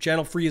Sports YouTube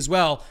channel, free as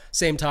well,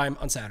 same time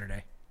on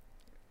Saturday.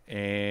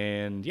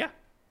 And yeah,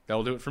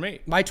 that'll do it for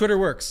me. My Twitter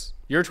works.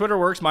 Your Twitter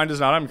works, mine does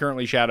not. I'm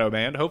currently shadow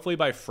banned. Hopefully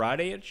by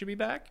Friday it should be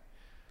back.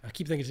 I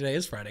keep thinking today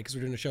is Friday because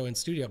we're doing a show in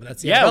studio, but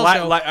that's the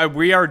NFL show.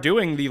 We are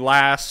doing the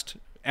last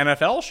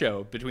NFL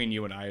show between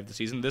you and I of the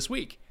season this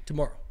week.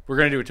 Tomorrow.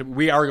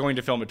 We are going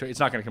to film it. It's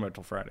not going to come out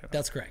till Friday.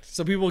 That's correct.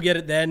 So people will get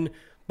it then.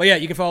 But yeah,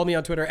 you can follow me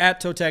on Twitter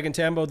at Totag and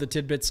Tambo. The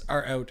tidbits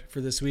are out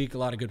for this week. A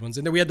lot of good ones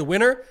in there. We had the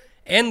winner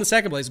and the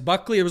second place,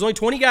 Buckley. There was only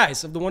 20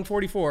 guys of the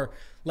 144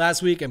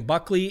 last week, and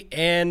Buckley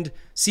and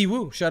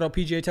Siwoo, shout out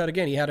PGA Todd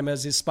again. He had him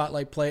as his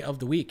spotlight play of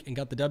the week and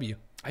got the W.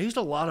 I used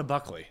a lot of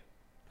Buckley.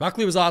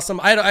 Buckley was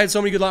awesome. I had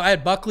so many good. I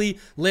had Buckley,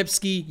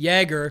 Lipsky,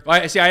 Jagger.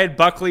 I had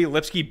Buckley,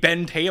 Lipsky,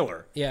 Ben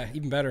Taylor. Yeah,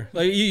 even better.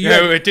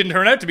 It didn't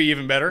turn out to be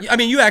even better. I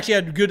mean, you actually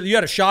had good. You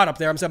had a shot up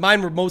there. I'm saying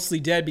mine were mostly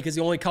dead because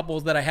the only couple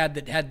that I had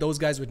that had those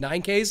guys with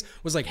 9Ks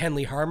was like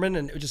Henley Harmon,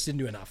 and it just didn't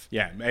do enough.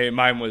 Yeah,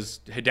 mine was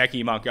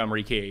Hideki,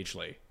 Montgomery, KH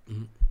Lee.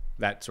 Mm-hmm.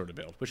 That sort of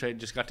build. Wish I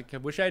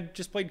had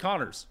just played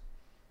Connors,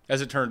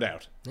 as it turned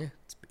out. Yeah,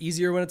 it's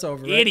easier when it's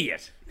over. Right?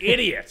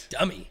 Idiot,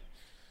 dummy.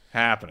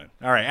 Happening.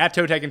 All right, at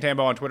Totag and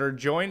Tambo on Twitter.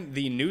 Join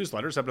the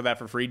newsletter. Up to that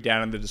for free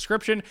down in the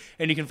description.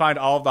 And you can find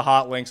all of the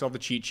hot links, all the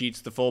cheat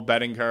sheets, the full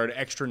betting card,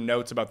 extra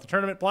notes about the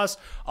tournament, plus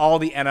all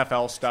the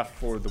NFL stuff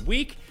for the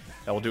week.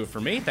 That will do it for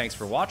me. Thanks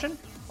for watching.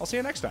 I'll see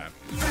you next time.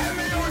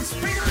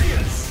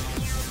 Experience!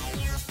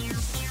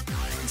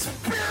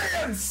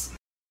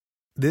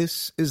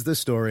 This is the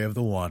story of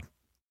the one.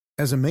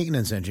 As a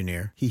maintenance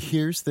engineer, he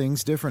hears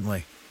things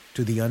differently.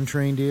 To the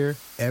untrained ear,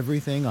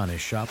 everything on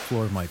his shop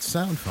floor might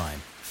sound fine,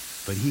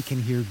 but he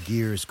can hear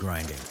gears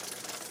grinding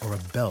or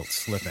a belt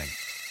slipping.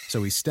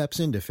 So he steps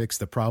in to fix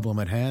the problem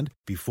at hand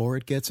before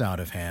it gets out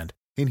of hand.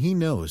 And he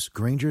knows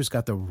Grainger's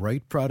got the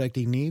right product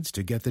he needs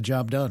to get the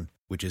job done,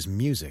 which is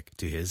music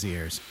to his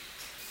ears.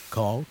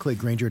 Call, click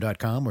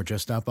Grainger.com, or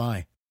just stop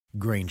by.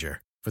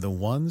 Grainger, for the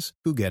ones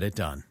who get it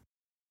done.